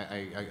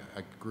I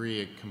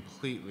agree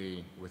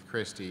completely with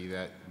Christy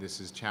that this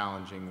is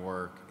challenging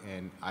work,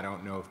 and I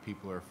don't know if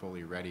people are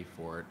fully ready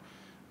for it.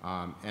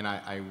 And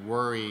I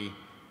worry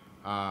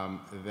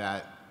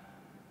that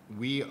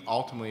we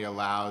ultimately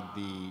allowed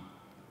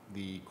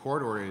the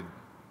court-ordered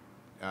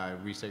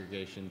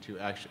resegregation to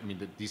actually,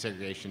 the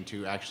desegregation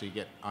to actually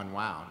get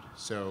unwound.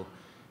 So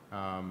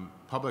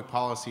public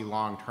policy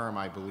long-term,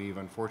 I believe,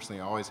 unfortunately,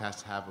 always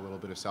has to have a little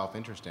bit of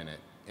self-interest in it.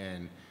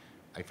 And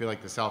I feel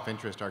like the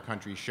self-interest our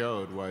country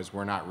showed was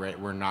we're not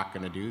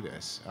going to do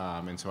this.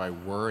 And so I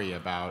worry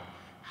about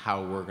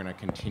how we're going to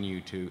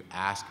continue to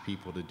ask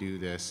people to do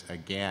this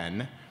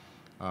again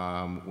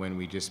when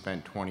we just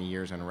spent 20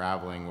 years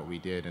unraveling what we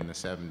did in the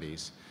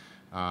 70s.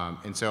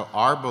 And so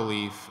our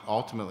belief,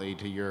 ultimately,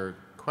 to your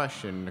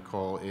question,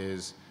 Nicole,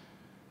 is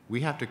we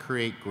have to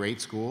create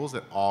great schools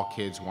that all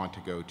kids want to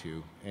go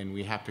to. And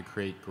we have to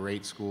create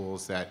great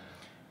schools that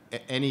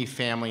any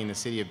family in the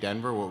city of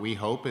Denver, what we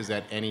hope is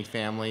that any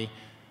family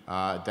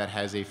that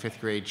has a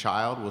 5th grade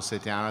child will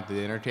sit down at the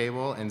dinner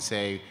table and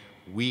say,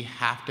 we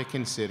have to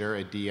consider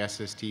a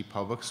DSST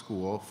public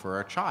school for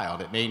our child.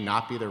 It may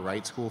not be the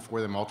right school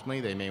for them ultimately.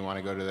 They may want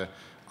to go to the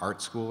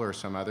art school or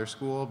some other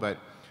school, but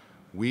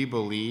we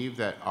believe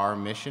that our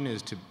mission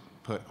is to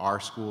put our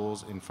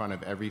schools in front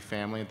of every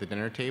family at the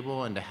dinner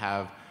table and to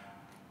have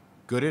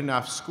good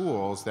enough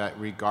schools that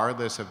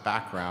regardless of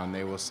background,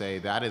 they will say,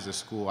 that is a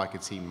school I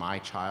could see my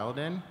child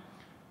in,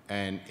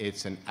 and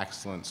it's an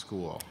excellent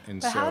school.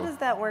 And but how does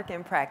that work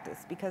in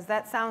practice? Because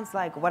that sounds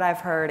like what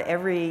I've heard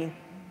every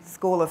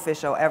school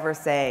official ever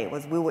say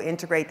was, we will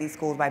integrate these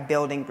schools by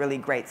building really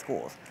great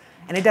schools.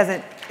 And it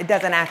doesn't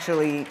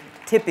actually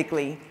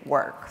typically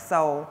work.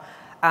 So,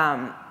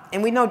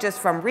 and we know just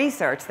from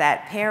research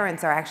that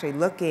parents are actually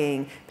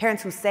looking,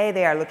 parents who say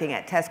they are looking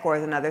at test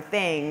scores and other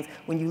things,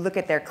 when you look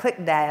at their click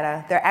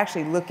data, they're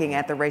actually looking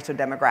at the racial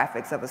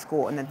demographics of a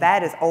school, and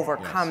that is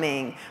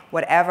overcoming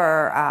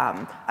whatever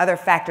other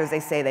factors they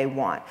say they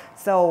want.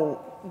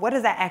 So what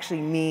does that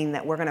actually mean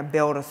that we're going to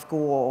build a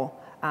school?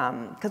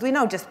 Because we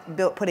know just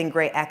putting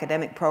great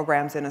academic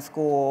programs in a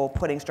school,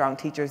 putting strong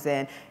teachers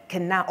in,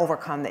 cannot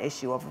overcome the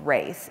issue of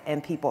race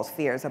and people's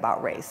fears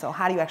about race. So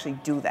how do you actually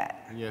do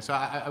that? Yeah, so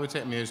I would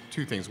say, there's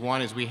two things.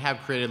 One is we have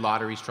created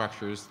lottery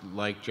structures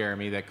like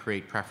Jeremy that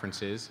create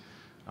preferences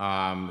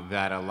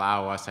that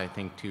allow us, I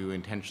think, to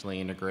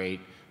intentionally integrate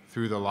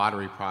through the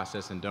lottery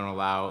process and don't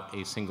allow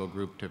a single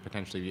group to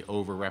potentially be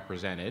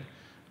overrepresented.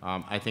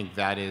 I think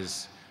that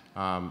has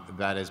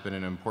been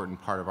an important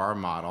part of our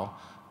model.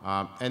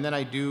 And then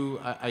I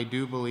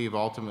do believe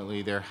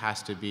ultimately there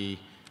has to be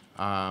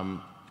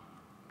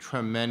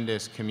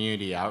tremendous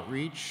community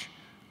outreach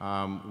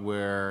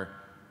where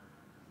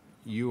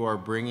you are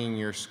bringing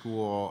your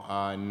school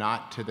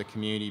not to the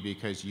community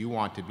because you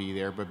want to be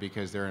there, but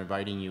because they're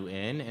inviting you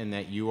in, and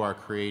that you are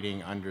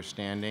creating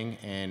understanding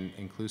and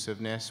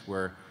inclusiveness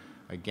where,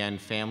 again,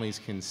 families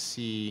can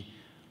see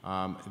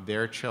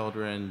their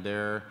children,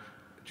 their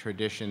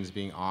traditions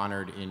being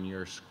honored in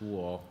your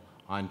school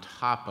on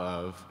top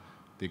of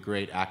the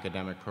great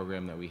academic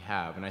program that we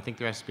have. And I think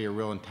there has to be a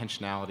real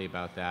intentionality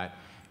about that.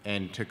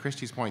 And to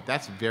Christy's point,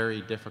 that's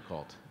very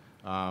difficult.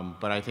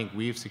 But I think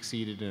we've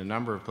succeeded in a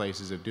number of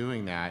places of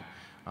doing that,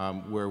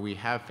 where we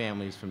have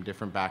families from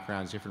different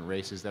backgrounds, different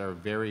races that are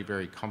very,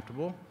 very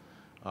comfortable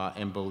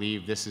and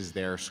believe this is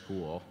their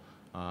school.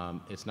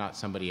 It's not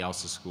somebody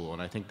else's school.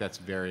 And I think that's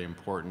very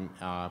important,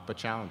 but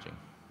challenging.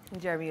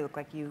 Jeremy, you look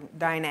like you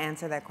dying to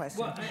answer that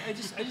question. Well, I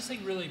just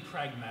think really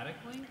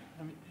pragmatically,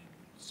 I mean,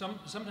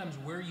 sometimes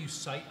where you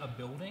site a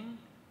building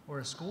or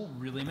a school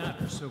really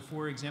matters. So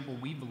for example,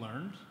 we've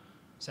learned,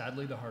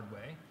 sadly the hard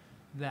way,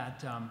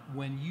 that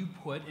when you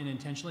put an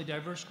intentionally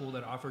diverse school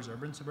that offers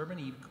urban,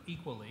 suburban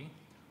equally,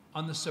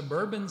 on the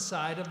suburban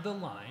side of the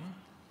line,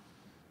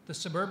 the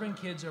suburban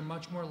kids are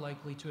much more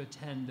likely to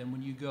attend than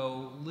when you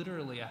go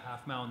literally a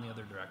half mile in the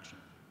other direction.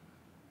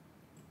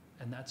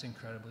 And that's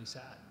incredibly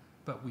sad.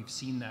 But we've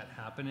seen that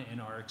happen in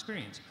our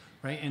experience,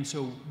 right? And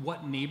so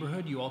what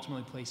neighborhood you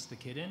ultimately place the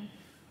kid in,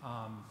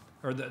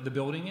 or the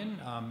building in,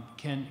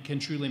 can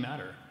truly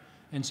matter.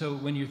 And so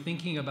when you're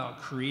thinking about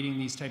creating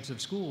these types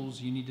of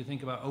schools, you need to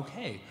think about,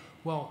 okay,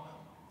 well,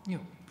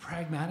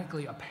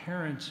 pragmatically, a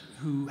parent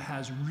who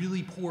has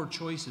really poor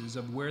choices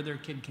of where their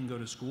kid can go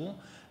to school,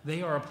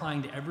 they are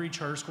applying to every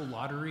charter school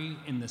lottery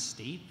in the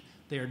state.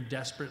 They are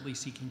desperately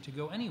seeking to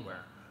go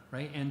anywhere,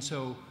 right? And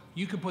so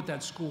you could put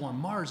that school on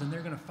Mars and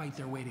they're gonna fight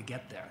their way to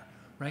get there,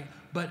 right?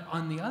 But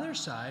on the other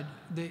side,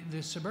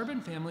 the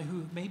suburban family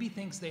who maybe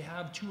thinks they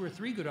have 2 or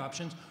 3 good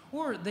options,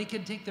 or they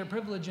could take their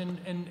privilege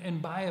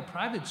and buy a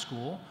private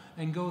school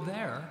and go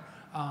there.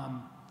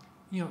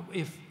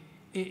 If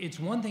it's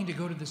one thing to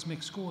go to this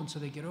mixed school and so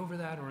they get over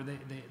that, or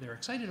they're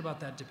excited about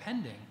that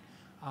depending.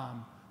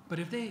 But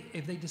if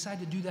they decide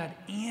to do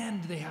that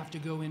and they have to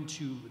go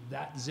into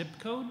that zip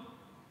code,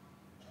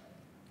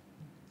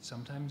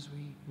 sometimes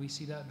we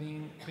see that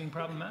being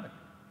problematic,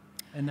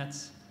 and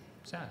that's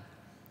sad.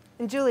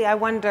 And Julie, I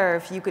wonder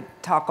if you could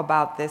talk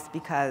about this,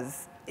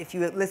 because if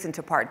you listen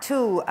to part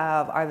 2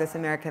 of our This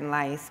American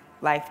Life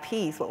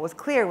piece, what was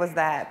clear was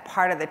that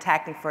part of the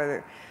tactic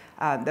for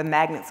the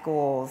magnet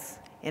schools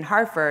in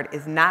Hartford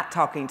is not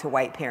talking to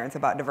white parents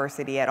about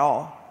diversity at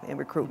all in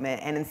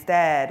recruitment, and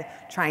instead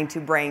trying to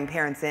bring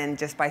parents in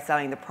just by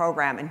selling the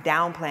program and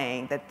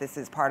downplaying that this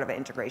is part of an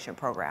integration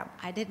program.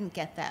 I didn't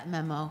get that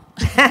memo.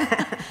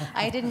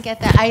 I didn't get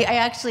that. I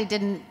actually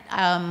didn't.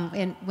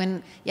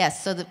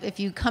 So if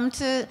you come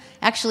to,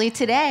 actually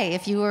today,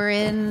 if you were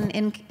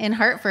in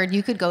Hartford,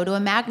 you could go to a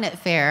magnet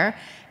fair,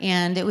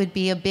 and it would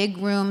be a big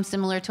room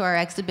similar to our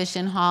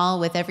exhibition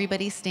hall with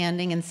everybody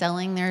standing and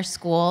selling their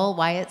school,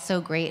 why it's so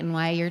great and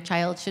why your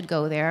child should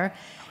go there.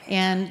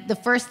 And the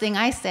first thing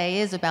I say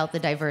is about the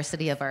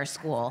diversity of our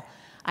school.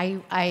 I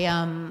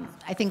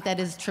think that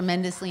is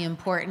tremendously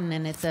important,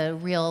 and it's a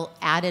real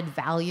added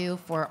value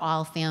for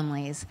all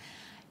families.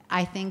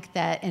 I think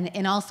that,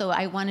 and also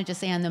I want to just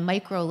say on the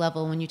micro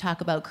level, when you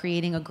talk about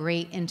creating a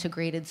great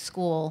integrated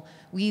school,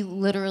 we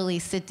literally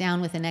sit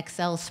down with an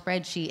Excel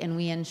spreadsheet and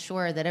we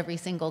ensure that every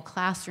single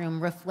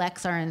classroom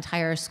reflects our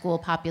entire school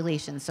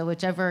population. So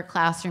whichever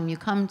classroom you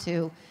come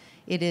to,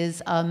 it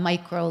is a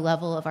micro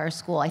level of our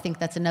school. I think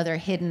that's another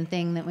hidden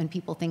thing, that when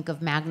people think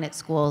of magnet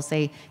schools,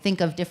 they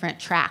think of different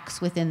tracks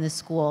within the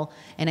school,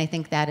 and I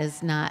think that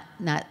is not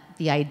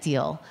the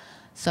ideal.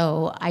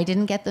 So I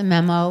didn't get the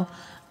memo.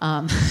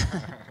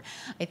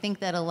 I think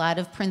that a lot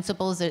of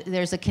principals,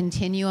 there's a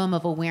continuum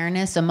of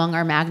awareness among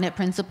our magnet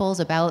principals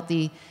about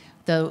the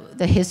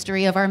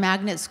history of our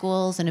magnet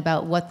schools and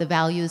about what the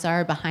values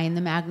are behind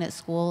the magnet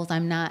schools.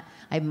 I'm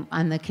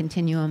on the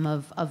continuum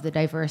of the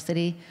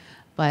diversity,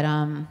 but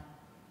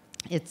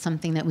it's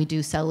something that we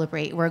do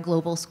celebrate. We're a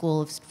global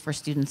school for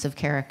students of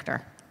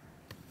character.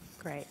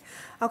 Great.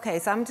 Okay,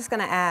 so I'm just going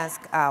to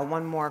ask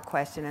one more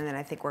question, and then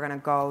I think we're going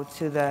to go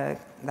to the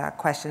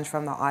questions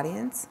from the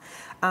audience.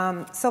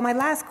 So my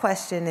last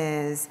question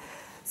is,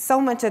 so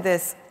much of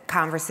this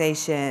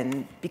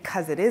conversation,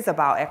 because it is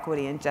about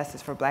equity and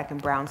justice for Black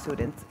and brown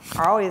students,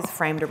 are always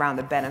framed around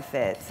the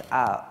benefits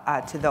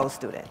to those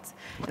students.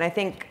 And I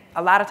think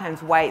a lot of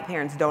times white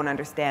parents don't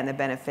understand the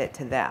benefit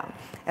to them.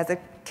 As a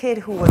kid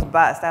who was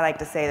bused, I like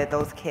to say that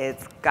those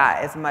kids got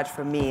as much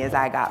from me as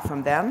I got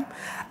from them.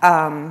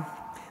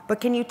 But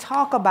can you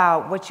talk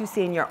about what you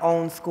see in your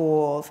own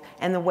schools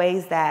and the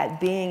ways that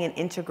being an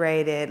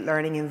integrated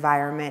learning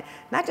environment,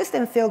 not just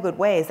in feel-good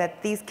ways,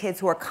 that these kids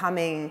who are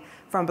coming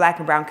from Black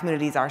and brown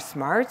communities are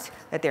smart,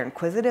 that they're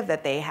inquisitive,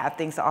 that they have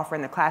things to offer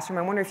in the classroom?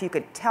 I wonder if you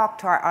could talk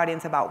to our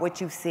audience about what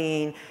you've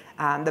seen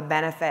the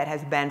benefit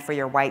has been for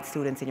your white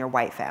students and your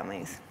white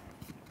families.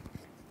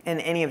 And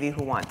any of you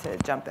who want to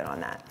jump in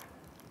on that.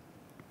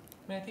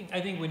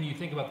 I think when you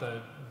think about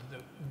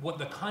what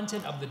the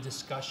content of the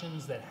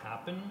discussions that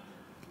happen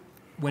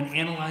when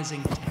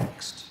analyzing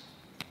text,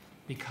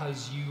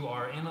 because you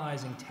are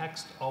analyzing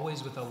text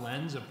always with a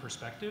lens of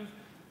perspective,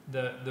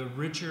 the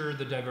richer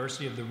the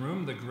diversity of the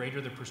room, the greater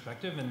the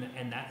perspective,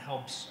 and that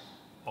helps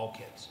all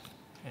kids.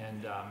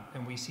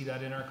 And we see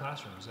that in our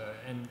classrooms.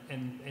 And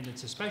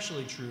it's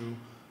especially true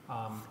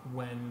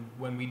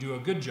when we do a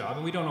good job,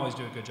 and we don't always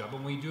do a good job,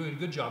 but when we do a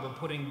good job of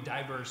putting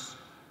diverse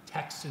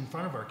texts in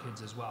front of our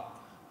kids as well.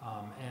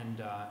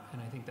 And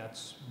I think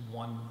that's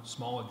one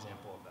small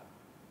example of that.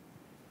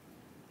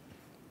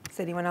 Does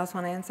anyone else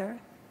want to answer?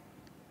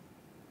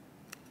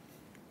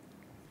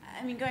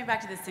 I mean, going back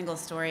to the single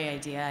story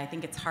idea, I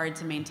think it's hard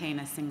to maintain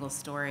a single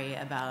story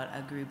about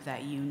a group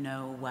that you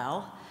know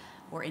well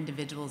or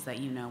individuals that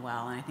you know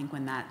well. And I think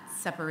when that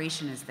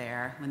separation is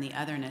there, when the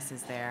otherness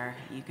is there,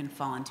 you can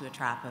fall into a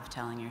trap of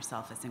telling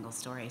yourself a single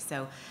story.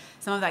 So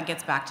some of that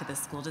gets back to the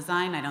school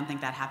design. I don't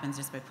think that happens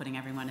just by putting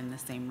everyone in the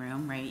same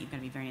room, right? You've got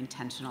to be very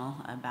intentional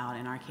about,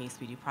 in our case,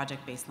 we do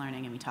project-based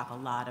learning, and we talk a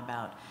lot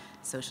about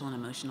social and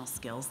emotional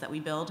skills that we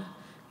build.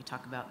 We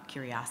talk about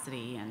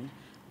curiosity and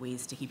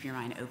ways to keep your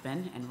mind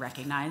open and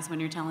recognize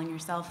when you're telling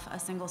yourself a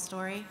single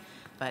story.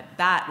 But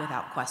that,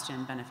 without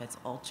question, benefits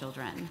all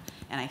children.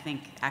 And I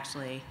think,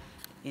 actually,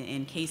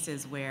 in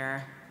cases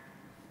where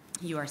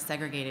you are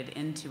segregated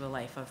into a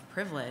life of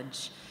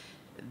privilege,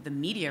 the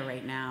media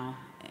right now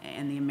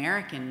and the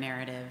American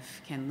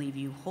narrative can leave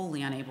you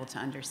wholly unable to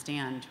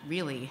understand,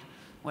 really,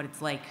 what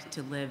it's like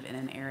to live in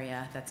an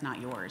area that's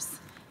not yours.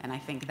 And I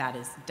think that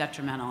is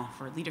detrimental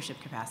for leadership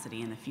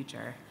capacity in the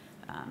future,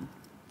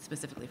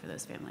 specifically for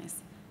those families.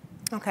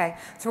 Okay,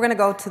 so we're going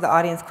to go to the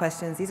audience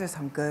questions. These are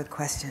some good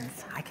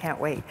questions. I can't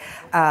wait.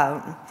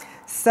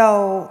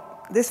 So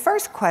this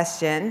first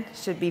question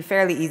should be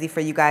fairly easy for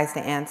you guys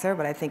to answer,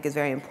 but I think is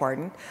very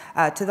important.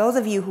 To those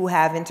of you who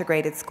have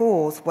integrated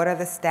schools, what are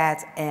the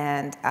stats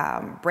and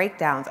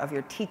breakdowns of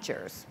your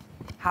teachers?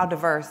 How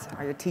diverse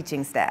are your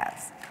teaching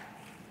staffs?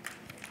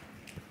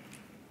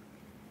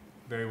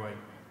 Very white.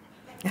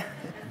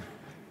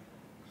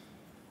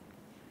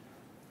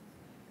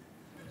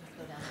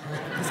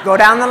 Just go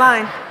down the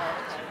line.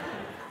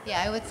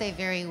 Yeah, I would say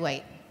very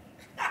white.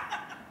 I'm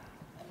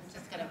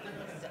just going to put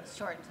this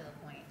short and to the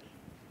point.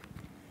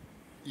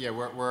 Yeah,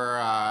 we're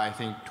I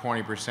think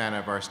 20%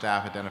 of our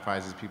staff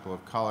identifies as people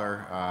of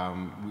color.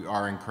 We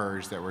are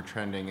encouraged that we're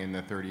trending in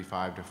the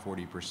 35 to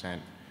 40%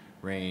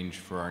 range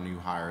for our new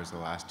hires the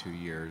last 2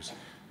 years,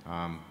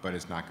 but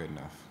it's not good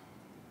enough.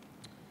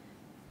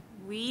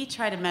 We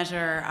try to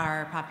measure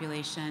our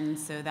population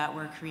so that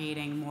we're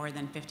creating more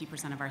than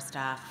 50% of our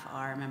staff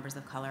are members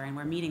of color, and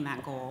we're meeting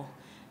that goal.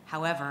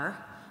 However,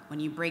 when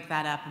you break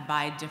that up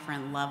by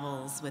different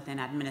levels within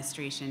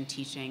administration,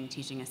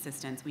 teaching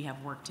assistants, we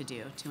have work to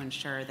do to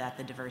ensure that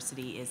the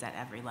diversity is at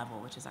every level,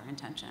 which is our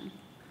intention.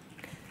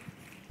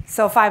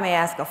 So if I may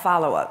ask a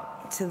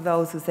follow-up to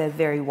those who said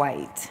very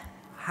white,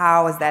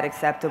 how is that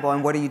acceptable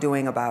and what are you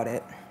doing about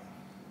it?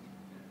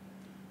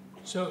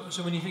 So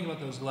when you think about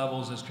those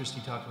levels, as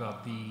Christy talked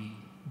about, the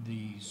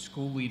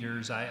school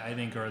leaders, I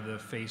think, are the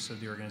face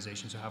of the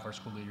organization. So half our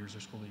school leaders are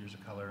school leaders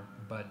of color,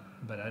 but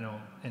I don't,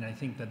 and I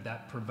think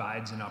that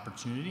provides an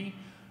opportunity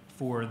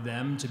for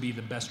them to be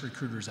the best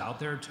recruiters out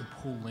there to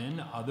pull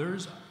in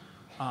others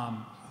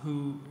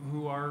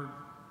who are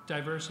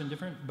diverse and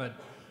different. But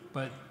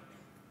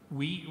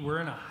we're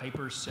in a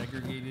hyper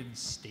segregated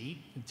state.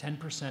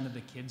 10% of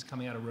the kids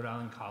coming out of Rhode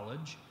Island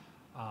College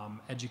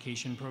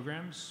education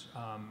programs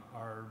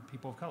are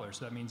people of color.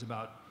 So that means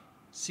about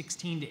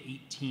 16 to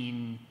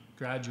 18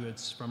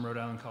 graduates from Rhode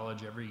Island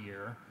College every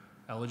year,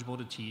 eligible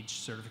to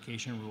teach,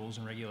 certification rules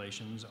and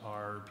regulations,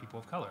 are people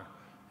of color.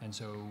 And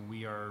so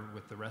we are,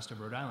 with the rest of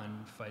Rhode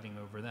Island, fighting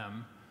over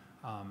them.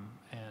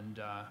 And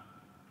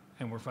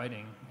we're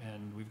fighting.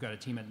 And we've got a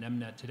team at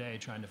NEMNET today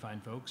trying to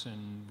find folks,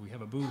 and we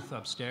have a booth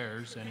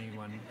upstairs.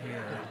 Anyone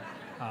here?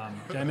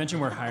 Did I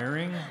mention we're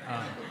hiring?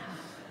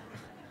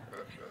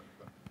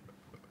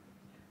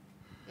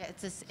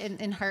 Yeah,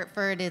 in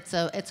Hartford, it's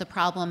a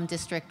problem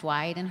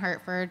district-wide in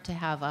Hartford to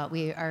have.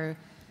 We are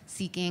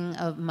seeking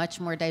a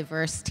much more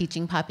diverse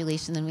teaching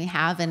population than we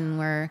have,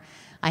 and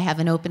I have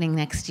an opening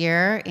next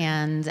year,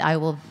 and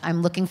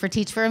I'm looking for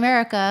Teach for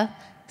America,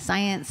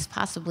 science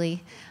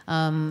possibly.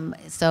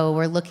 So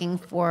we're looking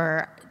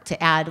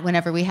to add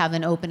whenever we have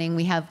an opening.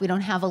 We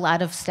don't have a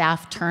lot of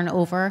staff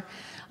turnover,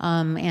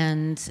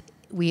 and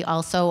we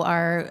also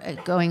are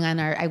going on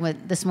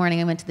this morning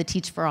I went to the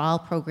Teach for All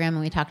program,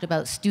 and we talked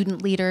about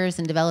student leaders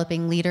and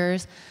developing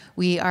leaders.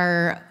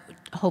 We're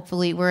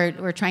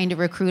trying to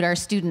recruit our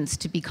students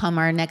to become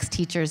our next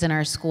teachers in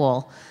our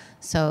school.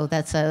 So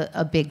that's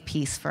a big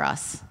piece for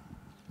us.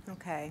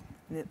 Okay.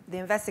 The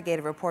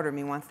investigative reporter in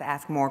me wants to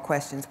ask more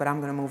questions, but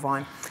I'm going to move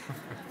on.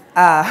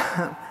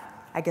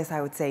 I guess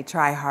I would say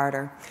try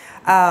harder.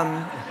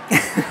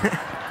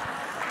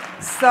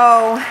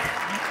 So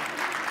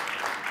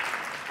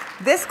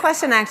this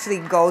question actually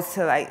goes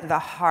to the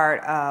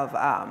heart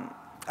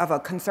of a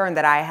concern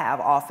that I have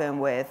often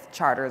with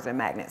charters and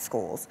magnet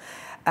schools,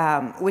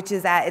 which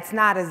is that it's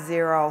not a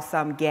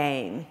zero-sum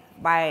game.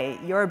 By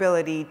your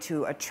ability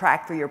to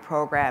attract through your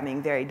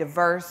programming very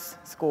diverse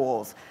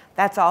schools,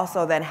 that's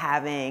also then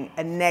having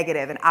a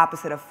negative and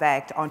opposite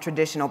effect on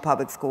traditional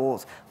public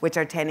schools, which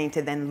are tending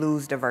to then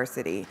lose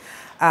diversity.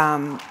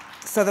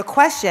 So the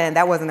question,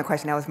 that wasn't the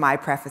question, that was my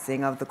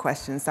prefacing of the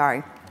question,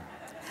 sorry,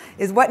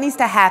 is what needs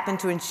to happen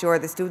to ensure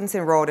that students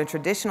enrolled in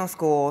traditional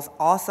schools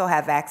also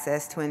have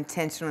access to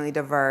intentionally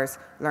diverse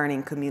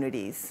learning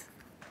communities?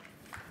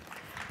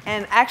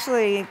 And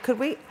actually,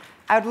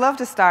 I'd love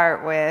to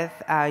start with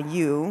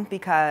you,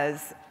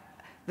 because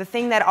the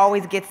thing that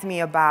always gets me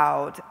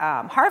about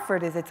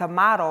Hartford is it's a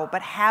model,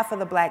 but half of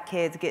the black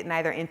kids get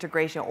neither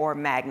integration or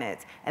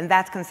magnets, and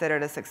that's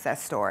considered a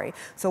success story.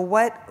 So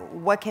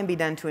what can be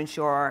done to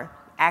ensure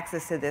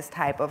access to this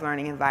type of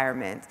learning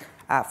environment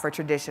for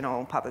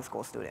traditional public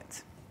school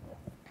students?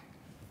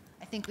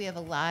 I think we have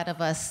a lot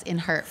of us in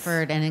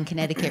Hartford and in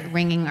Connecticut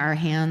wringing our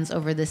hands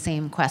over the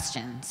same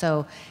question.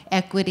 So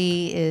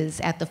equity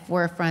is at the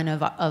forefront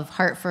of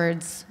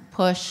Hartford's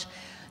push.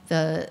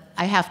 I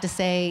have to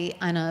say,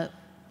 on a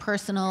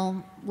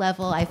personal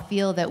level, I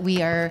feel that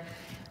we are,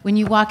 when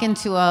you walk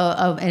into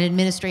an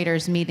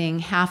administrator's meeting,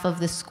 half of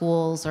the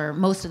schools, or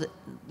most of the,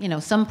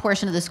 some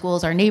portion of the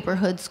schools are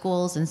neighborhood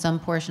schools and some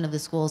portion of the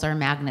schools are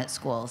magnet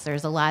schools.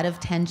 There's a lot of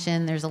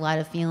tension, there's a lot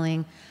of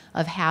feeling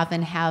of have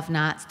and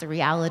have-nots. The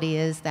reality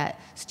is that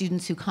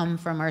students who come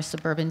from our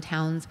suburban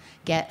towns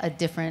get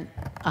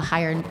a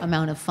higher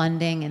amount of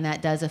funding, and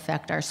that does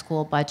affect our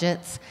school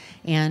budgets.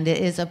 And it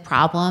is a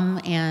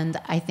problem, and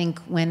I think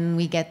when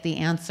we get the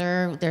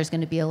answer, there's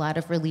going to be a lot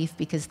of relief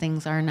because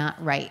things are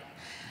not right.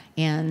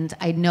 And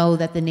I know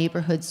that the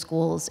neighborhood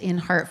schools in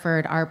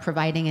Hartford are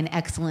providing an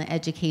excellent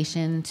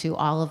education to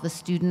all of the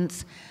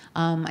students.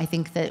 I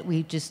think that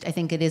I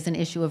think it is an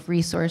issue of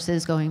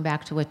resources, going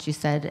back to what you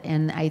said,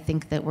 and I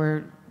think that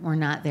we're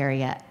not there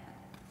yet.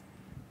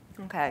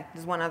 Okay,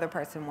 does one other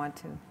person want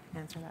to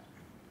answer that?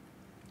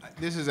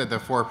 This is at the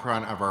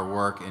forefront of our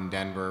work in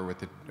Denver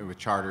with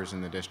charters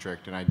in the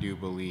district, and I do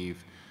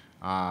believe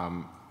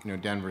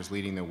Denver's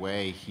leading the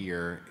way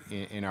here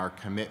in our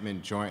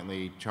commitment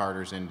jointly,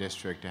 charters and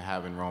district, to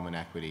have enrollment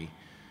equity.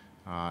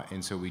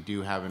 And so we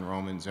do have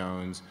enrollment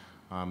zones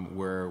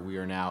where we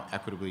are now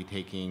equitably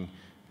taking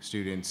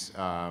students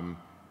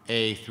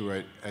through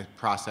a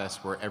process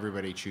where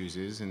everybody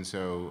chooses. And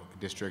so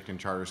district and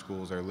charter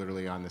schools are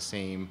literally on the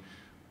same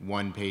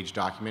one-page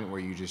document where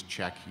you just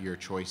check your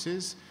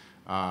choices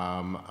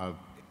of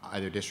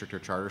either district or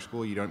charter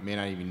school. You may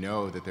not even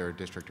know that there are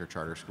district or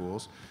charter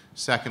schools.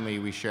 Secondly,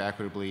 we share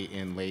equitably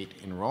in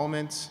late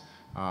enrollments.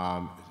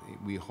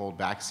 We hold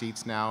back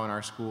seats now in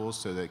our schools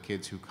so that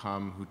kids who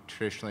come who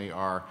traditionally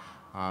are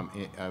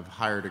of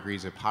higher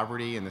degrees of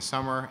poverty in the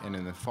summer and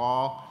in the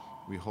fall,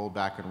 we hold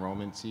back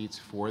enrollment seats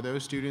for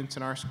those students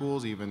in our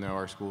schools, even though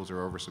our schools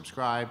are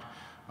oversubscribed.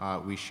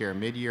 We share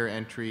mid-year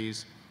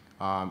entries,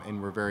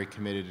 and we're very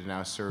committed to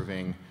now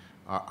serving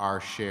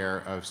our share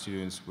of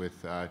students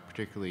with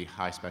particularly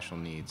high special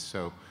needs.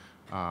 So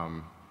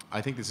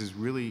I think this is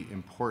really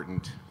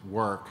important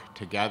work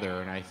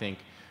together, and I think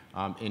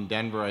in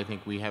Denver, I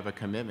think we have a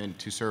commitment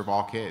to serve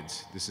all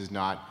kids. This is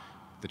not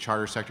the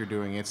charter sector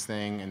doing its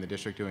thing and the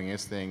district doing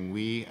its thing.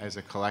 We, as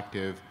a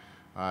collective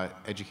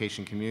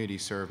education community,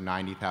 serve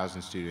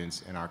 90,000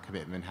 students, and our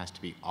commitment has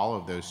to be all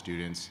of those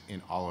students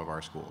in all of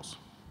our schools.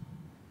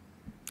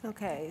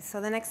 Okay,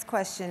 so the next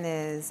question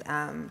is,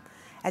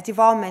 as you've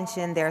all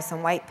mentioned, there are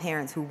some white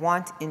parents who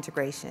want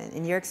integration.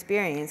 In your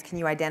experience, can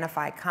you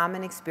identify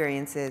common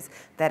experiences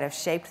that have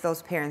shaped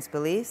those parents'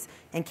 beliefs,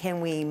 and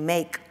can we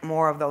make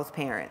more of those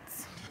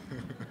parents? Do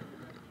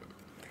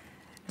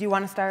you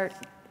want to start,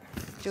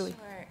 Julie?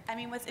 Sure. I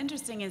mean, what's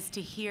interesting is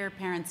to hear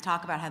parents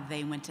talk about how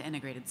they went to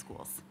integrated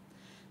schools.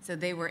 So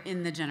they were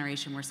in the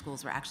generation where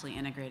schools were actually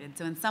integrated.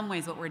 So in some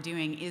ways, what we're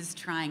doing is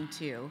trying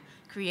to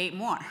create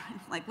more.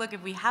 Like, look,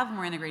 if we have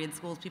more integrated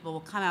schools, people will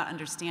come out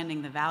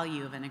understanding the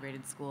value of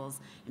integrated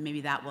schools, and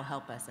maybe that will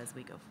help us as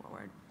we go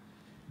forward.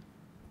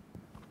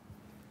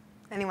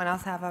 Anyone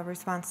else have a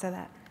response to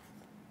that?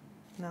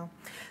 No?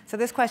 So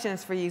this question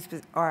is for you,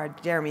 or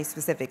Jeremy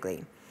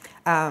specifically.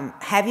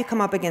 Have you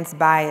come up against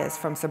bias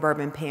from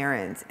suburban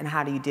parents, and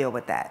how do you deal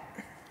with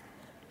that?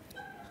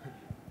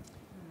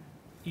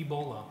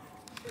 Ebola.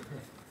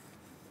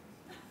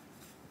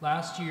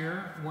 Last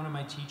year, one of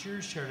my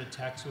teachers shared a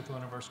text with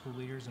one of our school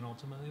leaders and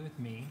ultimately with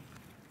me,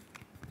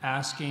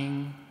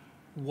 asking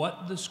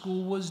what the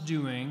school was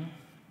doing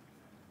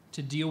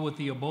to deal with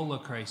the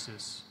Ebola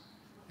crisis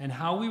and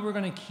how we were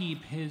going to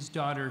keep his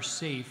daughter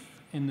safe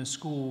in the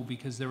school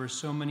because there were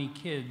so many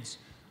kids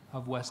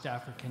of West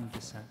African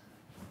descent.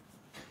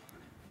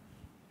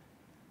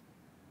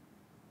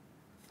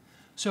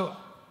 So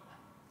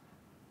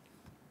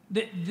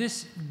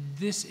this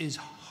is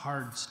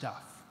hard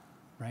stuff,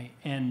 right?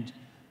 And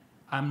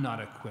I'm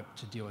not equipped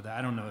to deal with that.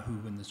 I don't know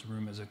who in this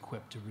room is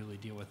equipped to really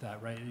deal with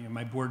that, right?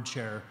 My board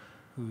chair,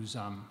 who's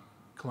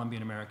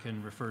Colombian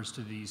American, refers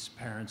to these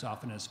parents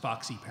often as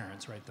foxy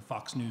parents, right? The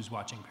Fox News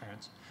watching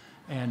parents,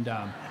 and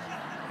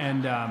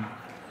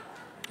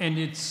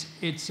it's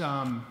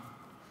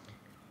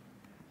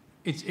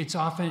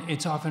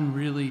often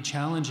really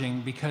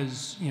challenging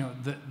because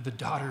the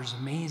daughter's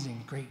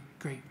amazing, great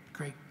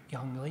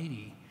young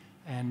lady,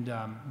 and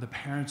the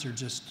parents are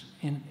just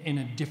in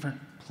a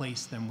different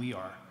place than we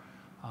are.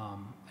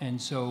 And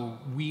so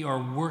we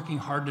are working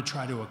hard to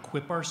try to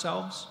equip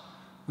ourselves.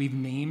 We've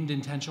named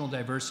intentional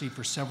diversity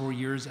for several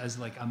years as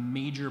like a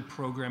major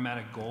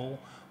programmatic goal.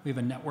 We have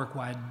a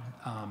network-wide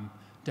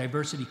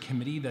diversity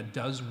committee that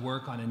does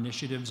work on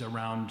initiatives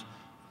around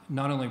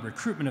not only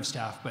recruitment of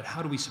staff, but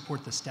how do we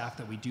support the staff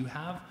that we do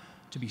have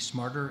to be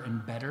smarter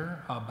and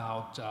better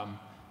about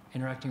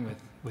interacting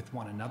with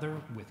one another,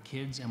 with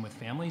kids, and with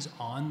families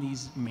on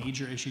these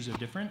major issues of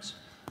difference.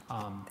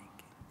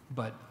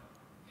 But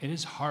it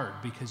is hard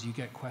because you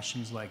get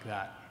questions like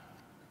that.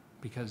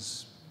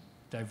 because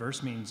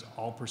diverse means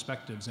all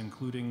perspectives,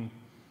 including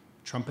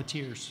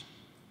trumpeters.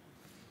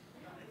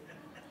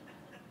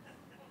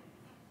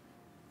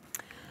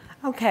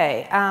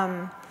 Okay,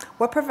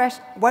 what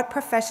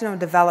professional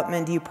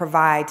development do you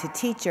provide to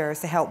teachers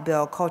to help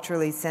build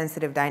culturally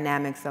sensitive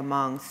dynamics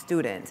among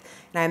students?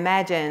 And I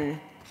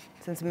imagine,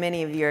 since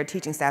many of your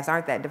teaching staffs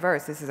aren't that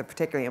diverse, this is a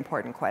particularly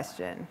important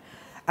question.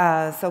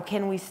 So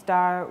can we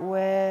start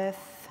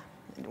with,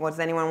 does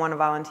anyone want to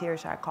volunteer?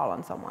 Should I call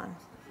on someone?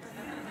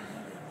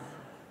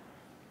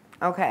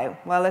 Okay,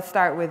 well, let's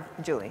start with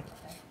Julie.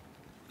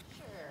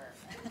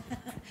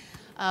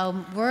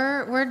 Sure.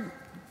 We're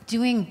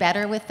doing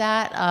better with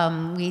that.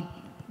 We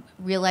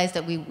realized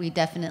that we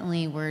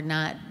definitely were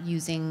not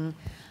using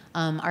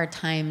our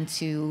time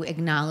to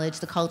acknowledge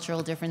the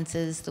cultural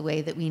differences the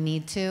way that we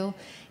need to.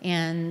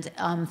 And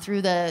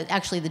through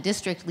the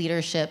district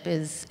leadership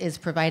is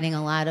providing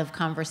a lot of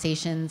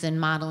conversations and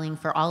modeling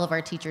for all of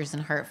our teachers in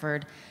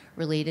Hartford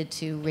related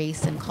to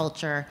race and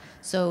culture.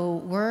 So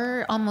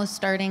we're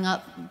almost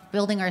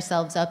building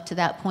ourselves up to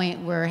that point.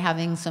 We're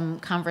having some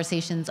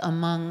conversations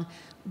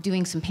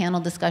doing some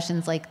panel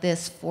discussions like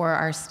this for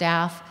our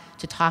staff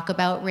to talk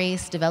about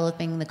race,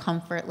 developing the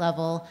comfort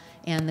level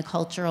and the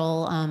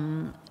cultural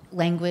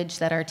language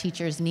that our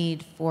teachers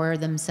need for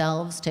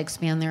themselves to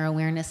expand their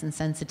awareness and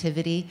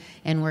sensitivity,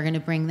 and we're going to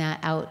bring that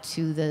out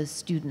to the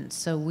students.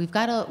 So we've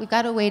got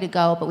a way to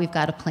go, but we've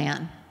got a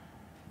plan.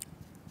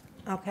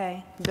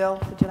 Okay, Bill,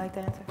 would you like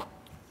to answer?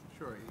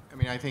 Sure. I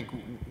mean, I think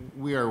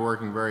we are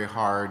working very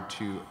hard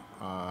to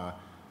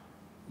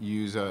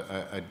use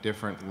a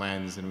different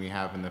lens than we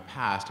have in the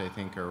past, I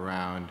think,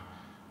 around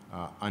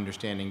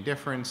understanding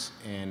difference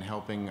and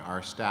helping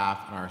our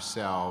staff and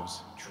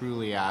ourselves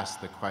truly ask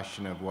the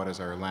question of what is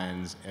our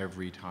lens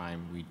every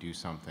time we do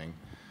something.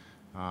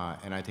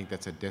 And I think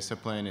that's a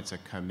discipline, it's a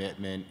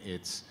commitment,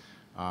 it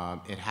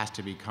has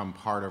to become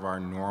part of our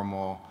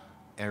normal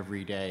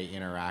everyday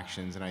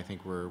interactions, and I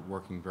think we're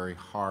working very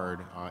hard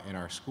in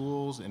our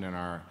schools and in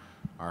our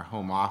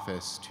home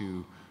office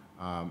to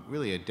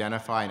really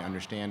identify and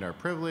understand our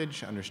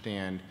privilege,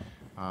 understand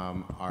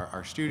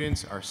our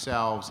students,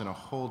 ourselves in a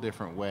whole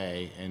different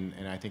way,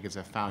 and I think it's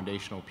a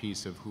foundational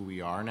piece of who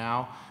we are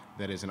now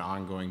that is an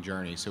ongoing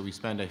journey. So we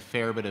spend a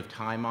fair bit of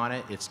time on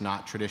it. It's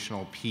not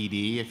traditional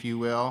PD, if you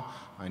will,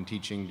 on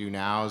teaching do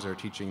nows or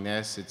teaching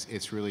this.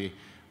 It's really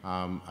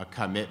a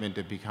commitment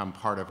to become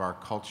part of our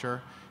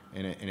culture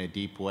in a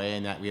deep way,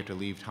 and that we have to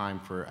leave time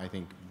for, I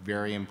think,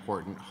 very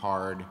important,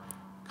 hard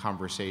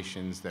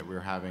conversations that we're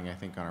having, I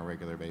think, on a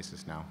regular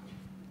basis now.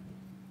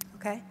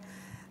 Okay,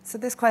 so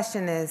this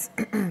question is,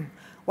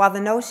 while the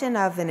notion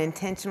of an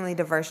intentionally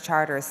diverse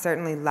charter is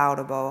certainly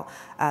laudable,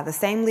 the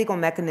same legal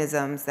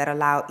mechanisms that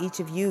allow each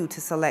of you to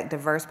select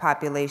diverse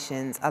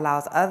populations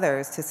allows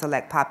others to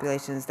select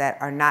populations that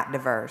are not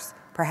diverse,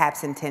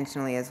 perhaps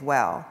intentionally as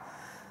well.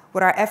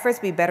 Would our efforts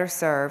be better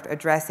served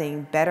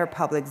addressing better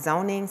public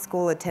zoning,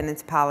 school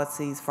attendance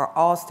policies for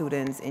all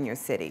students in your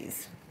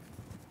cities?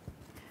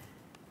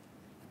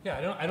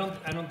 Yeah, I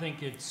don't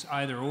think it's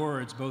either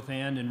or. It's both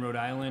and. In Rhode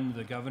Island,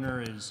 the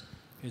governor is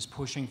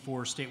pushing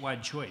for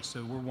statewide choice.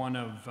 So we're one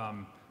of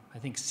I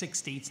think 6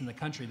 states in the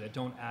country that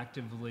don't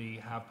actively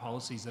have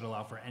policies that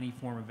allow for any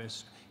form of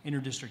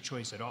interdistrict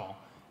choice at all.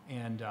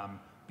 And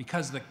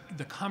because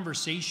the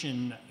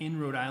conversation in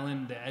Rhode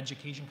Island, the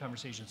education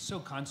conversation is so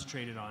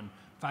concentrated on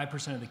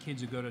 5% of the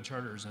kids who go to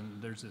charters, and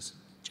there's this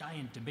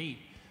giant debate.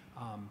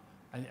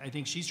 I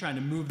think she's trying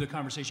to move the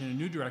conversation in a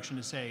new direction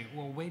to say,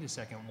 well, wait a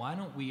second, why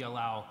don't we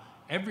allow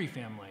every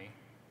family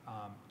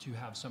to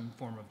have some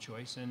form of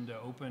choice and to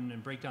open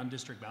and break down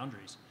district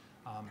boundaries?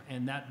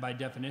 And that, by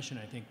definition,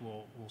 I think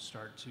will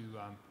start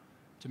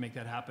to make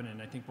that happen.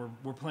 And I think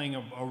we're playing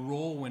a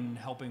role in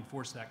helping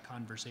force that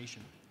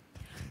conversation.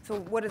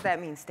 So what does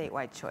that mean,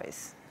 statewide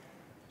choice?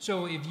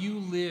 So if you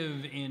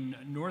live in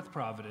North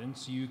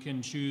Providence, you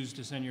can choose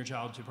to send your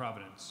child to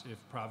Providence if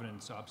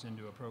Providence opts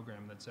into a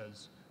program that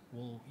says,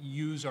 we'll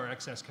use our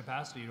excess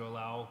capacity to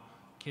allow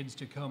kids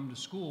to come to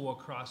school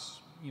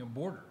across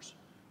borders,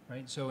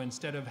 right? So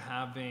instead of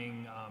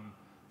having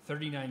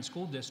 39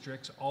 school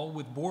districts, all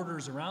with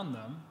borders around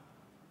them,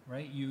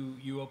 right?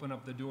 You open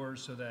up the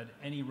doors so that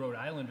any Rhode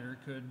Islander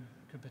could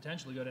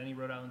potentially go to any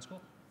Rhode Island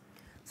school.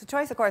 So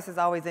choice, of course, is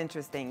always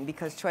interesting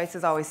because choice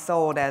is always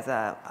sold as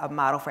a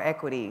model for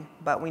equity,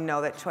 but we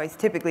know that choice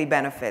typically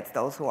benefits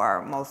those who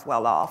are most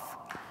well off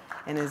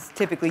and is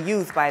typically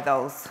used by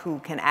those who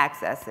can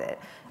access it.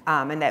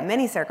 And that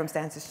many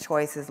circumstances,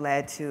 choice has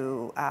led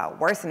to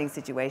worsening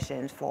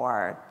situations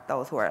for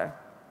those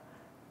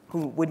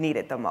who would need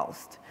it the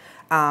most.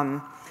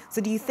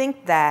 So do you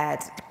think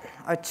that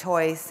a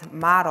choice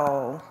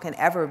model can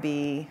ever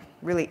be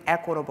really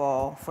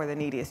equitable for the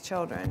neediest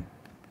children?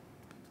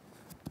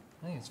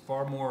 I think it's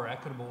far more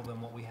equitable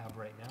than what we have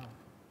right now.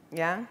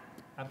 Yeah?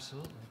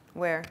 Absolutely.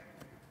 Where?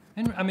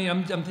 And I mean,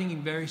 I'm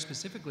thinking very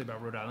specifically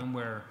about Rhode Island,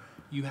 where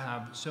you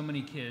have so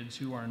many kids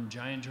who are on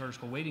giant charter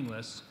school waiting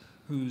lists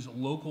whose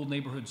local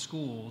neighborhood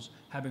schools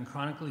have been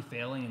chronically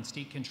failing in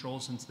state control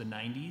since the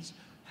 90s,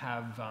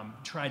 have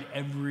tried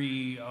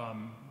every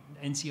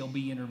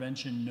NCLB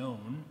intervention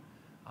known,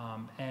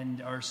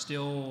 and are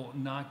still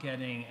not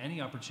getting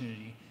any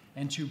opportunity.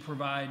 And to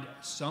provide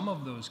some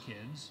of those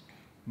kids,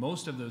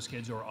 most of those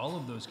kids, or all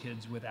of those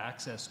kids with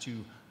access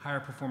to higher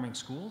performing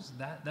schools,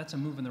 that's a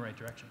move in the right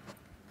direction.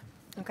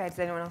 Okay, does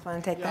anyone else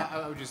want to take that?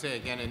 I would just say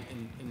again,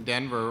 in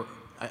Denver,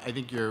 I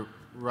think you're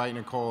right,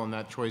 Nicole, and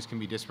that choice can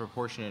be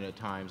disproportionate at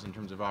times in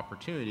terms of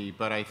opportunity,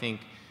 but I think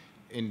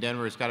in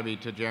Denver it's got to be,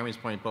 to Jeremy's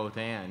point, both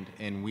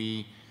and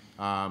we,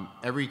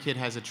 every kid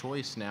has a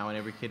choice now, and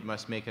every kid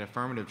must make an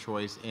affirmative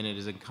choice, and it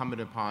is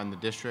incumbent upon the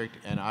district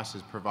and us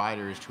as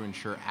providers to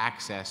ensure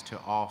access to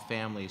all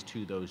families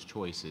to those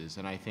choices.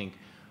 And I think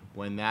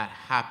when that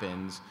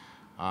happens,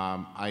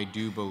 I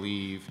do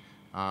believe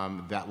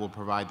that will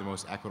provide the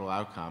most equitable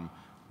outcome.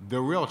 The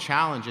real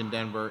challenge in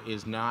Denver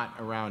is not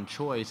around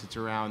choice, it's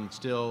around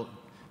still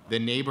the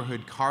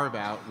neighborhood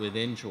carve-out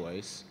within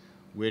choice,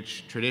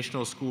 which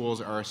traditional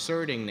schools are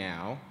asserting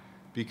now,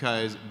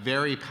 because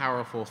very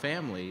powerful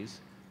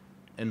families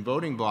and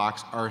voting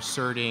blocks are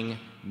asserting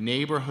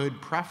neighborhood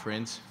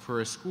preference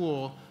for a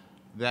school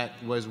that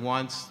was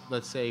once,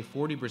 let's say,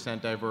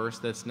 40% diverse,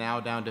 that's now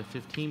down to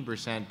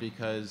 15%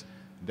 because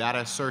that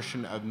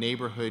assertion of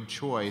neighborhood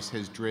choice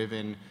has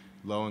driven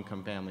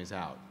low-income families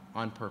out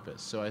on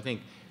purpose. So I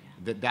think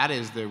that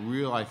is the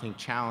real, I think,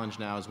 challenge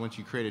now, is once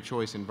you create a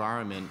choice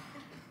environment,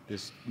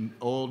 this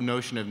old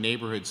notion of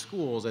neighborhood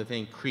schools, I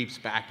think, creeps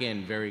back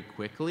in very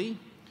quickly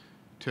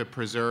to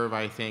preserve,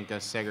 I think, a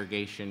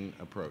segregation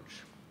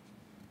approach.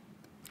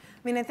 I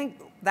mean, I think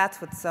that's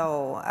what's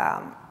so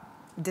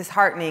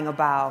disheartening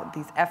about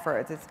these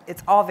efforts.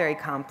 It's all very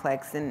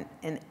complex, and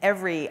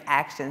every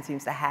action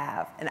seems to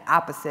have an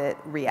opposite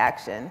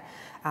reaction.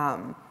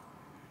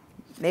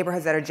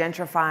 Neighborhoods that are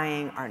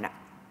gentrifying are not,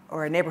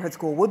 or a neighborhood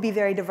school would be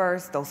very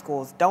diverse. Those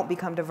schools don't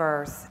become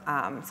diverse,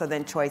 so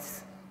then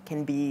choice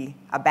can be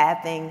a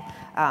bad thing.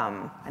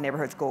 A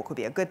neighborhood school could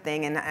be a good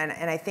thing, and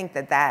I think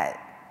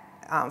that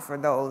for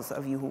those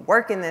of you who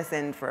work in this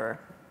and for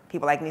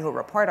people like me who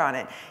report on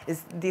it,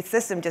 is the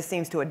system just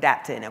seems to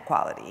adapt to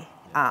inequality,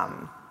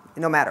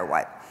 no matter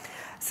what.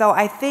 So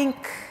I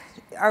think,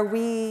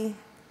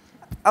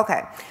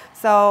 okay,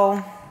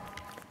 so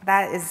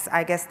that is,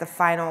 I guess, the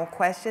final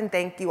question.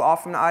 Thank you all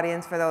from the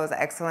audience for those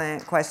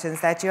excellent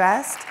questions that you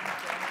asked.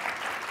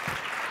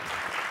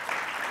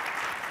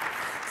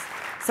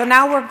 So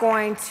now we're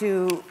going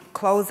to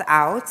close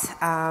out,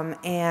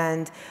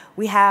 and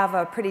we have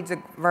a pretty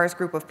diverse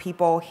group of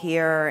people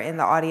here in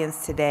the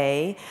audience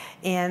today.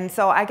 And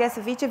so I guess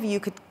if each of you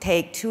could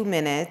take 2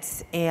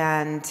 minutes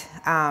and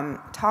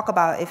talk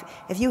about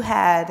if you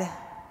had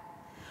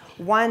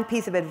one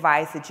piece of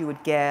advice that you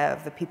would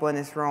give the people in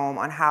this room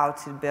on how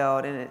to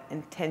build an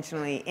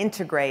intentionally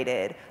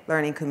integrated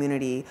learning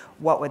community,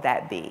 what would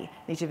that be?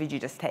 Each of you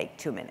just take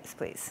 2 minutes,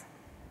 please.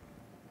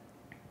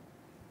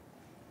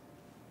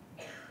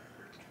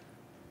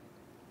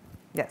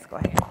 Yes, go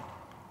ahead.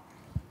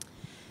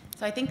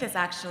 So I think this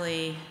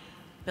actually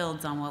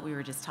builds on what we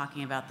were just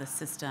talking about, the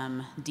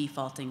system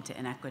defaulting to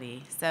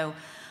inequity. So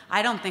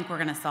I don't think we're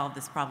going to solve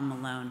this problem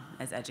alone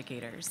as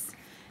educators.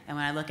 And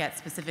when I look at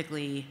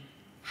specifically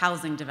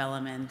housing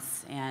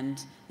developments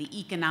and the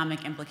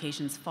economic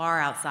implications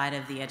far outside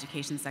of the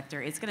education sector,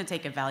 it's going to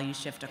take a value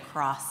shift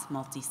across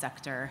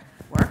multi-sector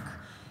work.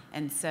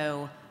 And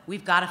so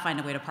we've got to find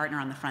a way to partner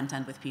on the front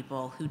end with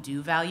people who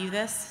do value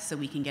this so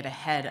we can get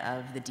ahead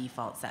of the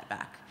default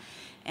setback.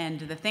 And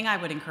the thing I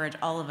would encourage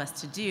all of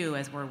us to do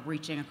as we're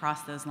reaching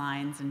across those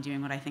lines and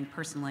doing what I think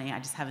personally I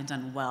just haven't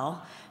done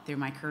well through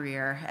my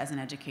career as an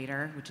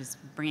educator, which is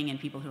bringing in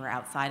people who are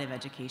outside of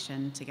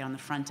education to get on the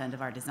front end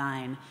of our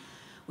design,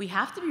 we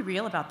have to be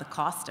real about the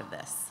cost of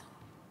this.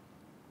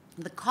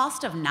 The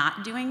cost of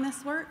not doing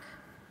this work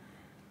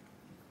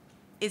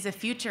is a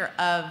future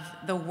of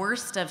the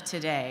worst of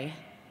today,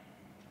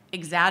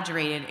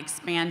 exaggerated,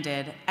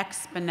 expanded,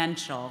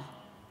 exponential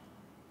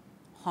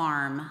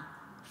harm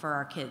for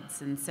our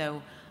kids. And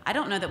so I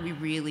don't know that we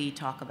really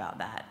talk about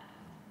that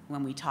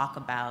when we talk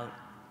about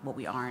what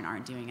we are and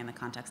aren't doing in the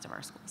context of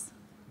our schools.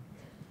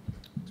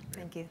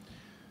 Thank you.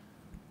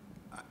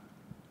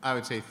 I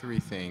would say 3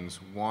 things.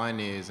 One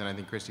is, and I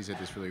think Christy said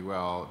this really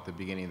well at the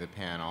beginning of the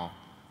panel,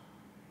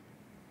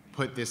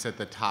 put this at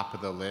the top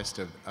of the list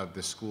of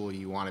the school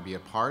you want to be a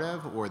part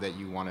of or that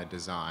you want to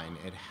design.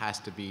 It has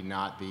to be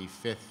not the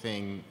 5th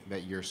thing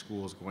that your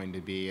school is going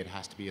to be. It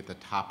has to be at the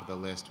top of the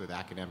list with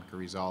academic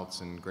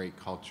results and great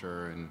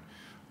culture and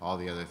all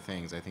the other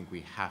things. I think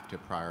we have to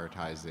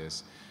prioritize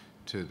this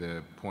to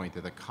the point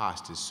that the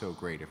cost is so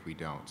great if we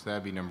don't. So that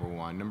would be number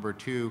 1. Number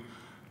 2,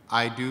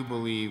 I do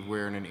believe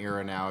we're in an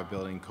era now of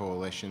building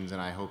coalitions, and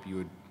I hope you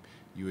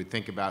would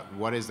think about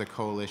what is the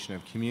coalition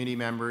of community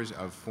members,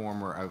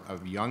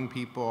 of young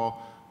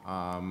people,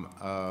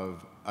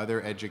 of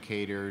other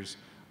educators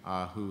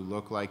who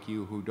look like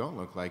you, who don't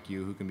look like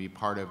you, who can be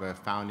part of a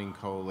founding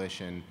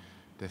coalition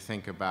to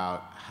think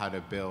about how to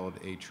build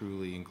a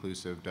truly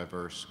inclusive,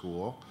 diverse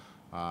school.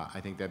 I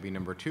think that'd be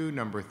number 2.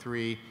 Number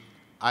 3,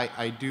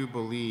 I do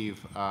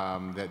believe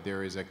that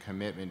there is a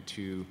commitment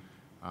to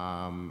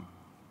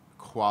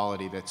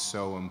quality that's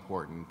so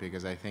important,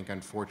 because I think,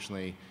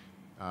 unfortunately,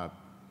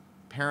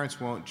 parents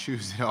won't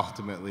choose it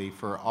ultimately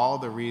for all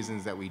the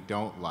reasons that we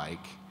don't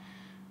like,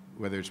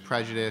 whether it's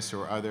prejudice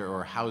or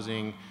or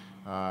housing,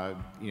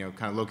 you know,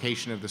 kind of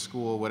location of the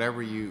school,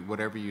 whatever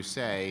you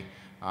say.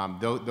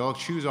 They'll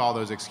choose all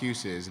those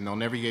excuses, and they'll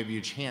never give you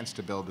a chance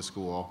to build the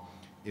school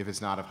if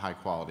it's not of high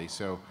quality.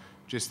 So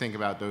just think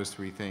about those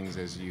three things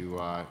as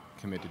you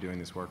commit to doing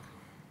this work.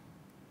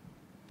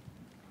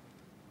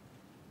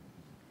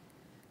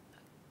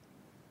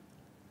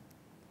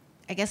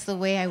 I guess the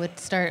way I would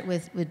start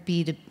with would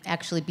be to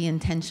actually be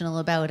intentional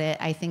about it.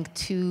 I think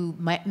two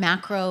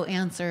macro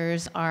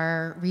answers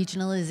are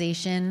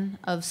regionalization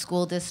of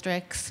school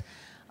districts,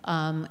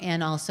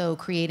 and also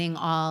creating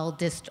all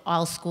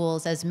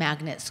schools as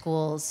magnet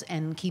schools,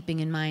 and keeping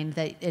in mind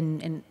that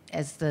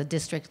as the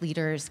district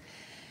leaders,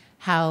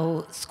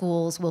 how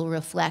schools will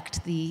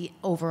reflect the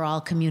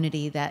overall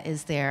community that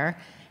is there.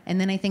 And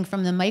then I think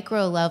from the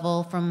micro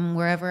level, from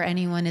wherever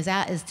anyone is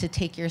at, is to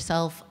take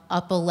yourself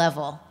up a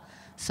level.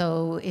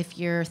 So if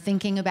you're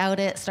thinking about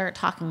it, start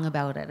talking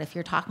about it. If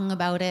you're talking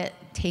about it,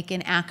 take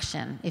an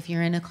action. If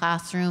you're in a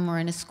classroom or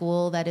in a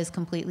school that is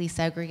completely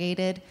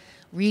segregated,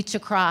 reach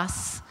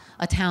across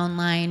a town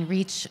line,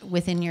 reach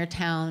within your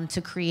town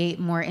to create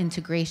more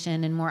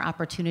integration and more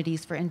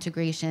opportunities for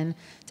integration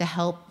to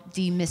help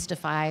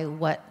demystify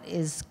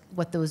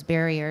what those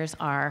barriers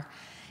are.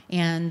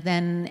 And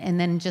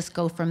then just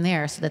go from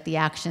there, so that the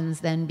actions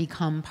then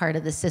become part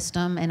of the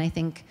system. And I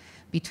think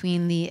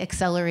between the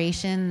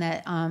acceleration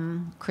that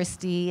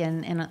Christy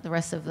and the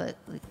rest of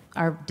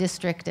our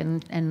district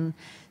and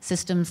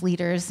systems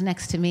leaders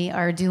next to me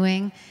are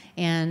doing,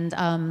 and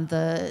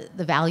the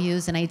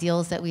values and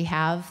ideals that we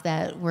have,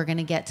 that we're going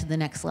to get to the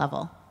next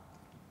level.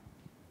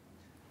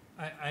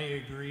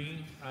 I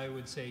agree. I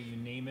would say you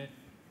name it,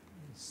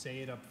 say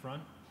it up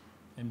front,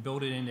 and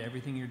build it into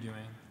everything you're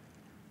doing.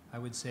 I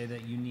would say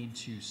that you need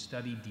to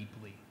study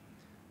deeply.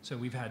 So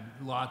we've had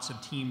lots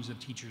of teams of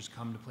teachers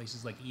come to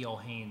places like E.L.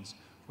 Haynes,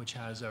 which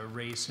has a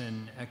race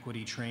and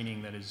equity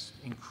training that is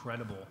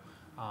incredible.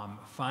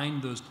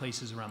 Find those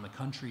places around the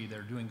country that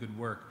are doing good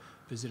work.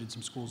 Visited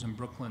some schools in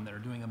Brooklyn that are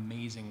doing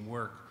amazing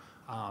work,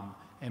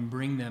 and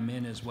bring them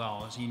in as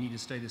well. So you need to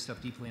study this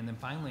stuff deeply. And then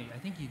finally, I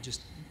think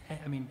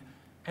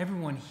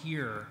everyone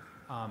here,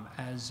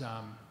 as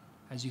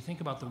you think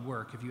about the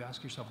work, if you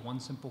ask yourself one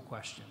simple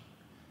question: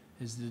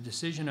 is the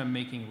decision I'm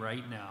making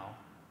right now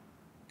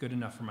good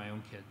enough for my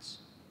own kids?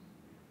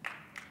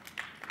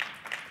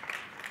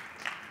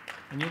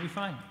 And you'll be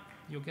fine.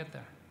 You'll get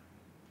there.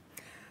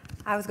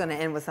 I was going to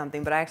end with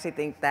something, but I actually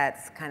think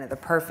that's kind of the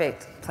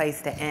perfect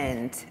place to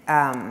end,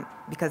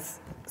 because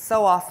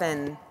so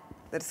often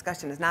the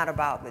discussion is not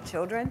about the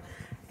children,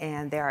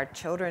 and there are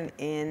children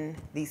in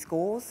these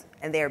schools,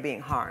 and they are being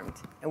harmed,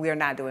 and we are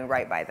not doing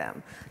right by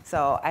them.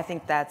 So I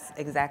think that's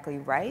exactly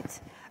right.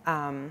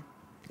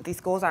 If these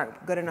schools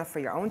aren't good enough for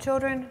your own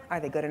children, are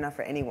they good enough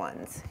for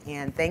anyone's?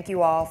 And thank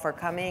you all for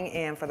coming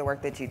and for the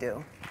work that you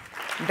do.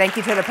 And thank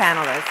you to the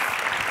panelists.